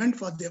fundament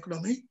for the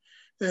economy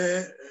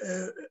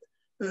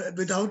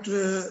without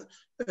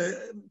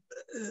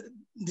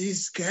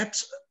these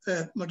gaps,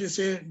 what do you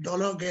say,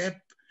 dollar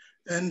gap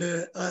and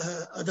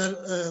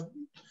other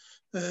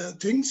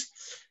things.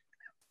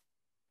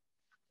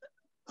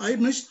 I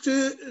missed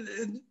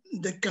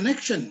the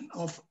connection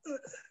of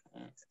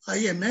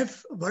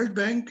IMF, World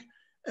Bank,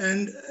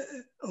 and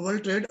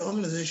World Trade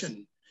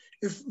Organization.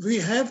 If we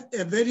have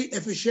a very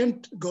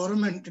efficient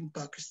government in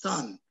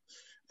Pakistan,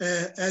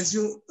 as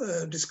you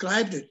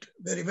described it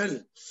very well,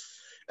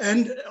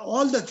 and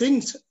all the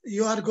things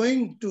you are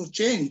going to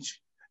change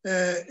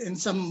in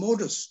some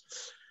modus.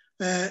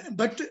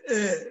 But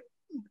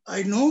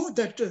I know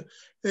that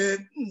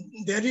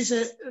there is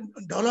a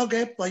dollar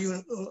gap,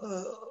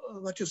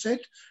 what you said,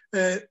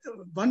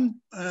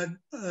 1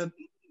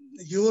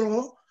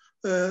 euro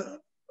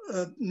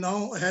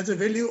now has a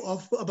value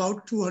of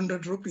about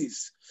 200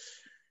 rupees.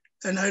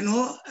 And I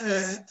know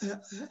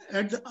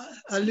at the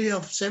early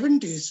of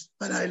 70s,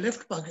 when I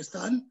left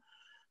Pakistan,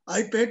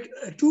 I paid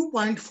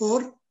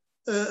 2.40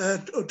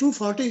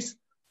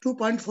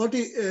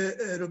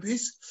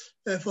 rupees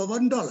for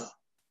 $1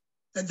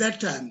 at that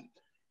time.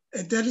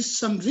 And there is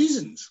some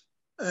reasons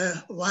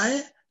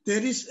why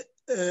there is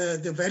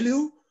the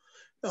value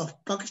of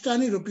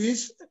Pakistani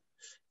rupees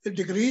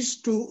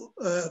decreased to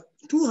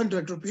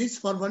 200 rupees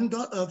for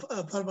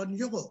 $1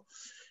 euro.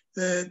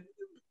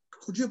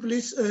 Could you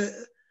please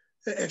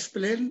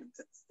explain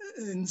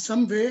in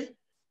some way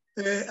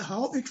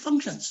how it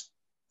functions?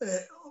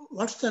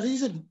 What's the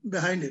reason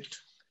behind it?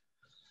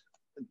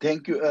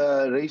 Thank you.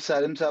 Rais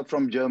Salim Saab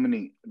from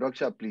Germany.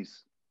 Dr. Saab,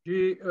 please.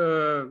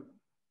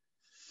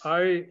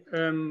 I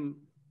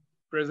am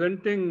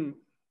presenting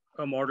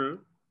a model,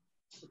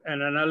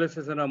 an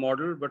analysis and a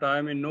model, but I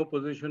am in no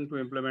position to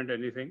implement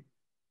anything.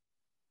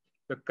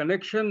 The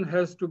connection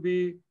has to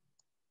be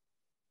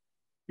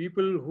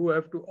people who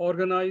have to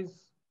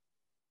organize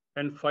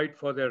and fight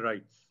for their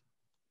rights.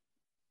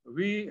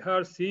 We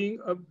are seeing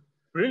a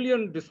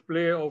brilliant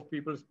display of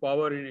people's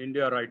power in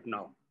India right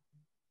now.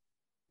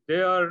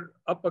 They are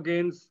up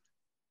against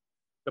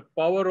the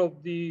power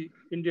of the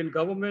Indian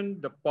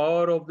government, the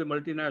power of the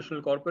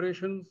multinational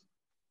corporations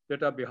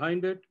that are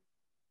behind it,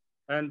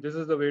 and this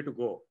is the way to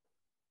go.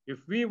 If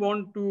we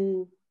want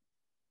to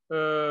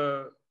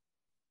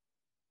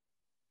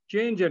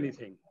change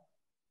anything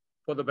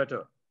for the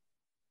better,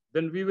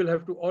 then we will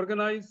have to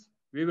organize,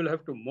 we will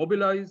have to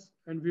mobilize,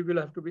 and we will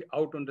have to be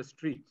out on the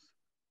streets.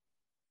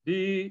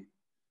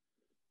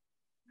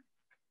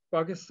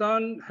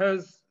 Pakistan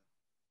has,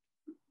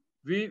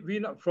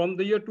 from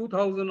the year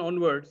 2000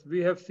 onwards,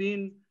 we have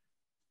seen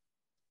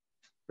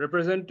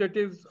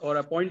representatives or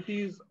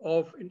appointees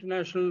of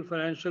international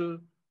financial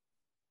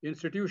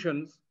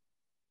institutions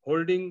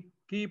holding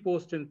key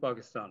posts in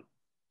Pakistan.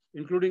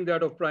 including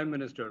that of Prime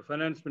Minister,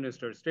 Finance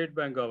Minister, State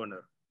Bank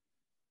Governor.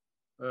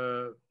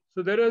 So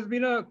there has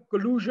been a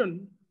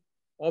collusion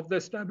of the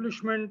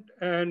establishment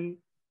and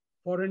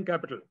foreign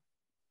capital.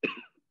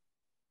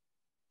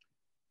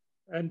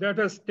 And that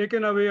has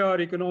taken away our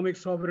economic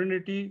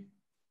sovereignty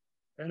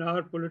and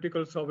our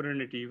political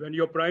sovereignty. When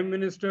your Prime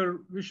Minister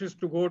wishes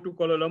to go to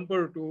Kuala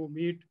Lumpur to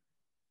meet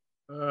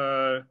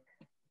the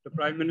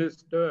Prime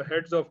Minister,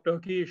 heads of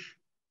Turkish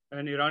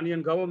and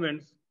Iranian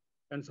governments,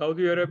 and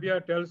Saudi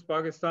Arabia tells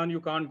Pakistan,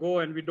 you can't go,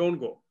 and we don't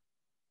go,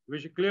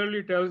 which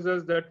clearly tells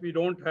us that we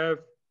don't have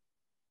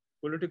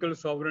political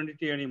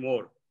sovereignty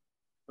anymore.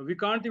 We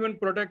can't even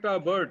protect our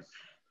birds.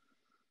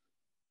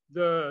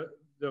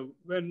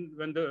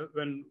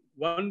 When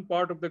one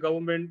part of the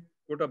government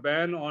put a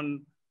ban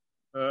on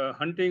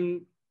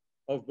hunting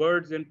of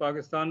birds in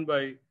Pakistan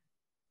by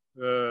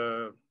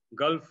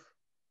Gulf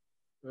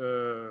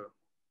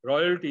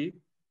royalty,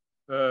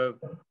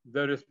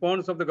 the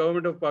response of the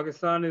government of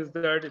Pakistan is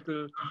that it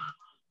will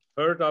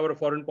hurt our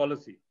foreign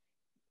policy.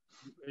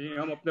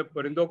 हम अपने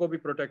परिंदों को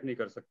भी protect नहीं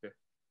कर सकते.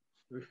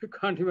 We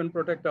can't even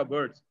protect our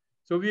birds.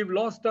 So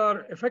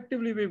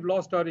effectively we've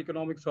lost our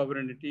economic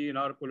sovereignty and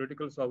our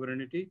political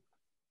sovereignty.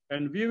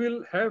 And we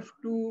will have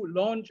to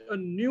launch a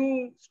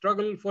new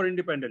struggle for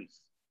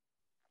independence.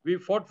 We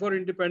fought for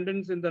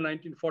independence in the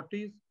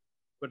 1940s,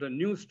 but a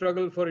new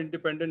struggle for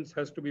independence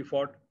has to be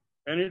fought,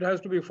 and it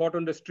has to be fought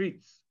on the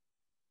streets.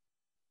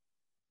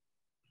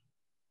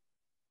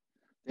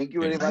 Thank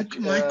you very much.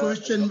 My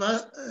question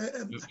was...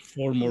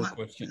 4 more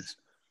questions.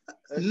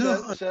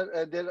 No.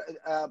 Sir,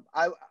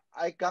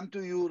 I come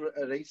to you,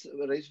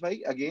 Rais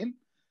Bhai, again.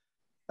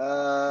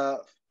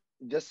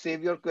 Just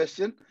save your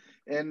question.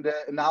 And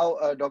now,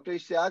 Dr.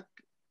 Ishaq,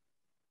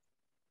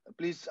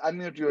 please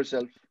unmute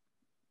yourself.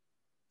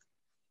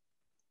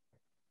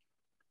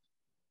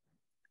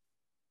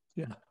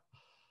 Yeah.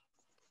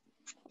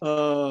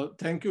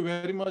 Thank you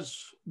very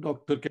much,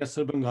 Dr.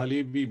 Kaisar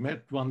Bengali. We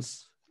met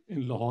once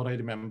in Lahore, I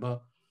remember.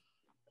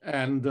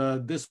 And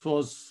this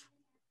was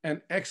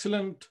an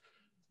excellent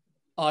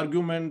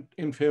argument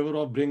in favor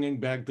of bringing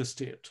back the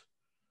state.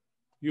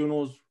 You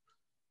know,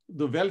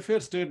 the welfare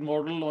state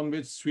model on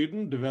which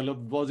Sweden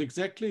developed was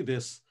exactly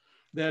this,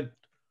 that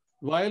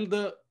while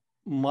the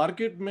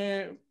market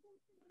may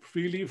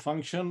freely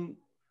function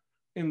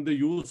in the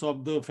use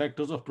of the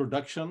factors of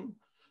production,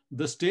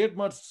 the state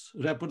must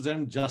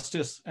represent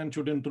justice and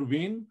should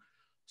intervene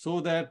so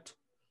that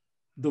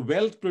the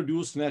wealth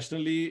produced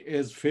nationally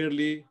is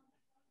fairly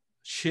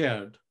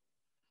shared.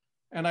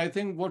 And I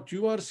think what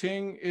you are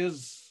saying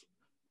is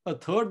a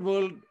third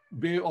world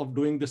way of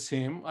doing the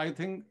same. I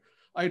think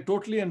I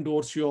totally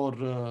endorse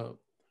your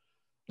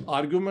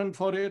argument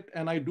for it,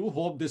 and I do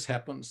hope this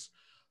happens.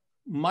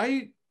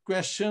 My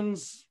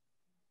questions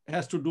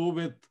has to do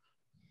with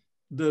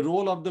the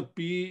role of the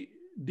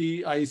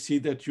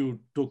PDIC that you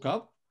took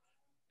up.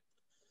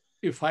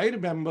 If I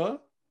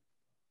remember,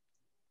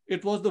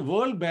 it was the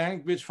World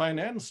Bank which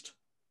financed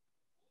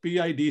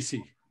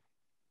PIDC.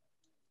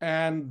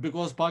 And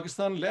because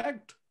Pakistan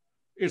lacked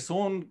its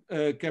own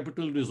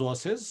capital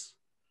resources,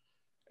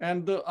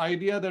 and the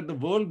idea that the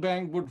World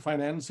Bank would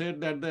finance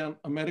it, that the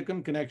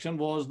American connection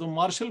was the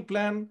Marshall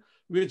Plan,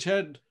 which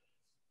had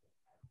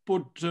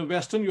put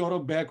Western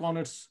Europe back on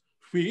its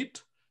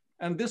feet.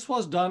 And this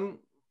was done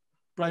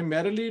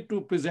primarily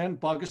to present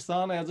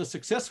Pakistan as a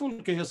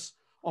successful case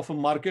of a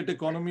market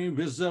economy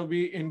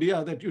vis-a-vis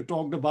India that you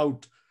talked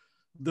about,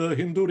 the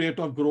Hindu rate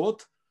of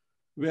growth,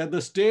 where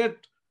the state,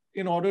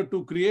 in order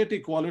to create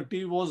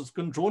equality, was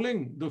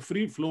controlling the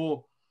free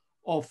flow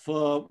of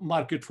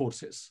market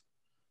forces.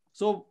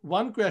 So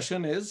one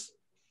question is,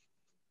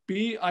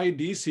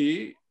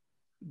 PIDC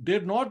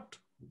did not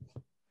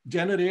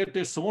generate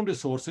its own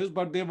resources,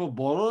 but they were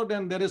borrowed,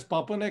 and there is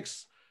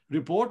Papanek's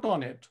report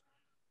on it,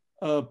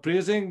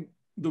 praising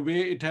the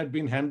way it had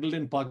been handled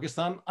in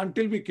Pakistan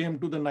until we came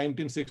to the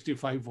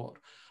 1965 war.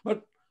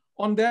 But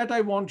on that,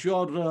 I want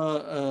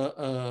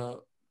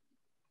your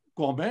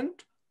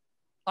comment.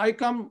 I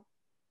come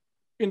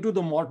into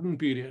the modern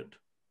period.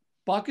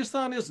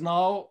 Pakistan is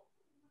now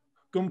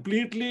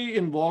completely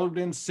involved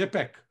in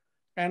CPEC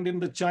and in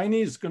the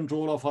Chinese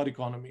control of our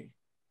economy.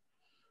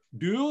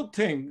 Do you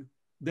think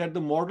that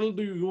the model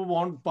do you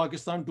want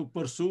Pakistan to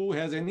pursue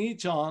has any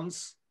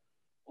chance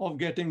of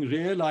getting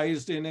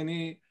realized in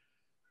any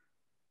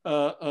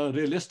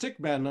realistic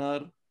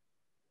manner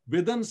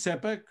within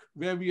CPEC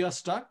where we are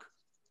stuck?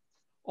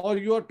 Or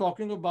you are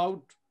talking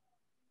about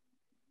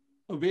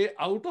a way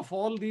out of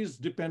all these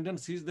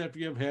dependencies that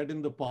we have had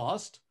in the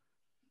past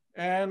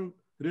and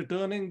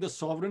returning the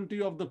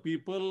sovereignty of the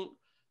people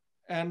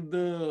and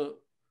the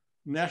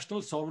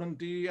national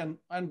sovereignty, and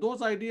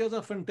those ideas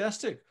are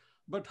fantastic,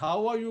 but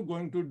how are you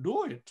going to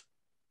do it?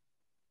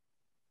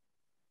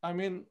 I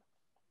mean,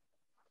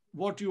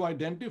 what you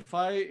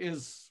identify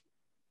is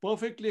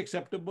perfectly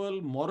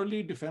acceptable,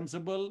 morally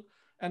defensible,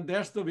 and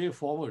that's the way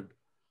forward.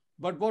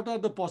 But what are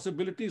the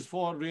possibilities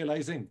for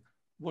realizing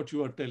what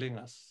you are telling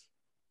us?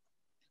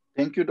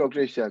 Thank you,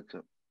 Dr.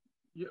 Ishaq.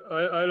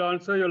 I'll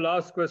answer your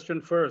last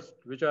question first,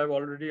 which I've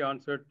already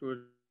answered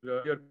to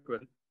earlier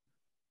question,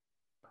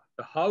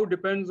 the how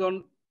depends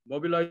on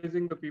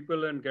mobilizing the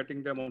people and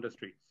getting them on the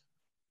streets.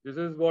 This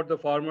is what the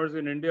farmers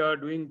in India are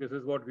doing. This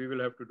is what we will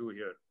have to do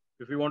here.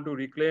 If we want to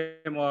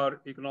reclaim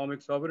our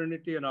economic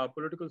sovereignty and our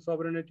political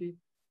sovereignty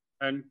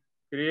and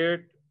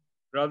recreate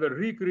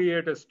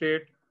a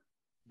state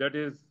that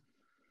is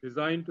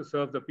designed to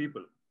serve the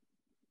people.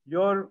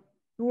 Your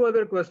two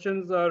other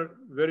questions are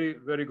very,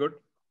 very good.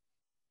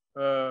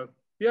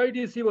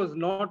 PIDC was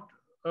not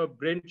a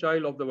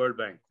brainchild of the World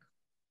Bank.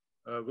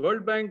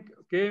 World Bank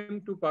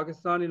came to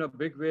Pakistan in a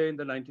big way in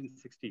the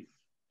 1960s.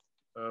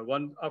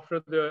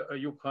 After the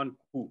Ayub Khan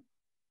coup.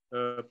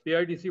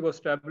 PIDC was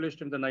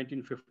established in the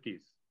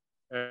 1950s.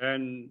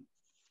 And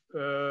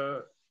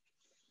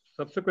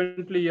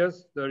subsequently,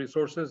 yes, the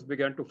resources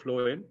began to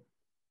flow in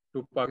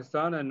to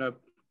Pakistan, and a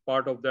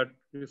part of that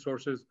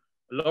resources,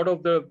 a lot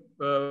of the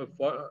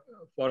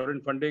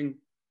foreign funding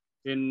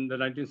in the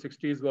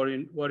 1960s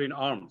were in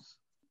arms,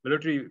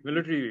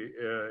 military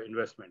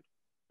investment.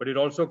 But it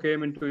also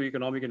came into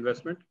economic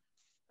investment,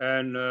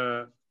 and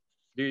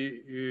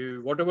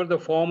whatever the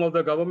form of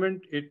the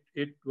government,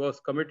 it was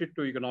committed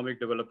to economic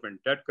development.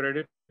 That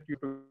credit you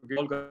to give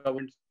all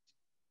governments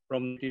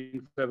from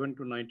 1907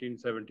 to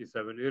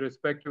 1977,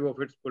 irrespective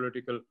of its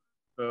political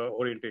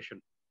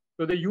orientation.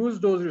 So they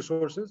used those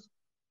resources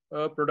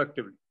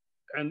productively,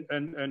 and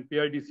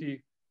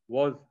PIDC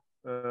was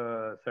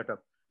set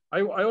up.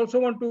 I also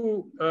want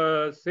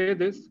to say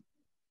this,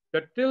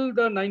 that till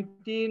the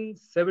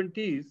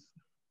 1970s,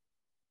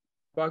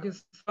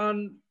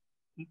 Pakistan,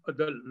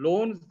 the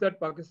loans that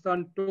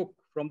Pakistan took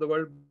from the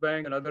World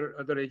Bank and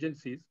other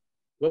agencies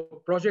were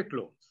project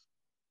loans.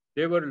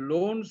 They were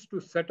loans to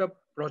set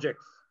up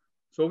projects.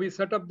 So we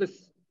set up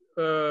this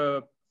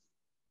Tarbela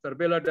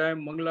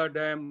Dam, Mangla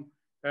Dam,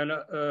 and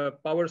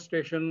power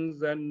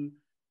stations and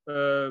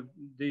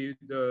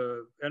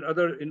and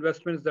other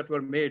investments that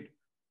were made.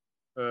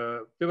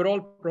 They were all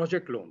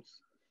project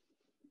loans.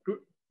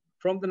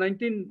 From the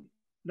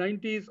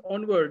 1990s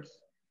onwards,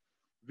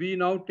 we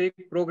now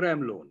take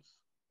program loans.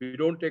 We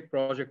don't take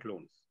project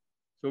loans.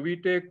 So we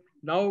take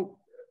now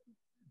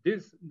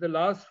the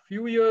last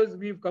few years,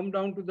 we've come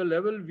down to the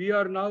level, we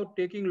are now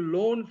taking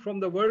loans from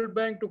the World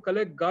Bank to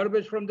collect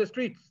garbage from the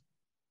streets.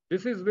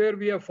 This is where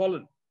we have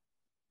fallen.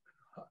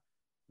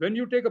 When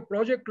you take a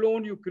project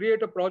loan, you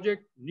create a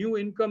project, new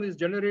income is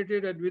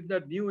generated, and with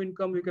that new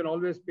income, you can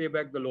always pay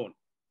back the loan.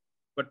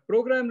 But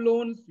program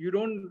loans, you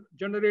don't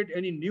generate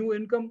any new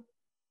income,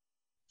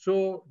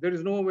 so there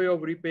is no way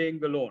of repaying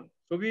the loan.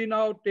 So we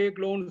now take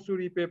loans to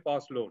repay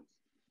past loans.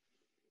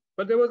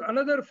 But there was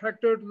another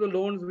factor to the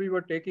loans we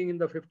were taking in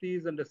the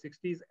 50s and the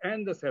 60s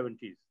and the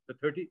 70s, the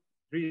 30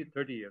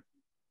 years.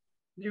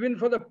 Even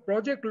for the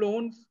project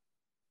loans,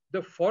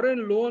 the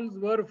foreign loans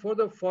were for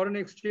the foreign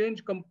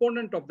exchange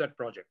component of that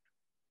project.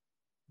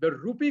 The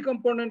rupee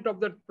component of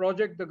that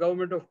project, the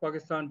government of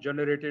Pakistan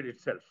generated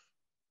itself.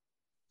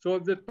 So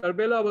if the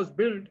Tarbela was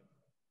built,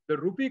 the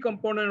rupee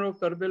component of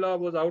Tarbela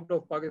was out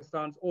of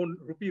Pakistan's own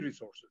rupee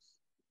resources.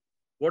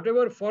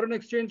 Whatever foreign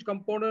exchange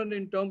component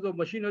in terms of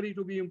machinery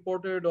to be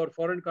imported or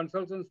foreign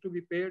consultants to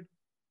be paid,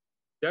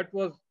 that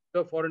was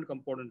the foreign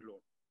component loan.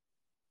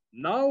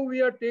 Now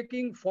we are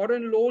taking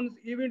foreign loans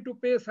even to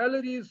pay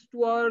salaries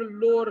to our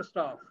lower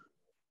staff.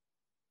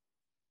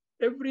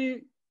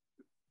 Every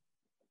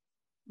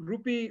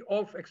rupee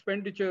of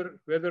expenditure,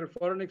 whether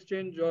foreign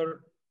exchange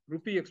or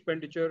rupee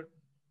expenditure,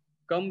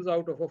 comes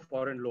out of a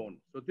foreign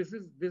loan. So this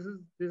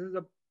is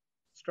a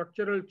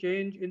structural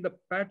change in the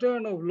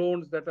pattern of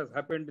loans that has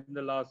happened in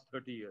the last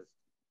 30 years,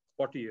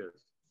 40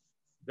 years.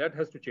 That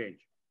has to change.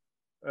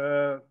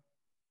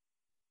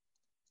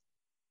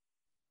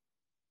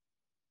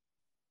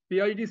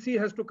 PIDC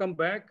has to come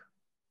back.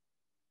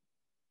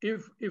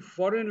 If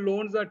foreign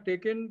loans are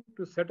taken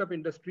to set up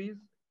industries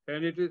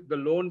and the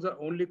loans are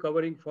only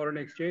covering foreign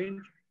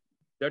exchange,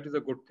 that is a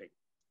good thing.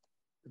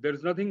 There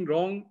is nothing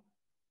wrong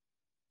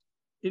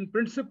in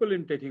principle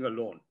in taking a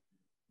loan,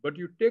 but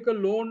you take a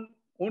loan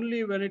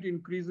only when it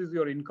increases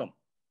your income,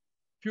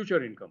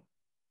 future income.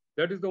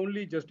 That is the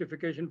only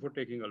justification for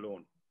taking a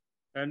loan.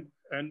 And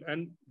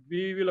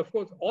we will, of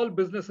course, all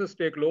businesses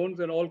take loans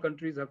and all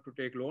countries have to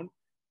take loans.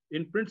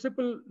 In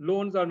principle,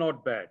 loans are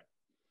not bad.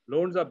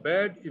 Loans are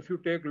bad if you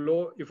take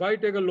if I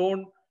take a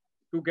loan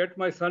to get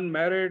my son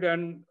married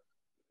and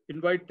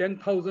invite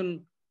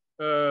 10,000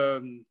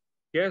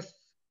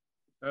 guests,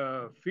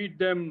 feed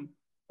them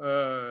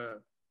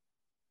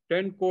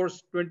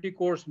 10-course,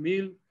 20-course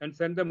meal and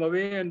send them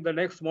away, and the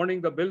next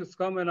morning the bills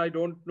come and I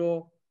don't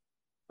know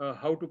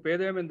how to pay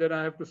them, and then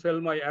I have to sell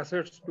my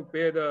assets to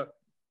pay the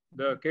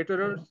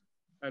caterers.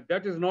 And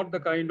that is not the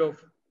kind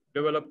of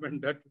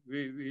development that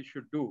we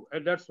should do,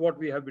 and that's what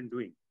we have been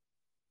doing.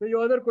 So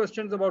your other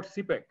questions about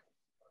CPEC.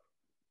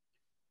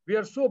 We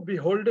are so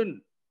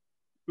beholden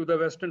to the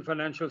Western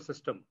financial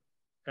system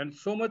and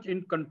so much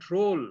in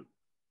control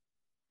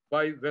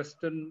by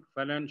Western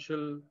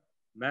financial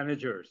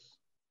managers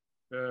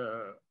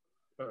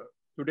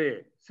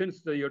today,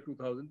 since the year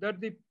 2000, that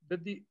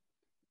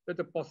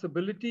the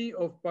possibility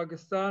of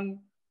Pakistan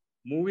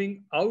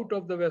moving out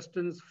of the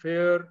Western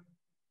sphere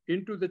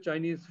into the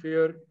Chinese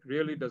sphere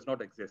really does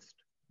not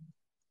exist.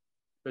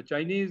 The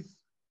Chinese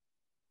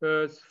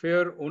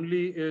sphere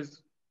only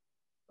is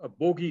a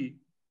bogey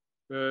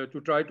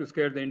to try to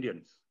scare the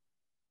Indians.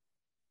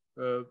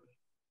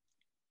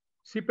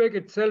 CPEC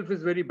itself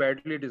is very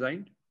badly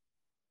designed.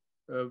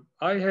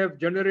 I have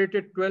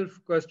generated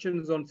 12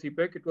 questions on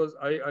CPEC.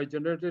 I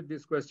generated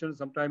these questions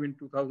sometime in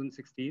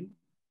 2016.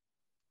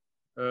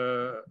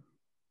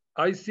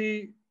 I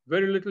see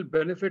very little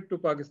benefit to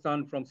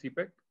Pakistan from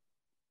CPEC.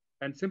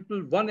 And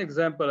one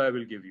example I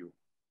will give you.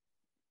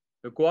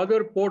 The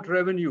Gwadar port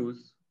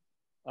revenues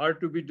are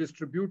to be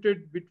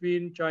distributed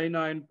between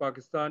China and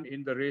Pakistan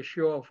in the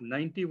ratio of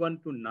 91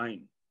 to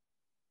 9.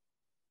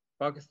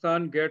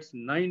 Pakistan gets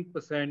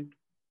 9%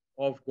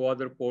 of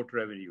Gwadar port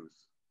revenues.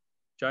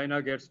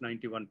 China gets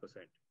 91%.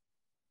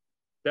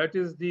 That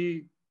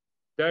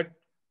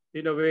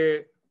in a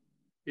way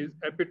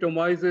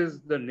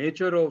epitomizes the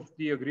nature of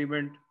the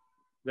agreement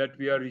that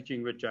we are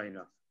reaching with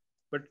China.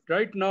 But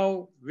right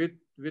now, with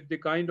the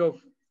kind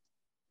of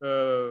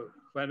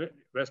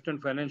Western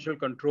financial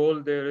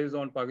control there is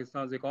on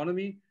Pakistan's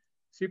economy,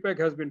 CPEC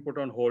has been put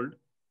on hold.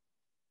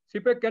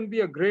 CPEC can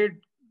be a great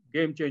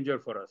game changer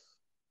for us.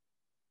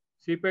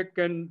 CPEC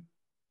can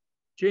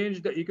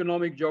change the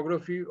economic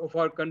geography of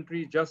our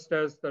country just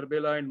as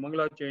Tarbela and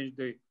Mangla changed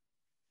the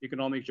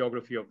economic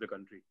geography of the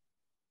country.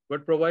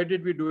 But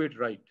provided we do it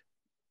right,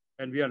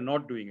 and we are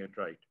not doing it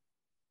right.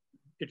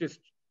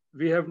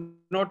 We have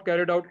not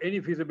carried out any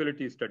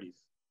feasibility studies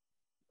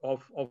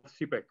of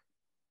CPEC.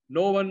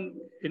 No one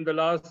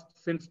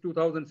since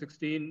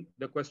 2016,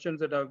 the questions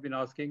that I've been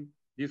asking,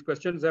 these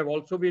questions have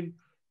also been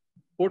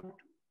put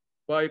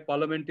by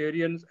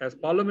parliamentarians as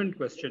parliament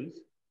questions,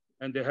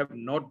 and they have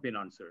not been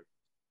answered.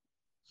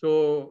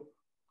 So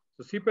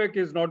CPEC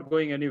is not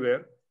going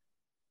anywhere.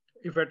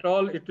 If at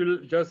all, it will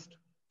just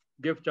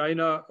give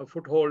China a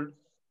foothold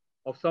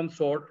of some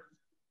sort,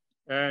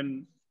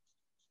 and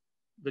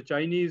the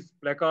Chinese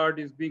placard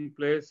is being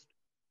placed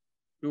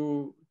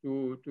to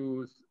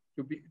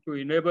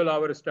enable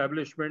our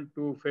establishment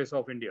to face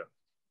off India.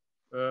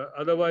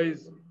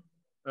 Otherwise,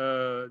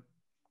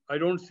 I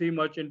don't see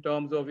much in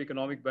terms of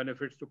economic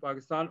benefits to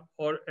Pakistan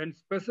and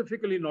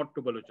specifically not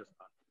to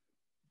Balochistan.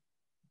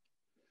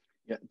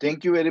 Yeah,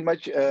 thank you very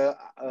much.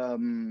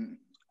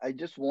 I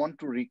just want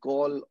to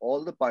recall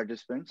all the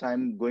participants.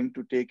 I'm going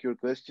to take your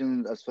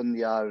questions,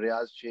 Asfandiar,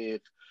 Riaz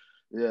Sheikh,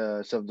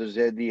 Safdar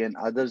Zaidi, and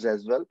others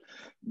as well.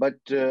 But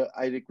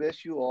I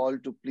request you all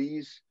to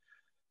please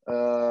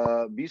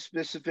be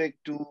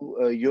specific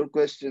to your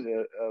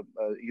question.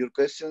 Your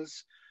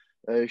questions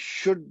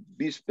should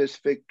be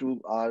specific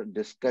to our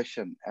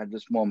discussion at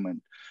this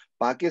moment.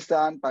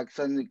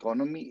 Pakistan's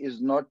economy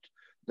is not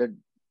the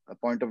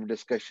point of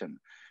discussion.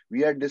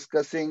 We are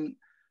discussing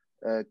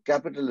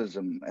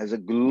capitalism as a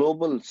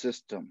global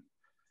system,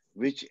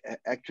 which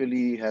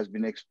actually has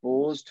been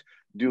exposed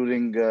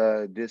during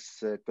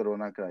this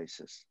corona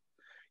crisis.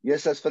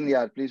 Yes,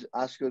 Asfandiar, please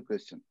ask your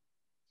question.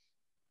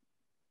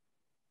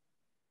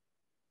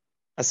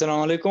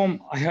 Assalamu alaikum.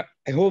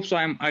 I hope so.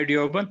 I'm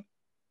audible.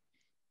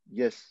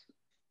 Yes.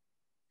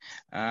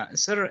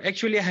 Sir,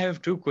 actually, I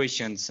have two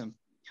questions.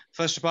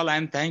 First of all,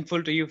 I'm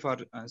thankful to you for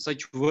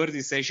such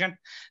worthy session.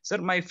 Sir,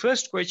 my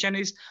first question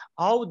is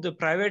how the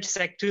private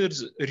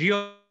sectors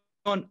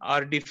ruin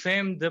or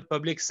defame the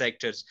public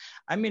sectors.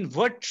 I mean,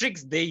 what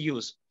tricks they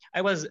use?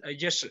 I was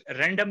just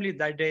randomly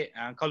that day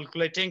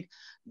calculating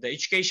the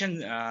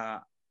education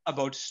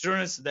about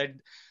students that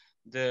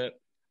the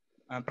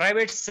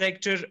private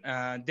sector,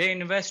 they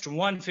invest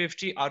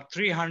 150 or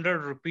 300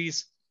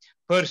 rupees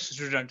per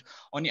student.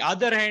 On the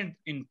other hand,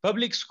 in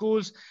public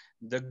schools,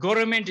 the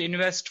government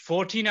invests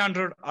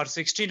 1,400 or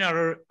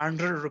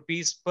 1,600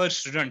 rupees per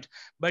student,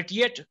 but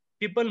yet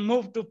people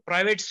move to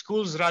private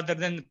schools rather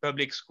than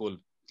public school.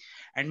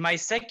 And my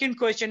second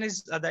question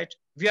is that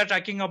we are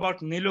talking about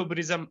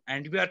neoliberalism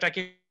and we are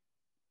talking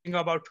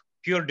about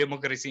pure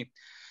democracy.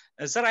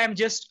 Sir, I am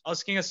just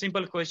asking a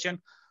simple question.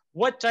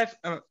 What type,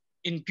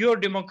 in pure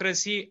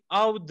democracy,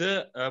 how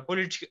the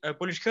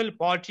political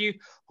party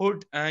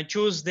would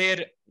choose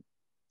their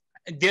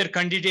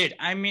candidate?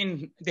 I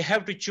mean, they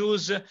have to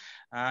choose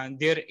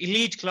their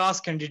elite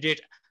class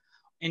candidate.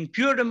 In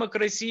pure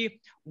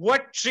democracy,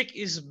 what trick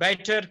is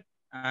better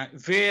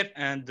where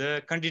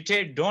the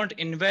candidate don't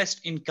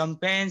invest in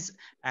campaigns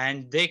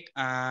and they,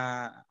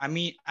 I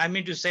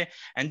mean to say,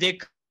 and they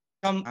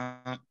come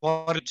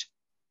for it.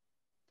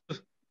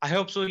 I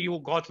hope so you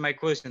got my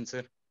question,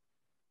 sir.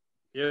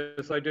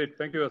 Yes, I did.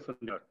 Thank you,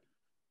 Asfandiar.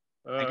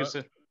 Thank you,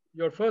 sir.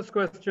 Your first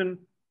question,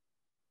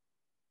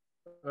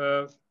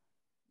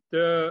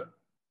 the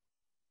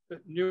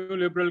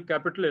neoliberal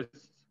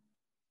capitalists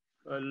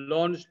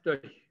launched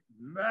a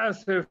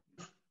massive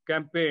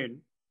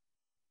campaign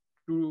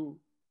to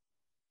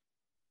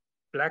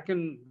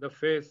blacken the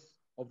face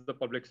of the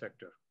public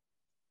sector.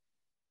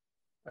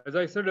 As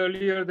I said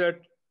earlier,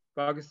 that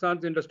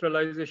Pakistan's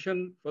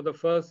industrialization for the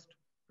first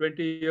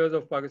 20 years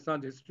of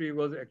Pakistan's history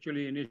was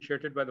actually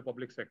initiated by the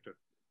public sector.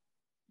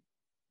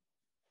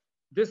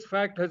 this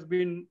fact has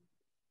been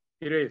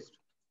erased.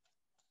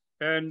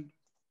 And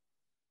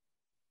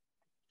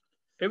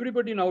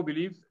everybody now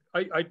believes,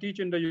 I teach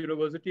in the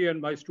university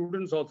and my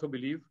students also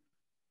believe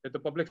that the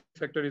public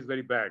sector is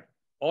very bad.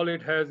 All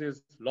it has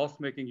is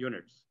loss-making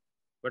units.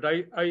 But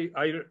I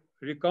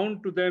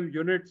recount to them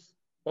units,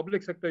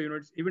 public sector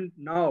units, even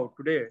now,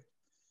 today,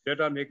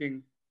 that are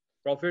making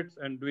profits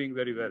and doing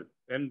very well.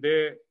 And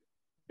they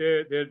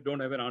don't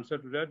have an answer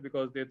to that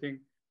because they think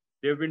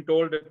they've been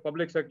told that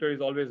public sector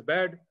is always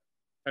bad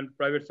and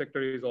private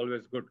sector is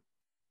always good.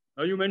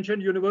 Now you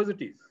mentioned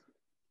universities.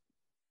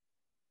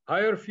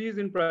 Higher fees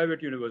in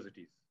private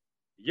universities.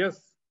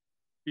 Yes,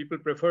 people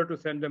prefer to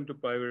send them to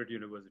private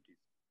universities.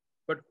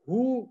 But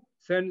who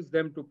sends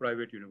them to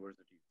private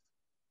universities?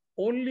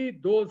 Only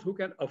those who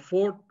can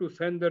afford to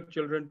send their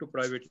children to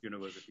private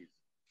universities.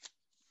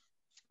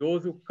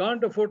 Those who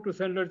can't afford to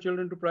send their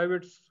children to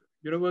private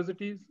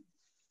universities,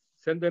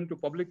 send them to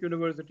public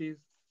universities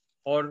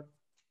or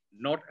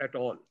not at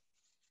all.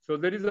 So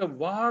there is a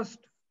vast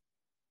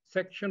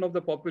section of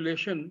the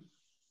population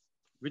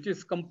which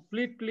is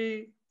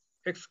completely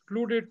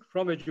excluded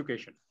from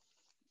education.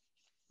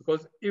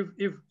 Because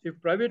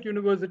if private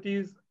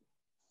universities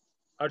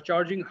are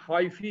charging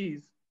high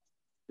fees,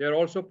 they're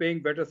also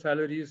paying better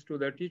salaries to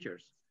their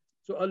teachers.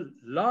 So a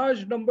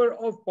large number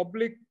of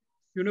public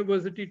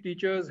university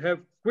teachers have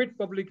quit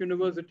public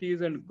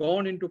universities and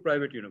gone into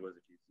private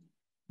universities.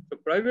 So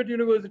private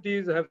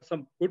universities have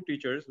some good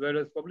teachers,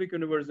 whereas public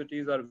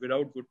universities are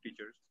without good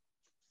teachers.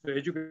 So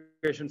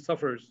education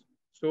suffers.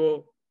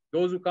 So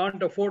those who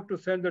can't afford to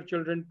send their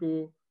children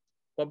to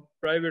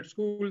private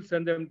schools,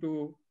 send them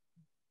to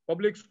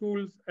public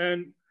schools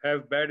and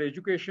have bad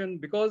education.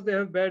 Because they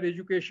have bad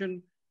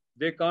education,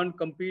 they can't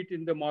compete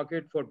in the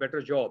market for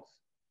better jobs.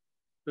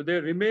 So they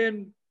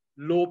remain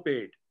low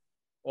paid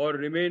or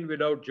remain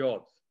without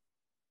jobs.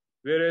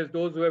 Whereas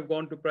those who have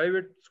gone to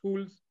private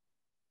schools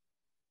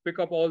pick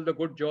up all the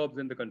good jobs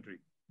in the country.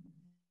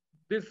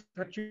 This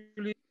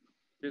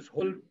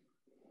whole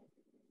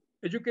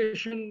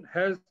education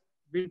has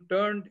been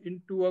turned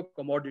into a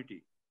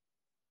commodity.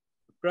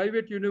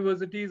 Private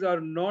universities are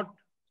not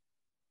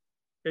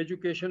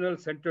educational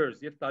centers.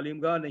 ये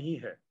तालीमगाह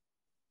नहीं है,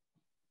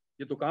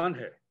 ये दुकान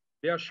है.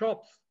 They are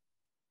shops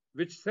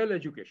which sell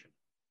education.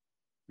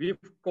 We've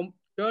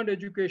turned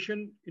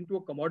education into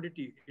a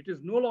commodity. It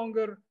is no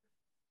longer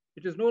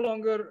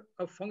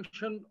a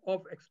function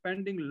of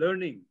expanding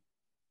learning,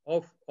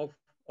 of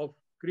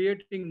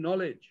creating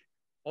knowledge,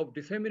 of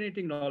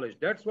disseminating knowledge.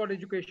 That's what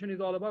education is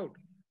all about.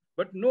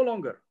 But no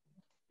longer.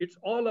 It's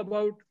all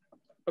about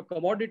a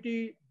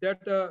commodity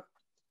that a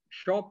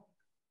shop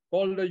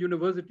called a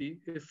university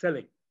is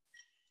selling.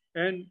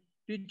 And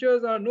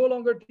teachers are no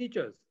longer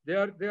teachers. They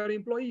are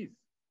employees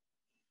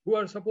who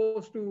are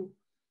supposed to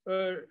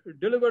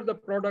deliver the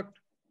product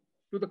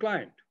to the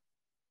client.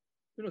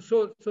 You know,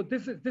 so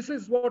this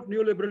is what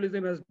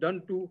neoliberalism has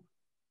done to,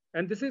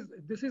 and this is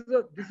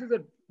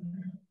a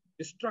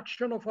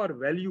destruction of our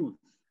values.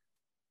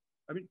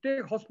 I mean,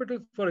 take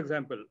hospitals, for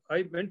example.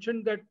 I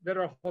mentioned that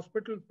there are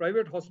hospitals,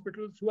 private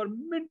hospitals, who are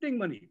minting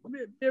money.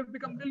 They have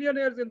become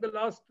millionaires in the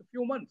last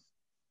few months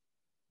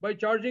by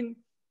charging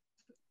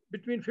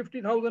between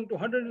 50,000 to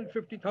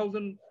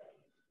 150,000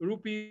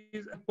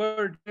 rupees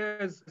per day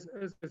as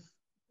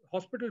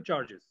hospital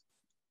charges.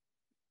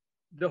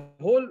 The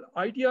whole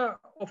idea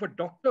of a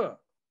doctor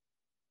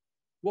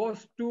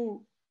was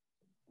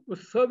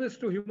service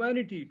to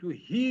humanity, to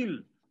heal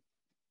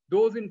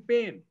those in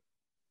pain.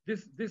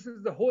 This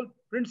is the whole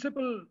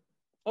principle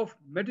of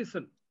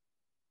medicine.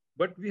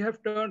 But we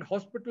have turned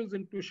hospitals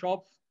into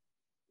shops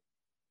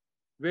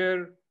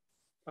where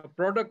a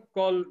product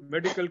called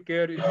medical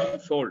care is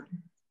sold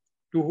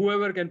to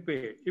whoever can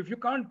pay. If you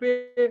can't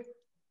pay,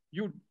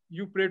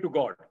 you pray to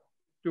God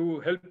to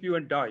help you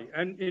and die.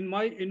 And in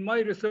my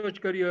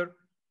research career,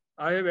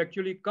 I have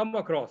actually come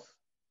across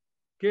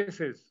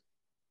cases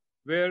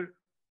where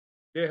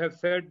they have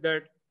said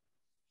that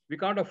we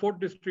can't afford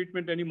this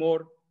treatment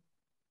anymore.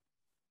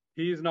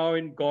 He is now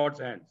in God's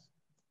hands.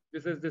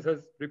 This has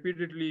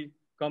repeatedly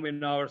come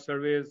in our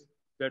surveys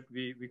that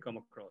we come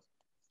across.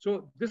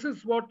 So this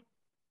is what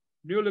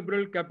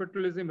neoliberal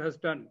capitalism has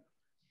done.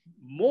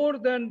 More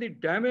than the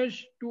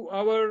damage to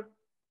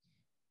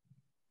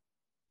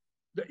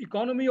the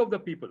economy of the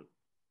people,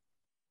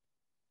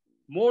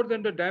 more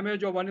than the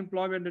damage of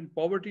unemployment and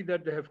poverty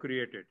that they have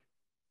created,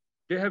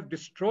 they have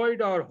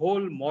destroyed our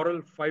whole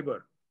moral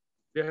fiber.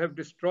 They have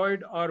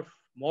destroyed our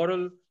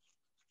moral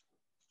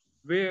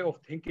way of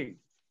thinking.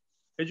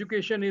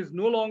 Education is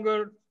no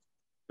longer,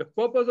 the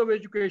purpose of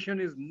education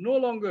is no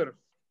longer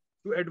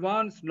to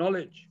advance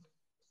knowledge.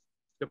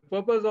 The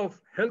purpose of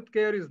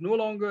healthcare is no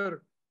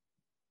longer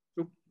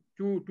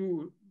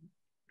to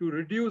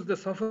reduce the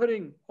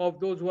suffering of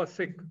those who are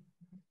sick.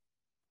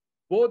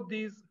 Both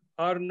these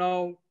are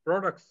now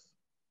products,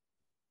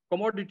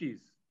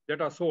 commodities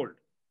that are sold.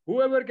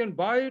 Whoever can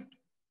buy it,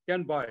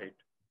 can buy it.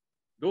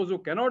 Those who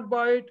cannot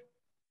buy it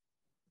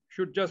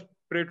should just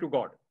pray to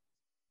God.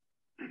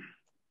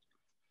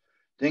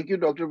 Thank you,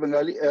 Dr.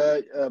 Bengali.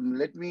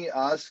 Let me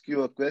ask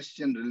you a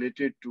question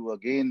related to,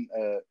 again,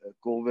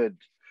 COVID.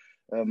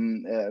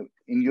 In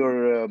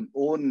your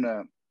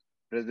own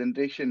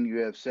presentation, you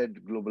have said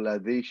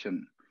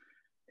globalization.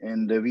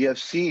 And we have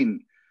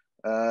seen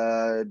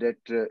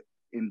that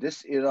in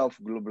this era of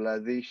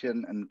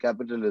globalization and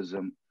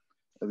capitalism,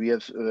 we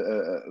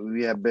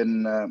have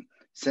been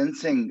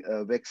sensing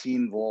a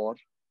vaccine war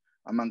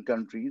among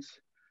countries.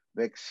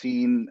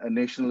 Vaccine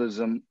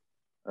nationalism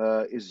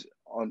is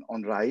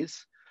on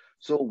rise.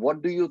 So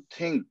what do you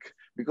think?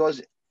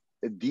 Because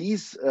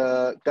these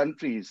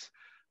countries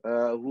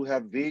who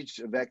have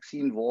waged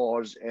vaccine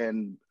wars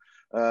and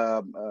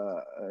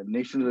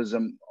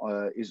nationalism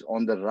is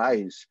on the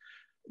rise,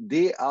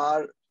 they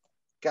are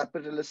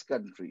capitalist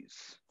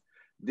countries.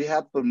 They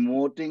have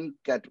promoting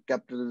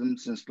capitalism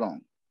since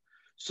long.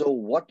 So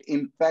what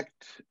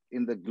impact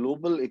in the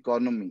global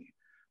economy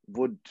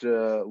would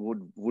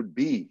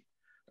be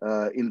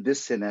in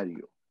this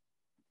scenario?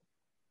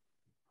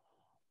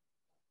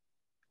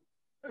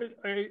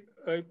 It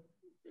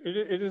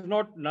is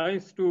not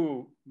nice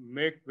to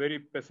make very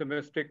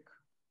pessimistic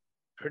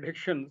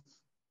predictions,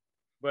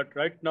 but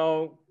right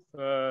now,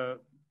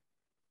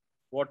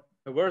 what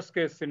the worst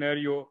case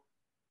scenario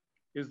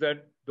is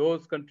that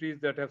those countries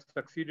that have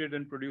succeeded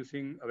in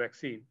producing a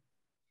vaccine,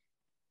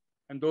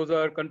 and those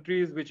are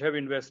countries which have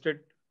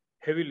invested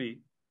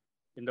heavily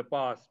in the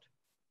past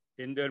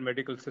in their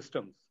medical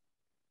systems,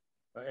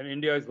 and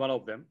India is one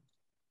of them,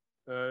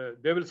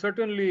 they will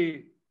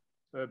certainly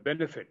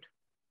benefit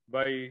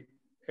by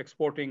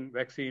exporting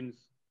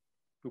vaccines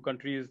to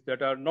countries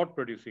that are not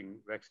producing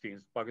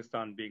vaccines,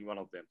 Pakistan being one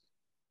of them.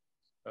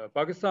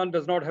 Pakistan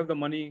does not have the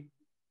money,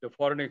 the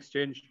foreign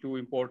exchange to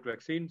import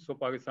vaccines, so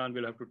Pakistan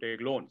will have to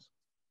take loans.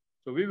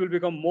 So we will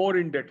become more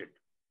indebted.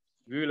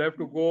 We will have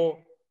to go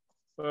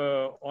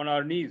on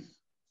our knees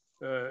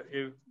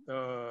and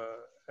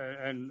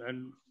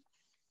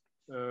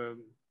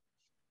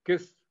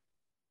kiss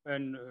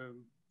and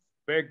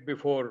beg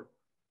before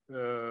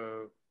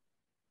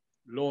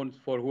loans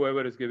for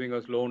whoever is giving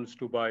us loans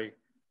to buy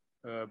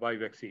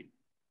vaccine.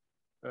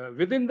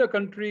 Within the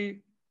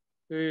country,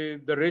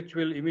 the rich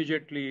will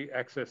immediately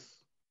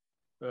access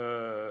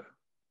the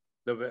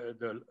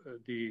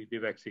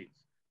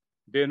vaccines.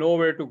 They know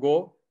where to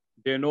go.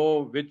 They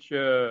know which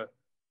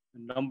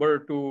number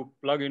to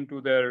plug into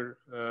their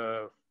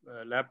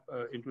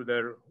into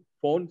their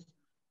phones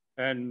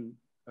and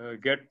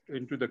get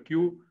into the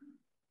queue.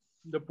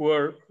 The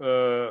poor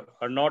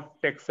are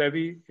not tech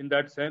savvy in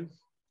that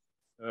sense.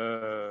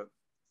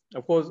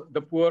 Of course,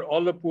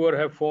 all the poor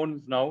have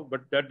phones now,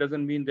 but that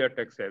doesn't mean they're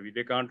tech savvy.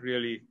 They can't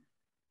really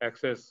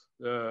access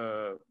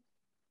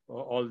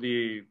all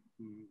the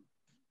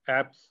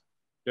apps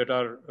that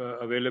are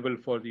available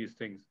for these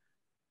things.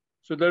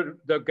 So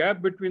the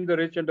gap between the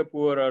rich and the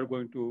poor is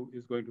going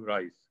to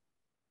rise.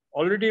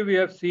 Already we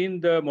have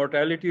seen the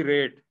mortality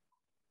rate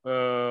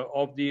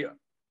of the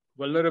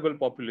vulnerable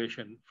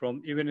population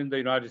from even in the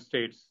United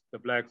States, the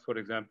blacks, for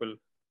example,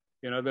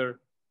 in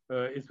other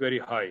is very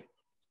high.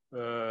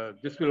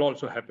 This will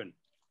also happen.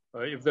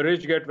 If the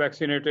rich get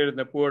vaccinated and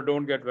the poor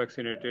don't get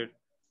vaccinated,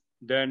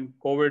 then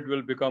COVID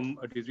will become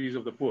a disease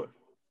of the poor.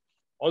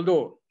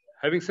 Although,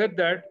 having said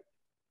that,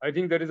 I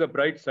think there is a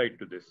bright side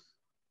to this.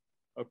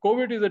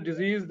 COVID is a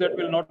disease that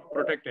will not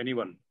protect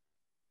anyone.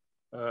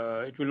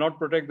 It will not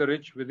protect the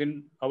rich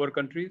within our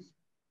countries,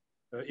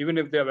 even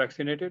if they are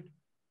vaccinated,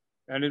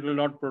 and it will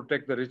not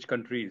protect the rich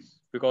countries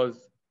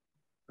because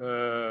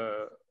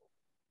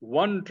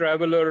one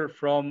traveler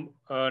from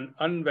an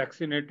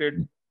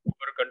unvaccinated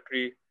poor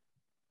country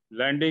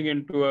landing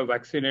into a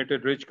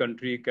vaccinated rich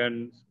country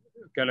can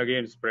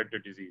again spread the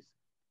disease.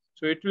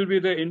 So it will be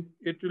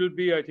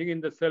I think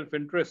in the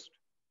self-interest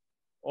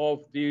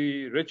of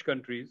the rich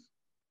countries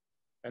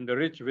and the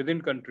rich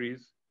within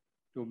countries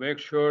to make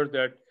sure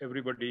that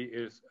everybody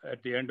is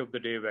at the end of the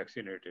day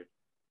vaccinated.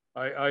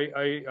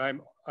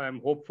 I'm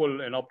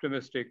hopeful and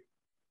optimistic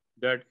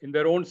that in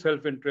their own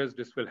self-interest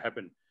this will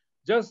happen.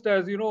 Just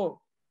as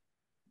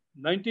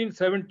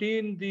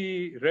 1917,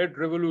 the Red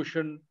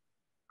Revolution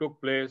took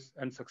place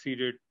and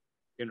succeeded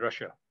in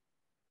Russia.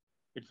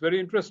 It's very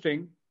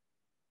interesting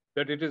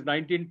that it is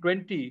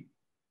 1920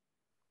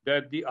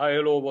 that the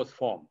ILO was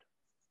formed,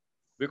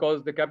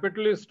 because the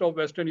capitalists of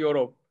Western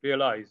Europe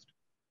realized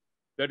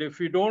that if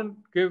we don't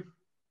give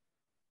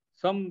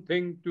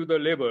something to the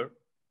labor,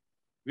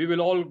 we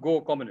will all go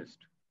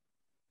communist.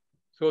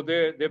 So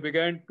they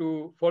began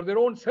to, for their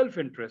own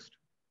self-interest,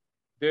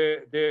 they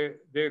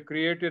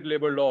created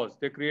labor laws,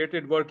 they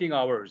created working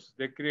hours,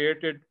 they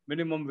created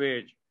minimum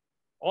wage.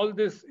 All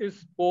this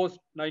is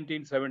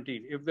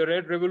post-1917. If the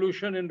Red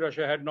Revolution in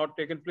Russia had not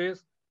taken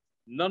place,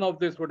 none of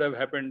this would have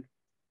happened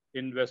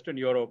in Western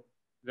Europe.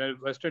 The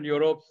Western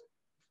Europe's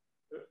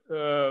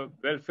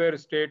welfare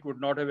state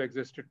would not have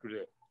existed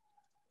today.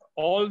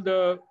 All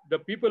the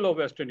people of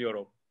Western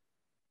Europe,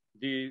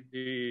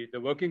 the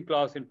working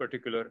class in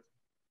particular,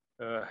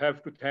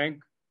 have to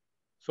thank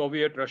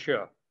Soviet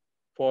Russia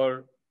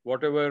for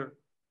whatever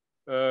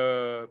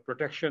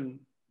protection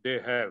they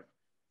have.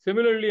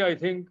 Similarly, I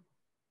think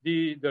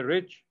the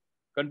rich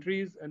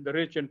countries and the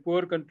rich and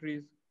poor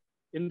countries,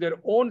 in their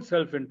own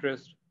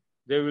self-interest,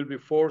 they will be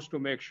forced to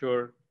make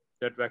sure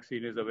that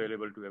vaccine is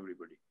available to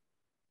everybody.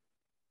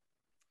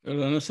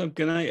 Rana Sahab,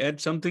 can I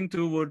add something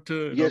to what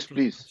yes, Dr.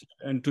 please,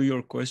 and to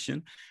your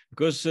question?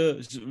 Because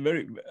it's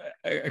very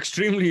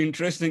extremely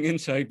interesting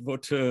insight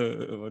what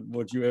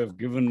you have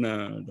given,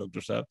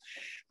 Dr. Saab.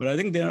 But I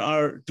think there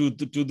are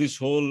to this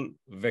whole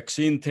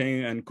vaccine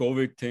thing and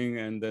COVID thing,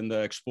 and then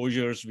the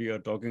exposures we are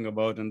talking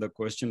about, and the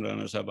question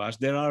Rana Saab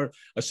asked, there are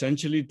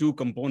essentially two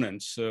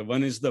components.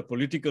 One is the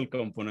political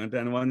component,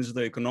 and one is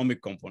the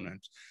economic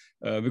component.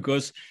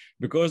 Because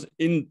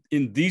in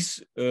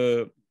these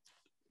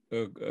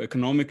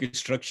economic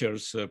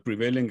structures,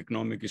 prevailing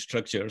economic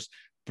structures,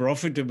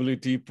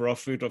 profitability,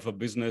 profit of a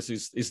business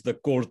is the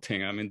core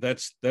thing. I mean,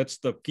 that's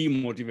the key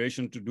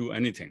motivation to do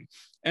anything.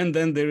 And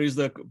then there is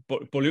the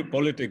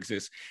politics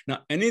is.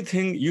 Now,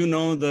 anything, you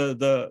know,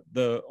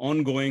 the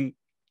ongoing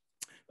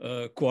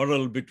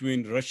quarrel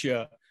between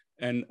Russia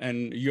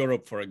and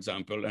Europe, for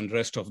example, and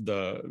rest of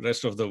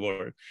the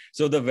world.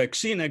 So the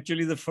vaccine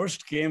actually the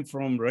first came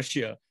from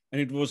Russia, and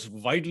it was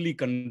widely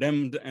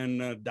condemned,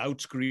 and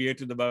doubts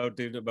created about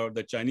it, about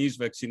the Chinese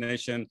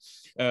vaccination.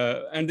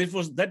 And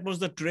that was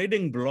the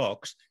trading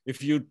blocks.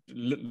 If you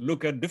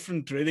look at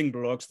different trading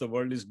blocks the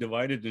world is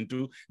divided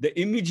into, they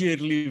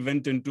immediately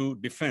went into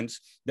defense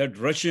that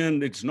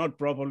Russian, it's not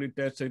properly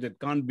tested, it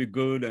can't be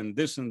good, and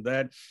this and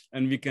that,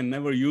 and we can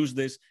never use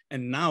this.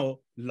 And now,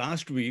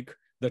 last week,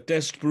 the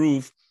test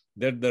proved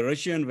that the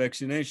Russian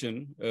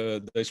vaccination,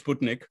 the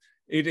Sputnik,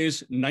 it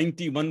is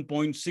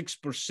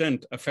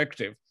 91.6%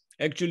 effective,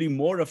 actually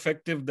more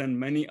effective than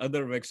many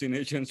other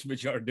vaccinations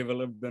which are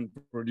developed and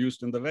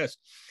produced in the West.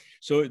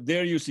 So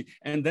there you see.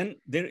 And then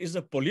there is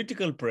a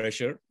political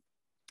pressure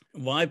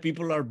why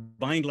people are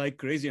buying like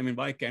crazy. I mean,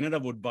 why Canada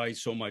would buy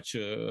so much?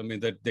 I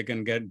mean, that they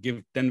can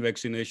give 10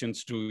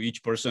 vaccinations to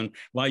each person.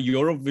 Why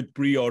Europe with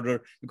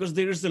pre-order? Because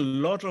there is a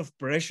lot of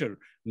pressure,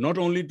 not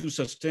only to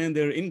sustain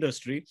their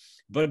industry,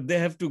 but they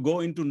have to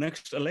go into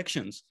next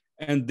elections.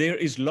 And there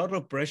is a lot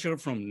of pressure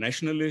from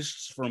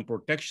nationalists, from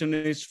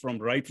protectionists, from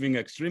right-wing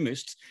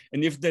extremists.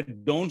 And if they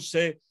don't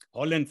say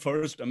Holland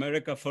first,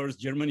 America first,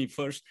 Germany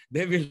first,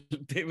 they will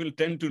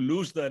tend to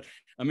lose that.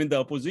 I mean, the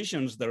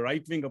oppositions, the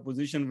right-wing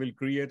opposition will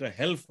create a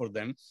hell for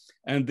them,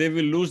 and they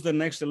will lose the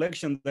next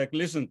election. Like,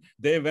 listen,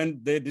 they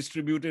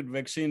distributed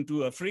vaccine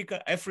to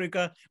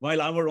Africa,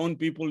 while our own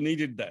people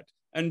needed that.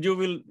 And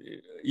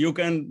you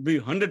can be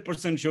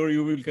 100% sure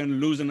you can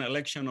lose an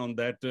election on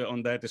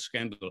that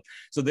scandal.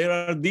 So there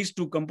are these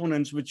two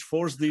components which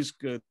force these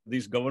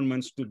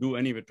governments to do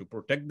anyway, to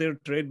protect their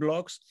trade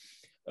blocks,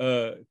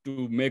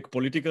 to make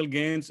political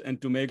gains,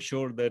 and to make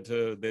sure that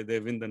they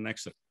win the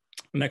next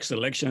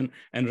election.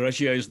 And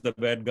Russia is the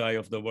bad guy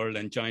of the world,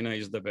 and China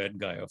is the bad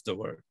guy of the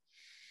world.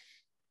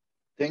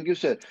 Thank you,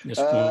 sir.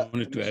 Just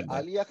wanted to add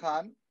that. Alia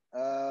Khan,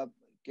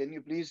 can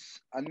you please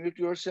unmute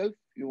yourself?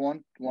 You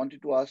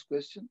wanted to ask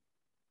question?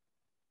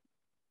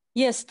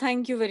 Yes,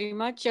 thank you very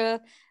much.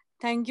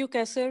 Thank you,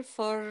 Kaisar,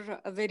 for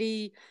a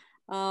very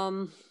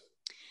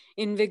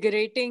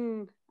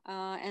invigorating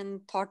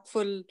and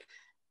thoughtful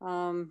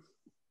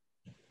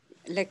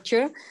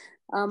lecture.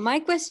 My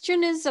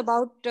question is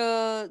about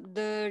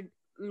the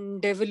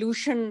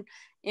devolution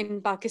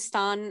in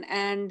Pakistan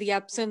and the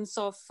absence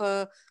of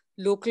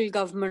local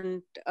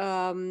government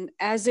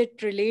as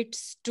it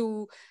relates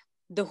to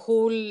the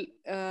whole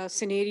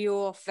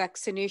scenario of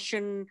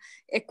vaccination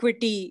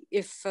equity,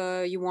 if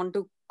you want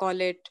to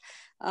call it.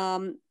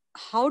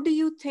 How do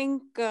you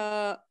think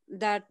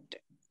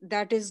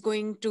that is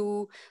going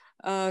to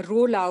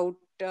roll out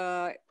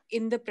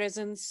in the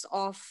presence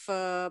of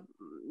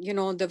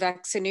the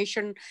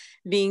vaccination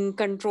being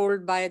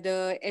controlled by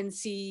the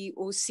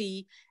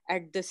NCOC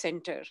at the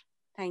center?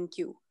 Thank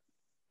you.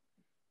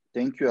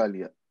 Thank you,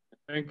 Alia.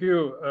 Thank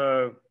you.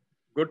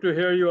 Good to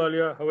hear you,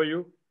 Alia. How are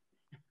you?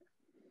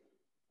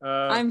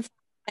 I'm fine,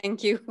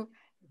 thank you.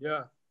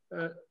 Yeah.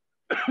 Let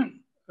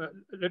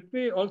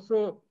me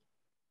also,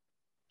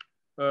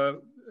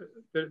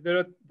 there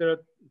are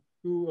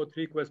 2 or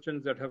 3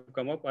 questions that have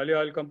come up. Alia,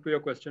 I'll come to your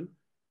question.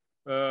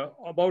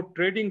 About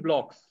trading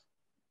blocks.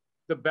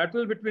 The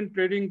battle between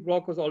trading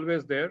bloc was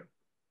always there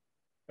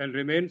and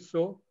remains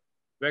so.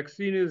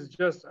 Vaccine is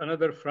just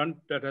another front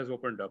that has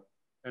opened up,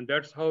 and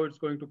that's how it's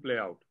going to play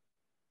out.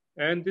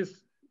 And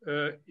this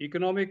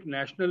economic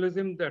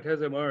nationalism that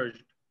has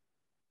emerged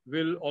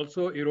will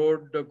also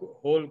erode the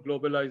whole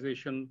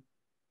globalization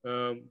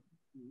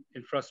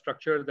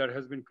infrastructure that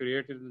has been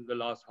created in the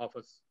last half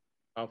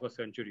a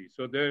century.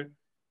 So there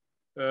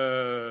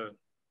are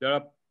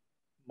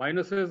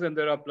minuses and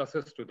there are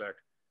pluses to that.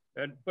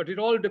 But it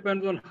all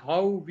depends on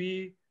how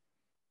we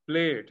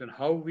play it and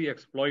how we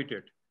exploit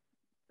it.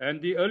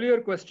 And the earlier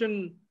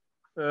question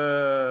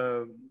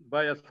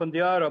by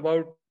Asfandyar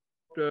about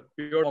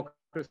pure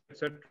democracy,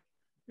 etc.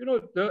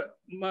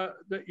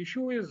 The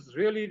issue is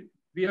really,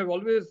 we have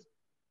always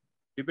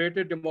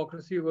debated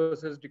democracy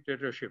versus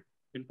dictatorship.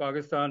 In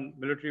Pakistan,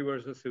 military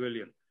versus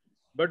civilian.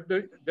 But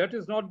that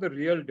is not the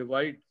real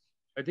divide.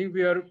 I think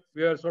we are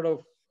sort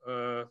of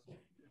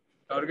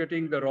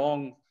targeting the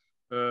wrong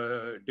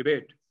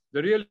debate.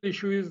 The real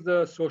issue is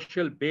the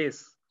social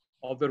base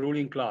of the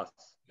ruling class.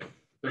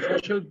 The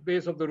social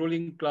base of the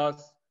ruling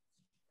class,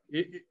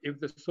 if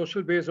the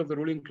social base of the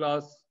ruling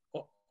class,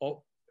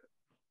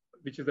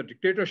 which is a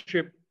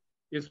dictatorship,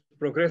 is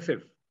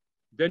progressive,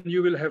 then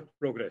you will have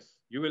progress,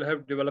 you will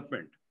have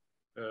development.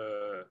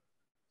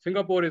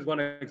 Singapore is one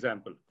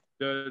example.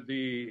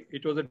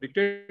 It was a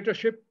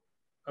dictatorship.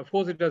 Of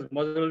course, it has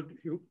muzzled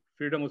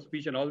freedom of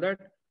speech and all that,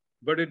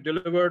 but it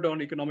delivered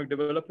on economic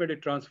development.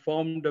 It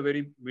transformed a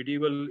very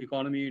medieval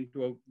economy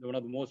into one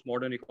of the most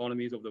modern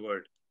economies of the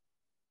world.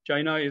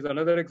 China is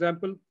another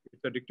example.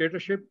 It's a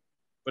dictatorship,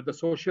 but the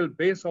social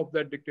base of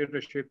that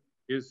dictatorship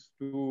is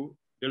to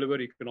deliver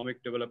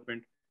economic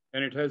development.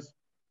 And it has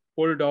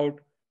pulled out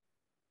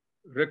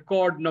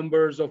record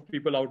numbers of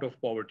people out of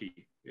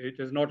poverty. It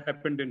has not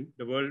happened in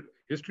the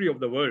history of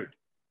the world.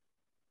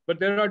 But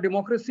there are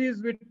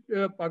democracies with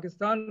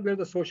Pakistan where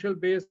the social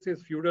base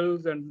is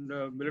feudals and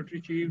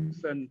military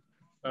chiefs and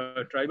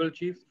tribal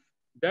chiefs.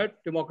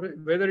 That democracy,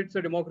 whether it's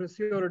a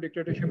democracy or a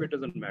dictatorship, it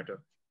doesn't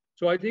matter.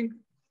 So I think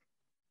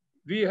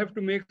we have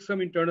to make some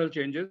internal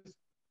changes.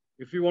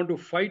 If we want to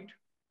fight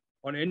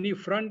on any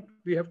front,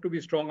 we have to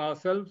be strong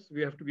ourselves.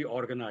 We have to be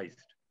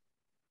organized.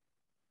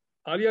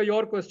 Alia,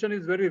 your question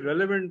is very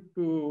relevant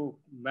to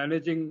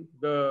managing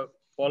the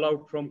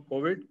fallout from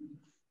COVID.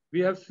 We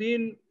have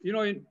seen,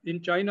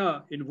 in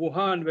China, in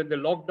Wuhan, when they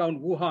locked down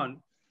Wuhan,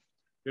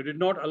 they did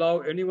not allow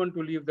anyone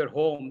to leave their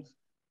homes,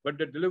 but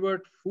they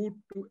delivered food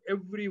to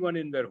everyone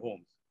in their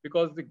homes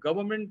because the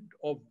government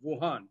of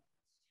Wuhan,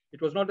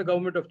 it was not the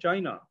government of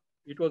China,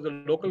 it was the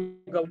local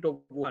government of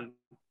Wuhan,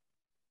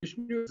 which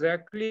knew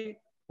exactly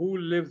who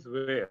lives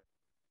where.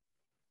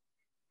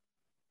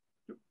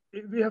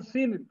 We have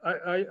seen,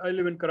 I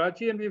live in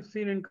Karachi, and we've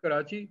seen in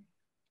Karachi,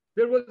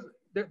 there was,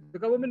 the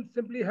government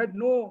simply had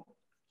no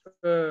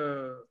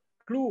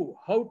clue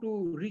how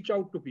to reach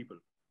out to people.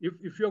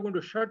 If you're going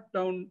to shut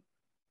down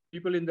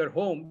people in their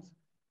homes,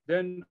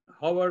 then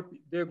how are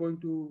they going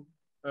to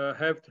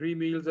have 3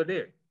 meals a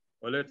day?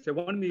 Or let's say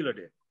 1 meal a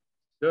day.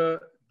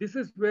 This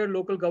is where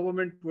local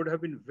government would have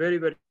been very,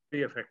 very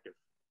effective.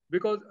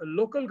 Because a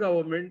local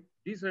government,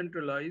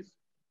 decentralized,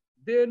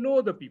 they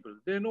know the people.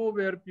 They know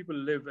where people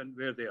live and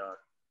where they are.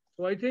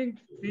 So I think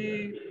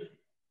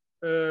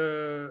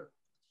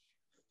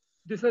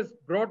this has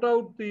brought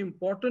out the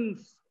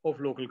importance of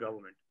local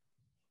government.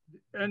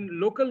 And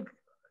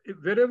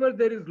wherever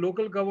there is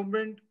local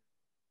government,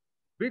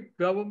 big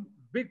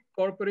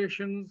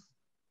corporations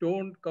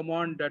don't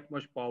command that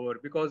much power,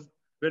 because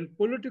when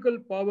political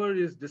power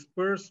is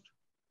dispersed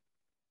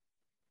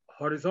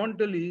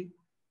horizontally,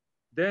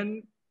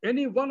 then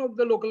any one of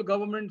the local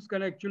governments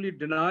can actually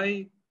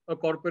deny a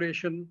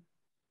corporation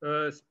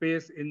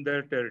space in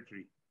their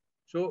territory.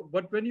 So,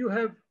 but when you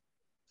have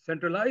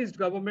centralized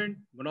government,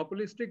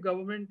 monopolistic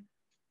government,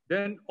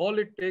 then all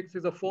it takes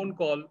is a phone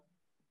call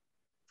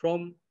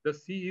from the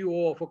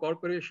CEO of a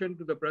corporation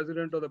to the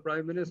president or the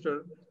prime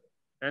minister,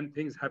 and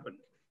things happen.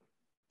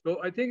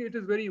 So I think it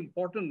is very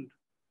important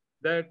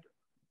that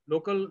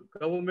local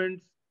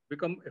governments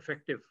become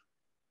effective.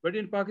 But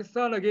in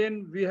Pakistan,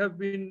 again, we have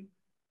been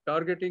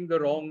targeting the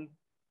wrong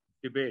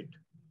debate.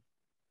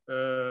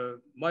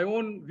 My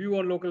own view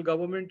on local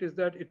government is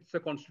that it's a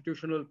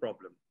constitutional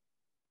problem.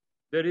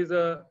 There is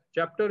a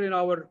chapter in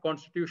our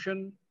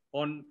constitution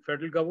on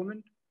federal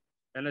government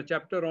and a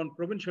chapter on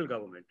provincial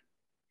government.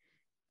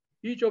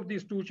 Each of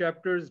these two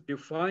chapters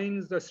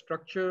defines the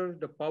structure,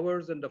 the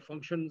powers, and the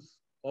functions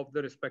of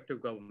the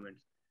respective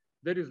governments.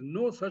 There is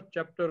no such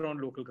chapter on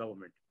local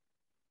government.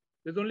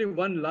 There's only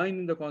one line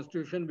in the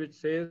constitution which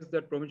says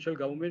that provincial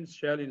governments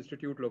shall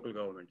institute local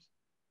governments.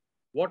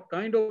 What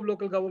kind of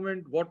local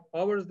government, what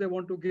powers they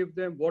want to give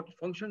them, what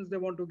functions they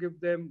want to give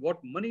them, what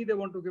money they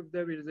want to give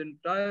them, it is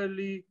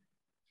entirely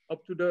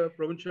up to the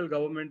provincial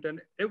government. And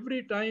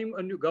every time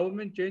a new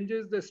government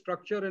changes, the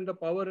structure and the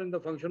power and the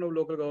function of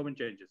local government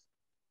changes.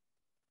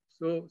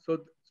 So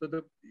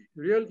the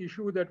real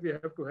issue that we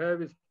have to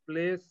have is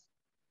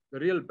the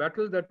real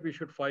battle that we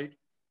should fight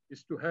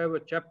is to have a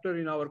chapter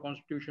in our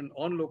constitution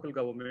on local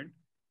government,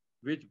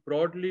 which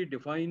broadly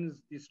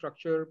defines the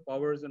structure,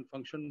 powers, and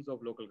functions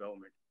of local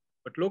government.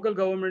 But local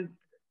government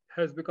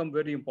has become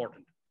very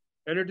important.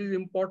 And it is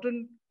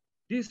important,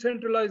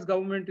 decentralized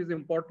government is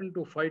important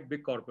to fight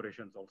big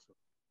corporations also,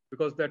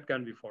 because that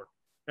can be fought.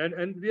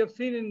 And we have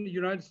seen in the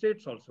United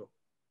States also,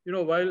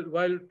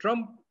 while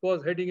Trump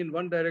was heading in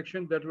one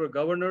direction, there were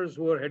governors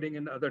who were heading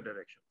in other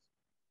directions.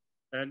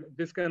 And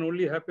this can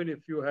only happen if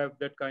you have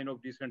that kind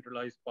of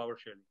decentralized power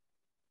sharing.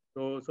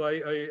 So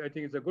I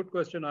think it's a good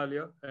question,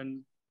 Alia,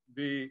 and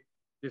this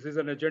is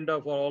an agenda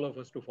for all of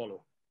us to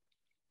follow.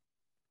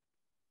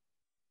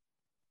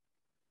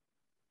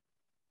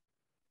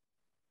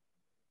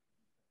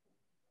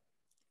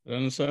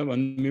 Rana Sahib,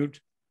 unmute.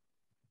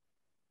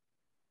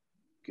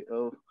 Okay,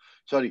 oh,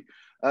 sorry.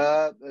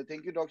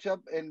 Thank you, Dr.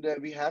 Shab. And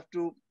we have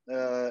to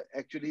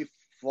actually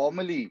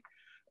formally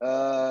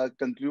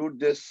conclude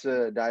this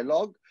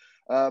dialogue.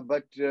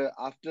 But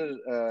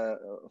after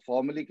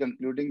formally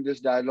concluding this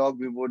dialogue,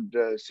 we would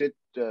sit.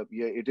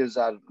 It is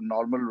our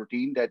normal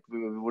routine that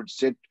we would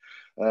sit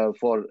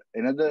for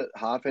another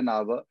half an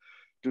hour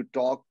to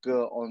talk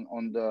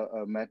on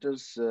the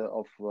matters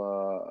of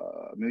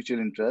mutual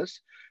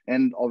interest,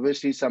 and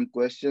obviously some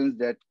questions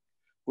that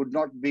could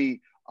not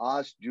be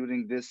asked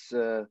during this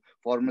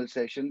formal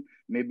session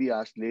may be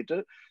asked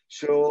later.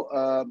 So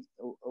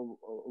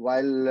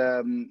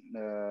while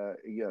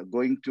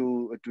going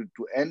to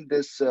end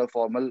this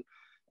formal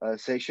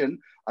session,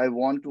 I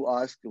want to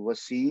ask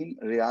Wasim,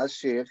 Riaz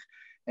Sheikh,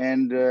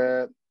 and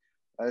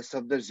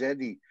Safdar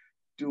Zaidi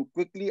to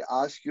quickly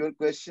ask your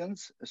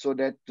questions so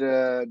that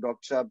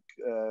Dr. Saab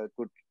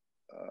could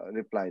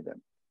reply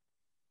them.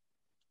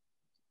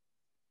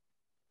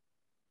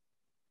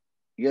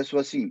 Yes,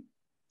 Wasim.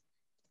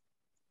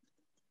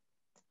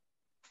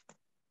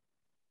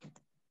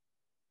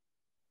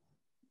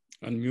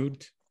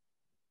 Unmute.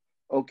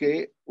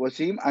 Okay,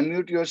 Wasim,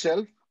 unmute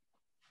yourself.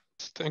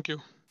 Thank you.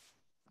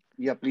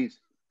 Yeah, please.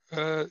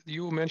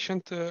 You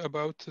mentioned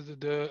about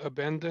the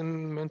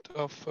abandonment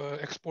of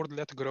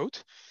export-led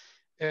growth.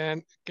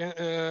 And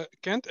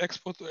can't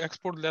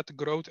export-led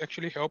growth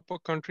actually help a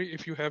country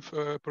if you have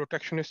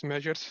protectionist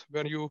measures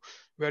where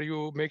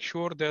you make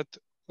sure that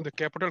the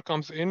capital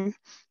comes in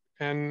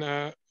and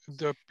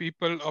the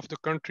people of the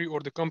country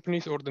or the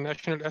companies or the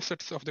national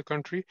assets of the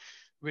country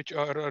which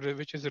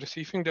is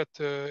receiving that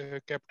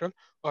capital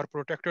are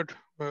protected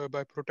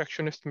by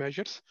protectionist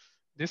measures?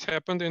 This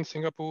happened in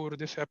Singapore,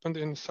 this happened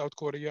in South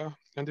Korea,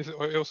 and this is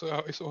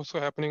also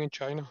happening in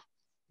China.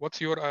 What's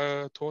your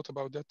thought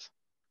about that?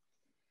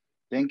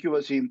 Thank you,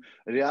 Wasim.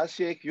 Riaz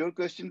Sheikh, your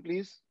question,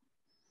 please.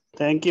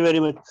 Thank you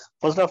very much.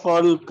 First of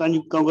all,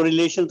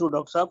 congratulations to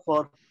Dr. Saab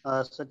for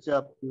such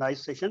a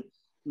nice session.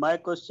 My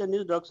question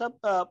is, Dr.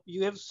 Saab,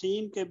 you have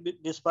seen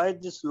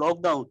despite this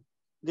lockdown,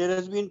 there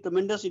has been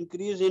tremendous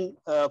increase in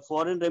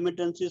foreign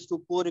remittances to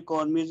poor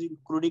economies,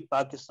 including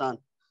Pakistan.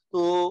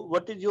 So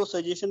what is your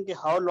suggestion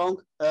how long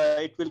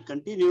it will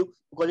continue,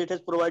 because it has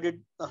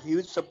provided a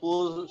huge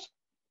support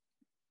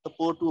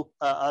to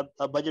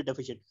a budget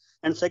deficit?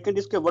 And second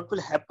is what will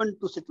happen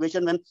to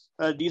situation when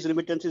these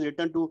remittances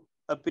return to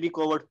a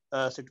pre-COVID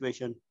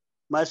situation?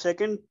 My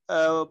second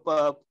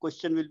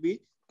question will be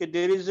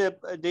there is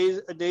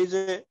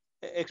a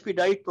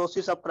expedite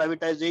process of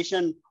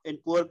privatization in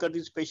poor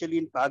countries, especially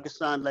in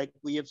Pakistan. Like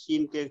we have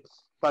seen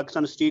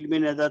Pakistan Steel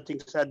Mill and other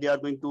things that they are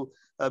going to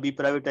be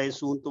privatized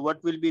soon. So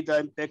what will be the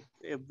impact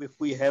if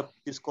we have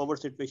this COVID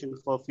situation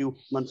for a few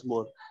months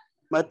more?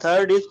 My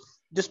third is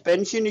this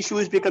pension issue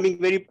is becoming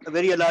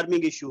very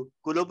alarming issue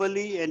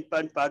globally and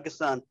in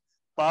Pakistan.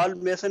 Paul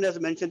Mason has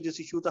mentioned this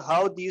issue. So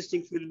how these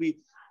things will be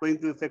going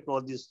to affect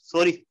all this?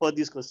 Sorry for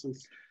these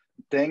questions.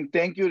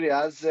 Thank you,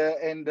 Riaz.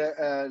 And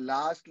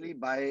lastly,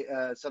 by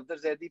Safdar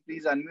Zaidi,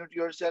 please unmute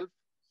yourself.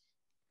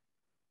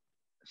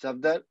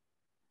 Safdar.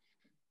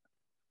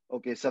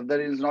 Okay, Safdar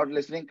is not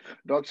listening.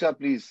 Dr.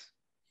 please.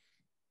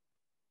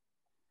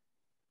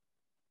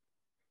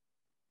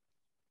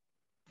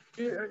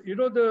 You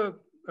know,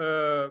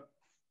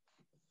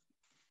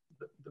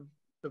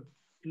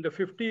 in the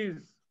 50s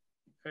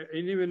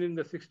and even in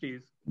the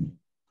 60s,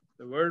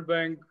 the World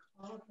Bank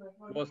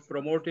was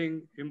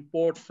promoting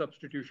import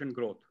substitution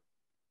growth.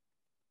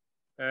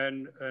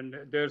 And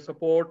their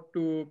support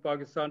to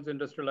Pakistan's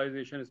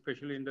industrialization,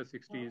 especially in the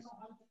 60s,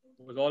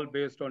 was all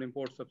based on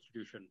import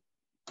substitution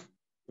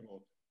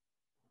growth.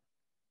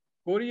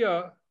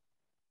 Korea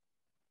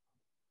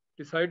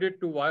decided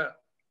to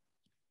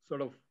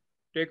sort of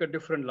take a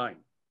different line.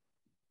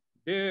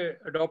 They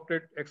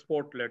adopted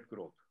export-led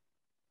growth,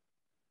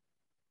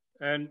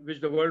 and which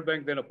the World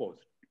Bank then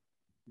opposed.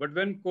 But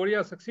when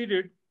Korea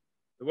succeeded,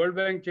 the World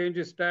Bank changed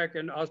its tack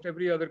and asked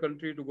every other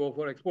country to go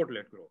for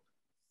export-led growth.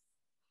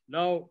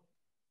 Now,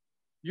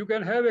 you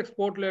can have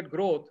export-led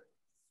growth,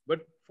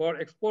 but for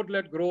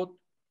export-led growth,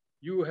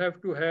 you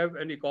have to have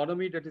an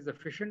economy that is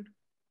efficient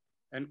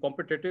and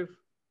competitive,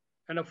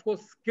 and of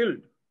course,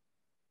 skilled.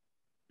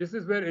 This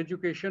is where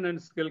education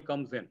and skill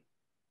comes in.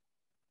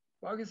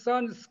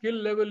 Pakistan's skill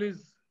level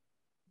is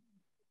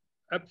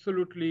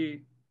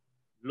absolutely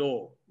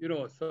low. You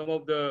know, some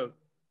of the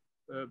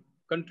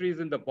countries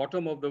in the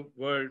bottom of the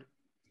world,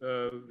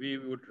 we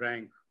would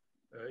rank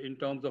in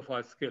terms of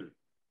our skill.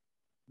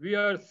 We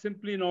are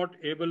simply not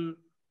able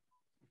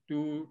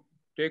to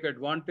take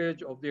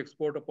advantage of the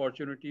export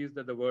opportunities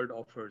that the world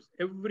offers.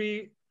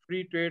 Every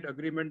free trade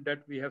agreement that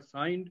we have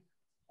signed,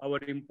 our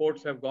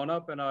imports have gone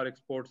up and our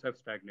exports have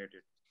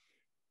stagnated.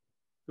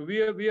 So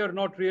we are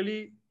not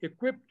really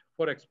equipped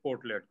for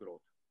export-led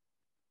growth.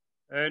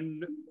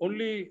 And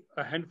only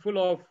a handful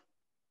of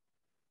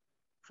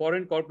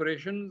foreign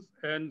corporations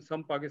and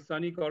some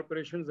Pakistani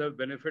corporations have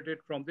benefited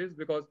from this,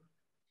 because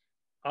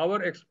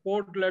our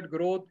export-led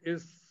growth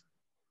is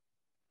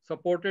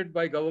supported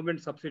by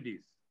government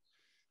subsidies.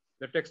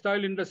 The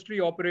textile industry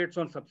operates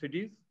on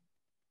subsidies.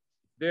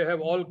 They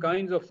have all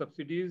kinds of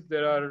subsidies.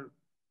 There are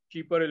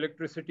cheaper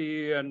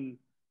electricity and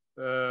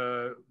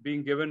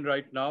being given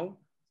right now.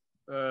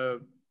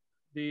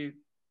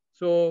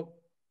 So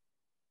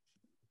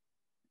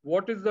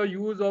what is the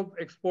use of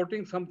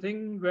exporting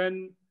something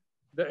when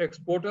the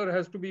exporter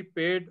has to be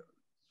paid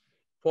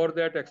for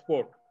that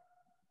export?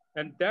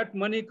 And that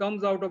money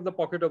comes out of the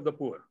pocket of the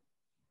poor.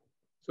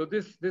 So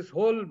this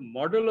whole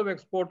model of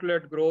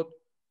export-led growth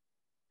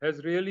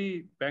has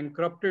really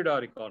bankrupted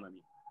our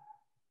economy.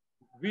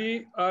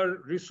 We are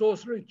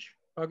resource rich.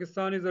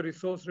 Pakistan is a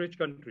resource rich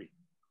country.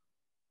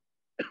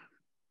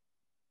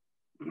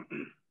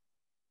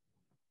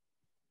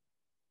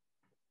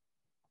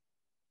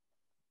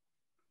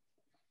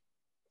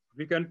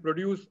 We can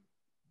produce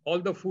all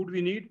the food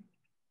we need,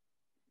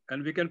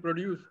 and we can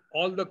produce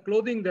all the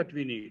clothing that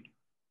we need.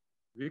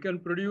 We can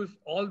produce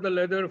all the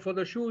leather for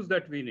the shoes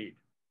that we need.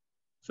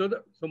 So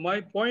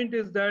my point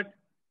is that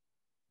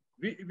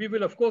we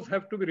will, of course,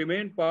 have to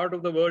remain part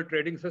of the world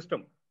trading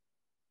system.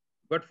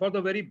 But for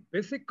the very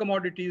basic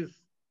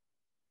commodities,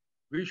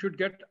 we should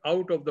get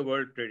out of the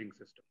world trading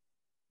system.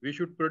 We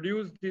should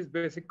produce these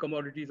basic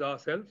commodities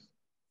ourselves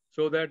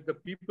so that the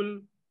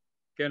people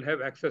can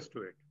have access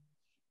to it.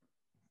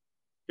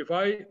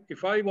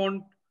 If I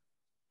want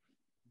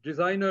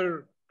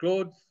designer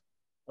clothes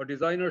or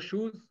designer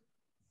shoes,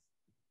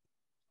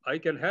 I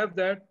can have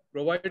that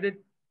provided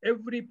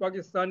every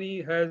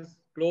Pakistani has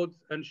clothes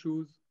and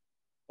shoes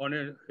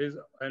on his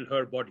and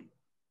her body.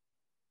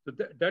 So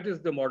that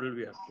is the model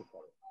we have to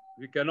follow.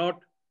 We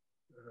cannot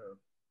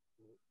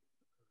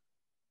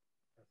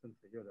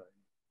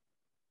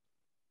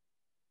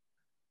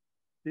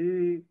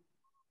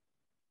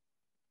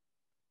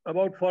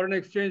about foreign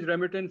exchange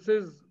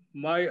remittances,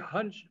 my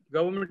hunch,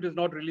 government is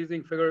not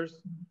releasing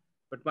figures,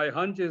 but my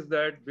hunch is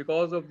that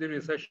because of the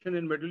recession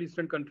in Middle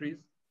Eastern countries,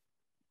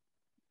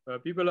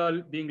 people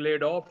are being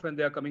laid off and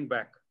they are coming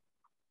back.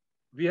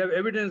 We have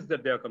evidence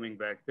that they are coming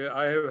back.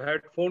 I have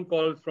had phone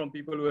calls from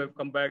people who have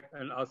come back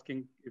and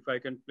asking if I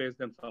can place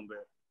them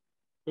somewhere.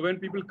 So when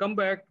people come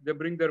back, they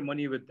bring their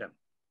money with them.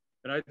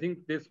 And I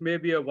think this may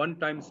be a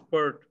one-time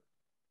spurt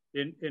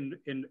in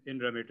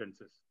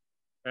remittances.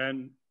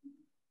 And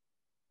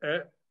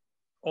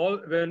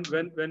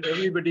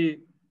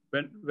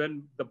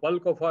when the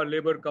bulk of our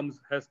labor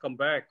has come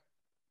back,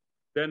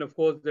 then of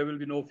course there will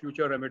be no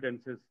future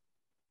remittances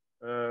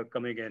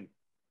coming in.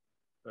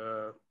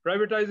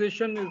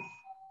 Privatization is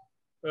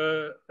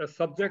a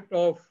subject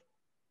of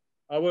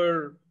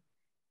our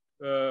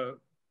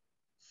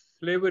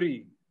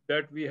slavery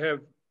that we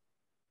have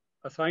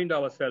assigned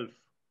ourselves.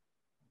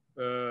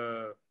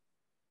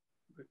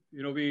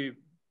 We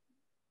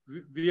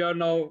are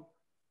now,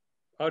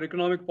 our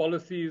economic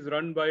policy is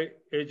run by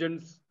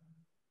agents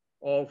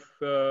of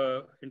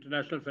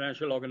international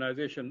financial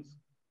organizations.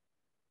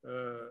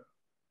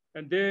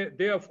 And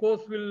they of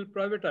course will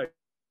privatize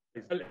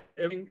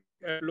everything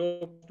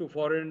to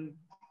foreign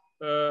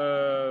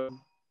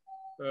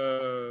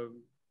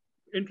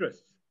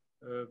interests.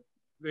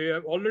 They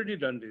have already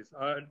done this.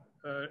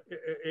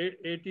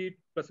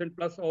 80%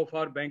 plus of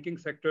our banking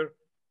sector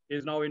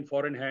is now in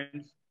foreign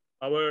hands.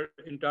 Our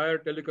entire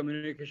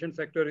telecommunication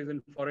sector is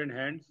in foreign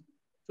hands.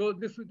 So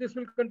this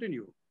will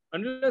continue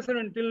unless and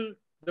until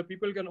the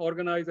people can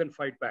organize and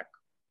fight back.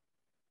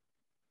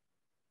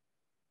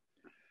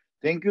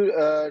 Thank you,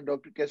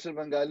 Dr. Kaisar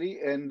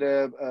Bengali. And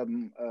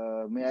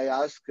may I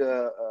ask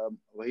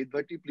Wahid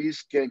Bhatti,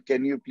 please,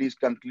 can you please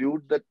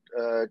conclude that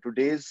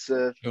today's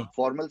Sure.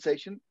 formal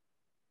session?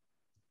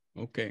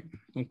 Okay.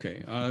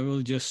 I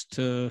will just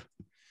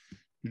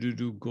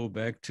go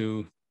back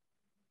to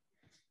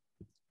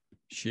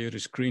share a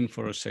screen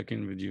for a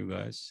second with you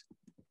guys.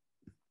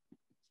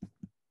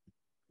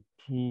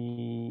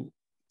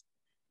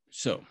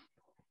 So,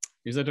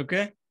 is that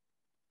okay?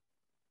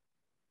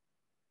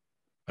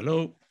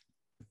 Hello?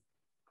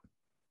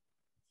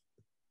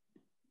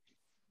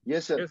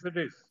 Yes, sir. Yes, it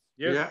is.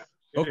 Yes.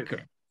 Yeah.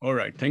 Okay. All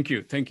right. Thank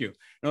you.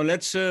 Now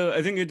let's,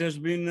 I think it has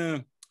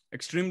been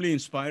extremely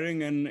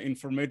inspiring and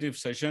informative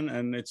session.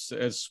 And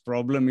as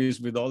problem is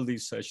with all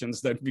these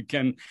sessions that we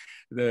can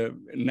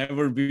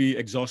never be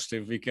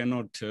exhaustive. We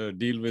cannot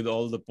deal with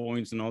all the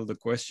points and all the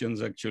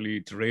questions. Actually,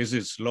 it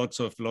raises lots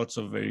of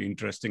very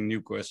interesting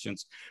new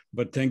questions.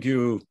 But thank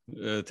you,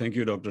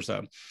 Dr.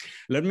 Saab.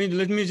 Let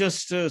me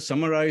just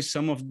summarize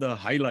some of the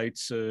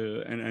highlights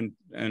and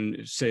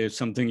say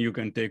something you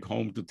can take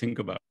home to think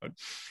about.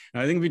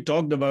 I think we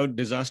talked about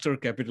disaster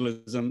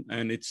capitalism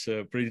and its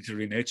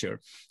predatory nature.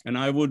 And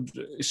I would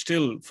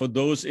still, for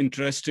those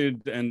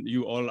interested, and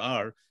you all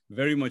are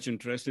very much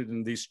interested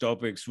in these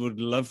topics, would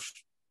love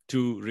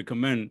to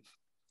recommend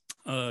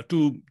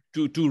two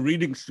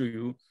readings to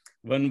you.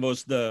 One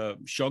was The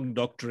Shock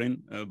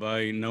Doctrine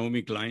by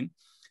Naomi Klein.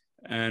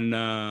 And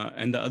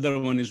the other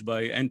one is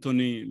by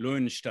Anthony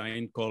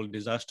Loewenstein called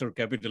Disaster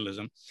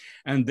Capitalism.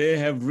 And they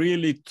have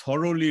really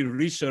thoroughly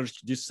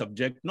researched this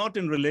subject, not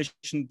in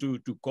relation to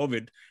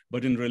COVID,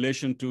 but in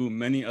relation to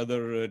many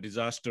other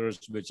disasters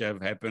which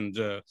have happened.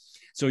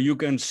 So you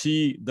can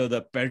see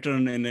the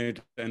pattern in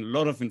it and a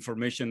lot of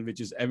information,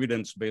 which is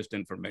evidence-based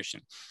information.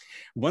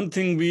 One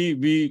thing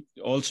we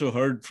also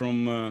heard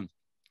from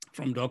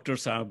from Dr.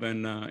 Saab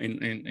and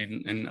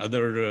in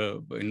other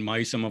in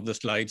my some of the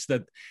slides,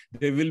 that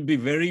there will be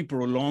very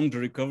prolonged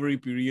recovery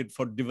period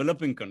for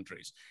developing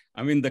countries.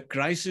 I mean, the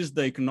crisis,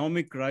 the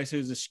economic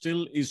crisis,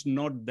 still is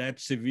not that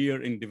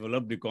severe in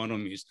developed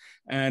economies,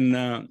 and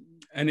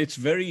it's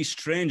very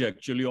strange,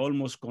 actually,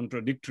 almost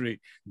contradictory,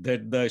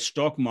 that the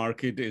stock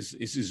market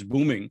is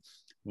booming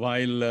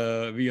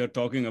while we are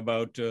talking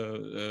about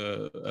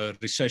a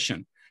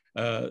recession.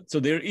 So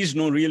there is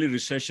no really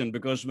recession,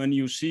 because when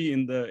you see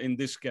in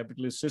this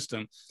capitalist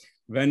system,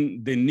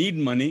 when they need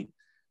money,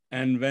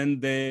 and when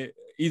they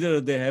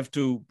have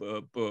to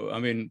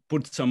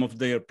put some of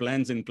their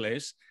plans in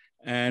place,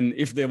 and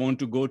if they want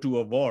to go to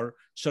a war,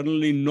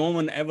 suddenly no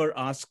one ever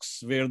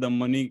asks where the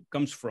money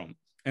comes from,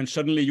 and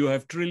suddenly you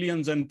have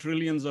trillions and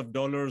trillions of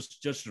dollars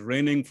just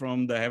raining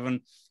from the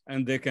heaven,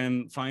 and they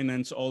can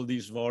finance all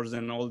these wars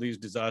and all these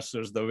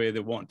disasters the way they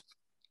want.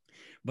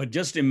 But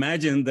just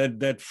imagine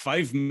that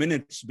 5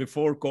 minutes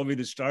before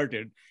COVID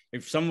started,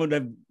 if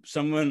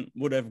someone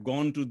would have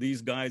gone to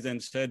these guys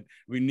and said,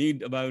 we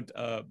need about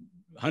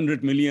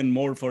 100 million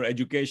more for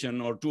education,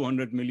 or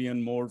 200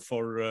 million more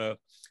for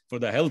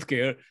the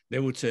healthcare, they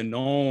would say,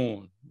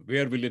 no,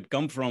 where will it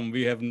come from?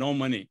 We have no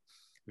money.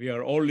 We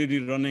are already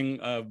running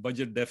a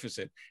budget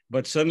deficit.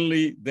 But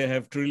suddenly they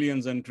have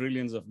trillions and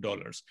trillions of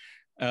dollars.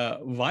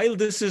 While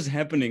this is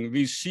happening,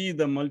 we see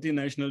the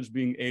multinationals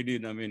being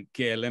aided. I mean,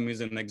 KLM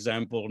is an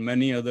example.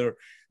 Many other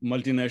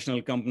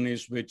multinational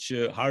companies which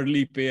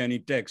hardly pay any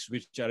tax,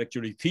 which are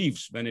actually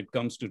thieves when it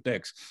comes to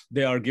tax.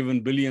 They are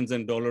given billions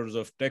and dollars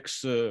of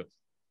tax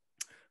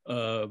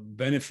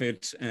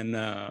benefits and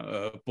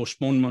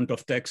postponement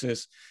of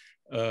taxes.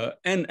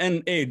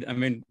 And aid. I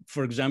mean,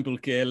 for example,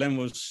 KLM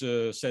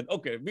was said,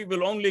 okay, we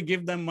will only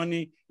give them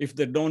money if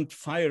they don't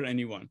fire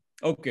anyone.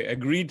 Okay,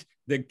 agreed.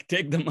 They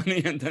take the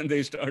money and then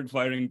they start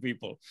firing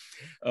people.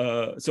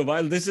 So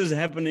while this is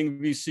happening,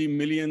 we see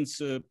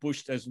millions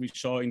pushed, as we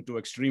saw, into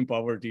extreme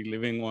poverty,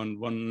 living on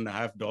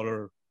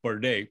 $1.50 per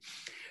day.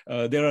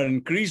 There are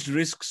increased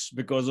risks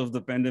because of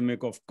the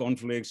pandemic, of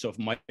conflicts, of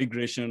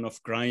migration,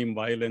 of crime,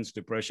 violence,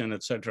 depression,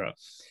 etc.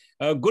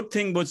 A good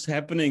thing what's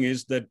happening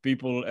is that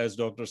people, as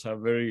doctors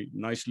have very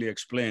nicely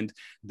explained,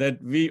 that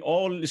we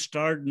all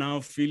start now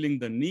feeling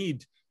the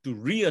need to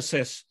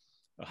reassess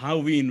how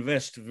we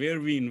invest, where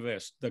we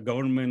invest, the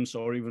governments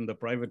or even the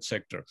private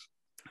sector.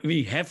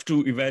 We have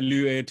to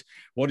evaluate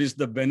what is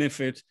the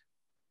benefit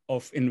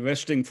of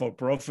investing for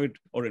profit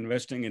or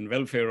investing in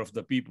welfare of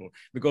the people.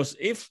 Because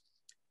if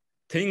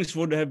things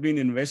would have been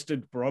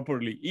invested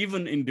properly,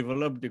 even in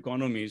developed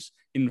economies,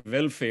 in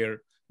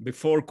welfare,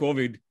 before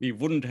COVID, we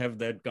wouldn't have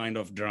that kind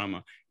of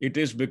drama. It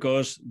is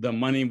because the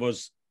money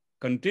was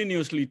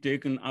continuously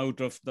taken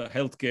out of the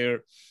healthcare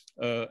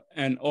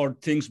or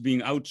things being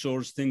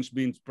outsourced, things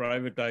being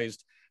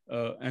privatized.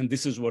 And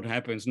this is what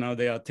happens. Now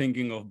they are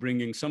thinking of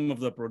bringing some of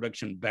the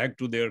production back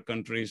to their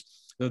countries.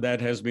 So that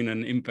has been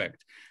an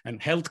impact.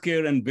 And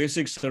healthcare and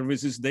basic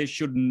services, they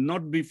should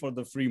not be for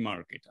the free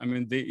market. I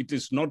mean, it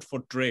is not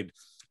for trade.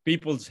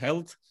 People's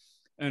health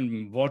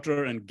and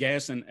water and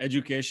gas and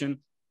education,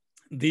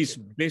 these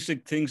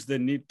basic things they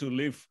need to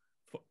live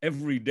for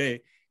every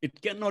day,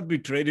 it cannot be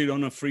traded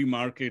on a free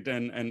market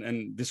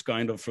and this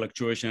kind of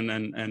fluctuation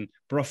and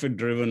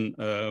profit-driven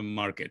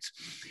markets.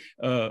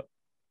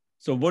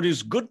 So what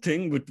is good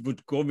thing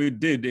with COVID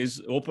did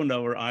is opened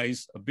our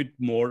eyes a bit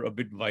more, a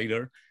bit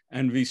wider.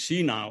 And we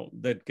see now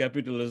that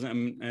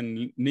capitalism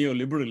and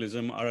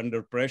neoliberalism are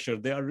under pressure.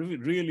 They are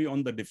really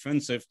on the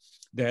defensive.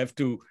 They have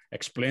to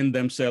explain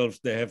themselves.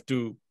 They have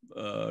to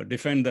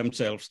defend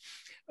themselves.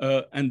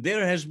 And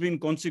there has been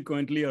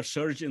consequently a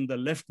surge in the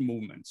left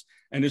movements.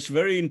 And it's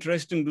very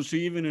interesting to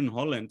see, even in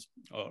Holland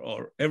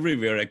or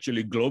everywhere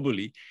actually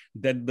globally,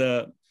 that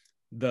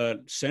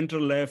the center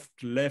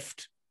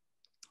left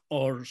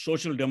or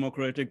social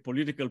democratic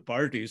political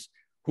parties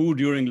who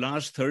during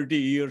last 30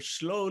 years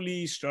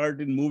slowly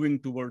started moving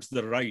towards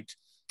the right,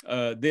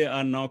 they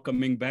are now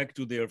coming back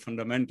to their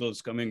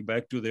fundamentals, coming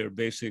back to their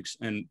basics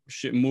and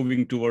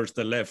moving towards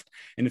the left.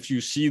 And if you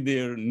see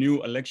their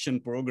new election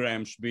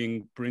programs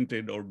being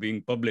printed or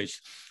being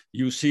published,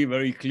 you see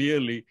very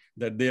clearly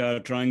that they are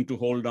trying to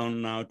hold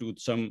on now to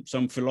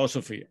some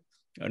philosophy,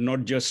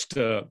 not just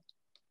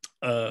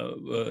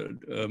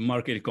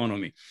market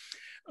economy.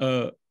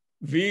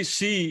 We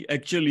foresee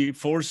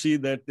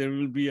that there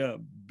will be a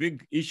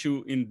big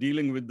issue in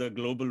dealing with the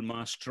global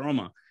mass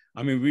trauma.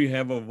 I mean, we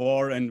have a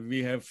war and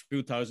we have a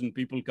few thousand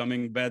people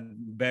coming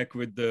back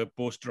with the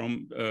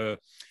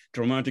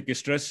post-traumatic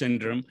stress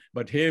syndrome,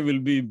 but here will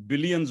be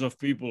billions of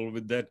people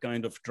with that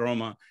kind of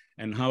trauma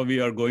and how we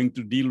are going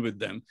to deal with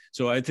them.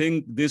 So I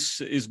think this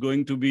is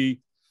going to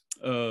be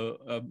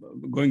a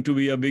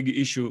big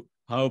issue,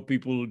 how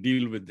people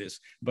deal with this.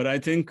 But I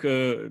think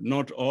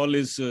not all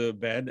is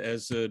bad,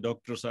 as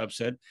Dr. Saab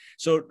said.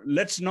 So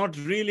let's not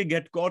really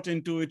get caught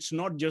into, it's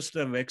not just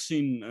a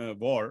vaccine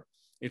war.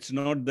 It's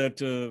not that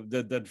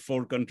that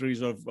four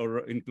countries or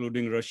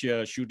including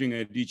Russia shooting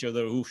at each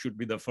other who should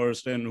be the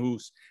first and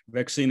whose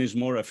vaccine is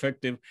more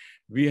effective.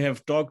 We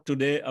have talked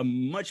today a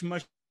much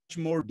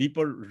more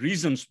deeper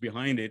reasons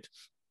behind it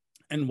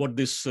and what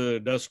this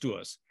does to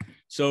us.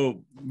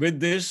 So with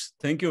this,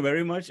 thank you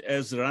very much.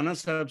 As Rana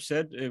Sahab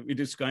said, it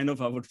is kind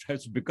of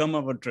has become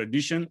our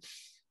tradition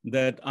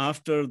that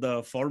after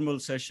the formal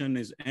session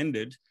is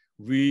ended,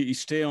 we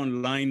stay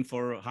online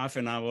for half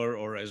an hour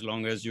or as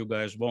long as you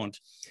guys want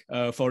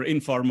for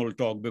informal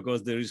talk,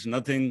 because there is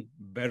nothing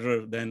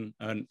better than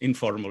an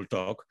informal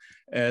talk,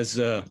 as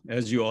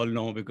you all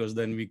know, because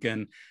then we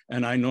can,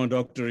 and I know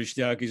Dr.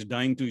 Ishtiaq is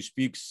dying to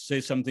say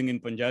something in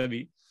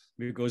Punjabi,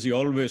 because he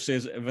always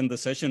says when the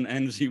session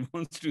ends, he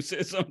wants to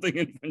say something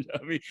in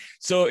Punjabi.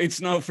 So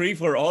it's now free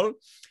for all.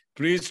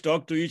 Please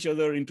talk to each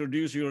other,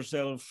 introduce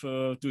yourself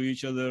to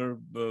each other,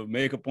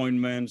 make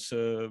appointments,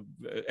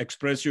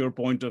 express your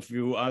point of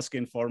view, ask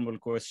informal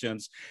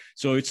questions.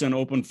 So it's an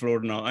open floor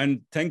now.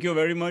 And thank you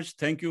very much.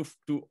 Thank you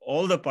to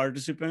all the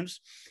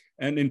participants.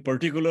 And in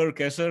particular,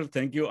 Kesar,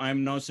 thank you.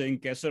 I'm now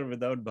saying Kesar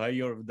without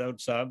Bhai or without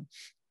Saab,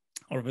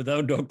 or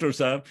without Dr.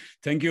 Saab.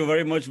 Thank you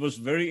very much. It was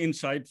very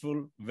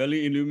insightful,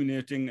 very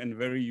illuminating, and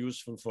very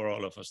useful for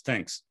all of us.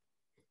 Thanks.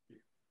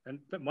 And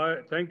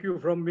thank you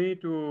from me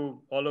to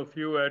all of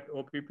you at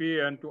OPP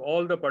and to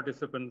all the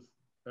participants.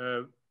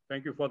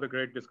 Thank you for the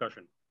great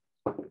discussion.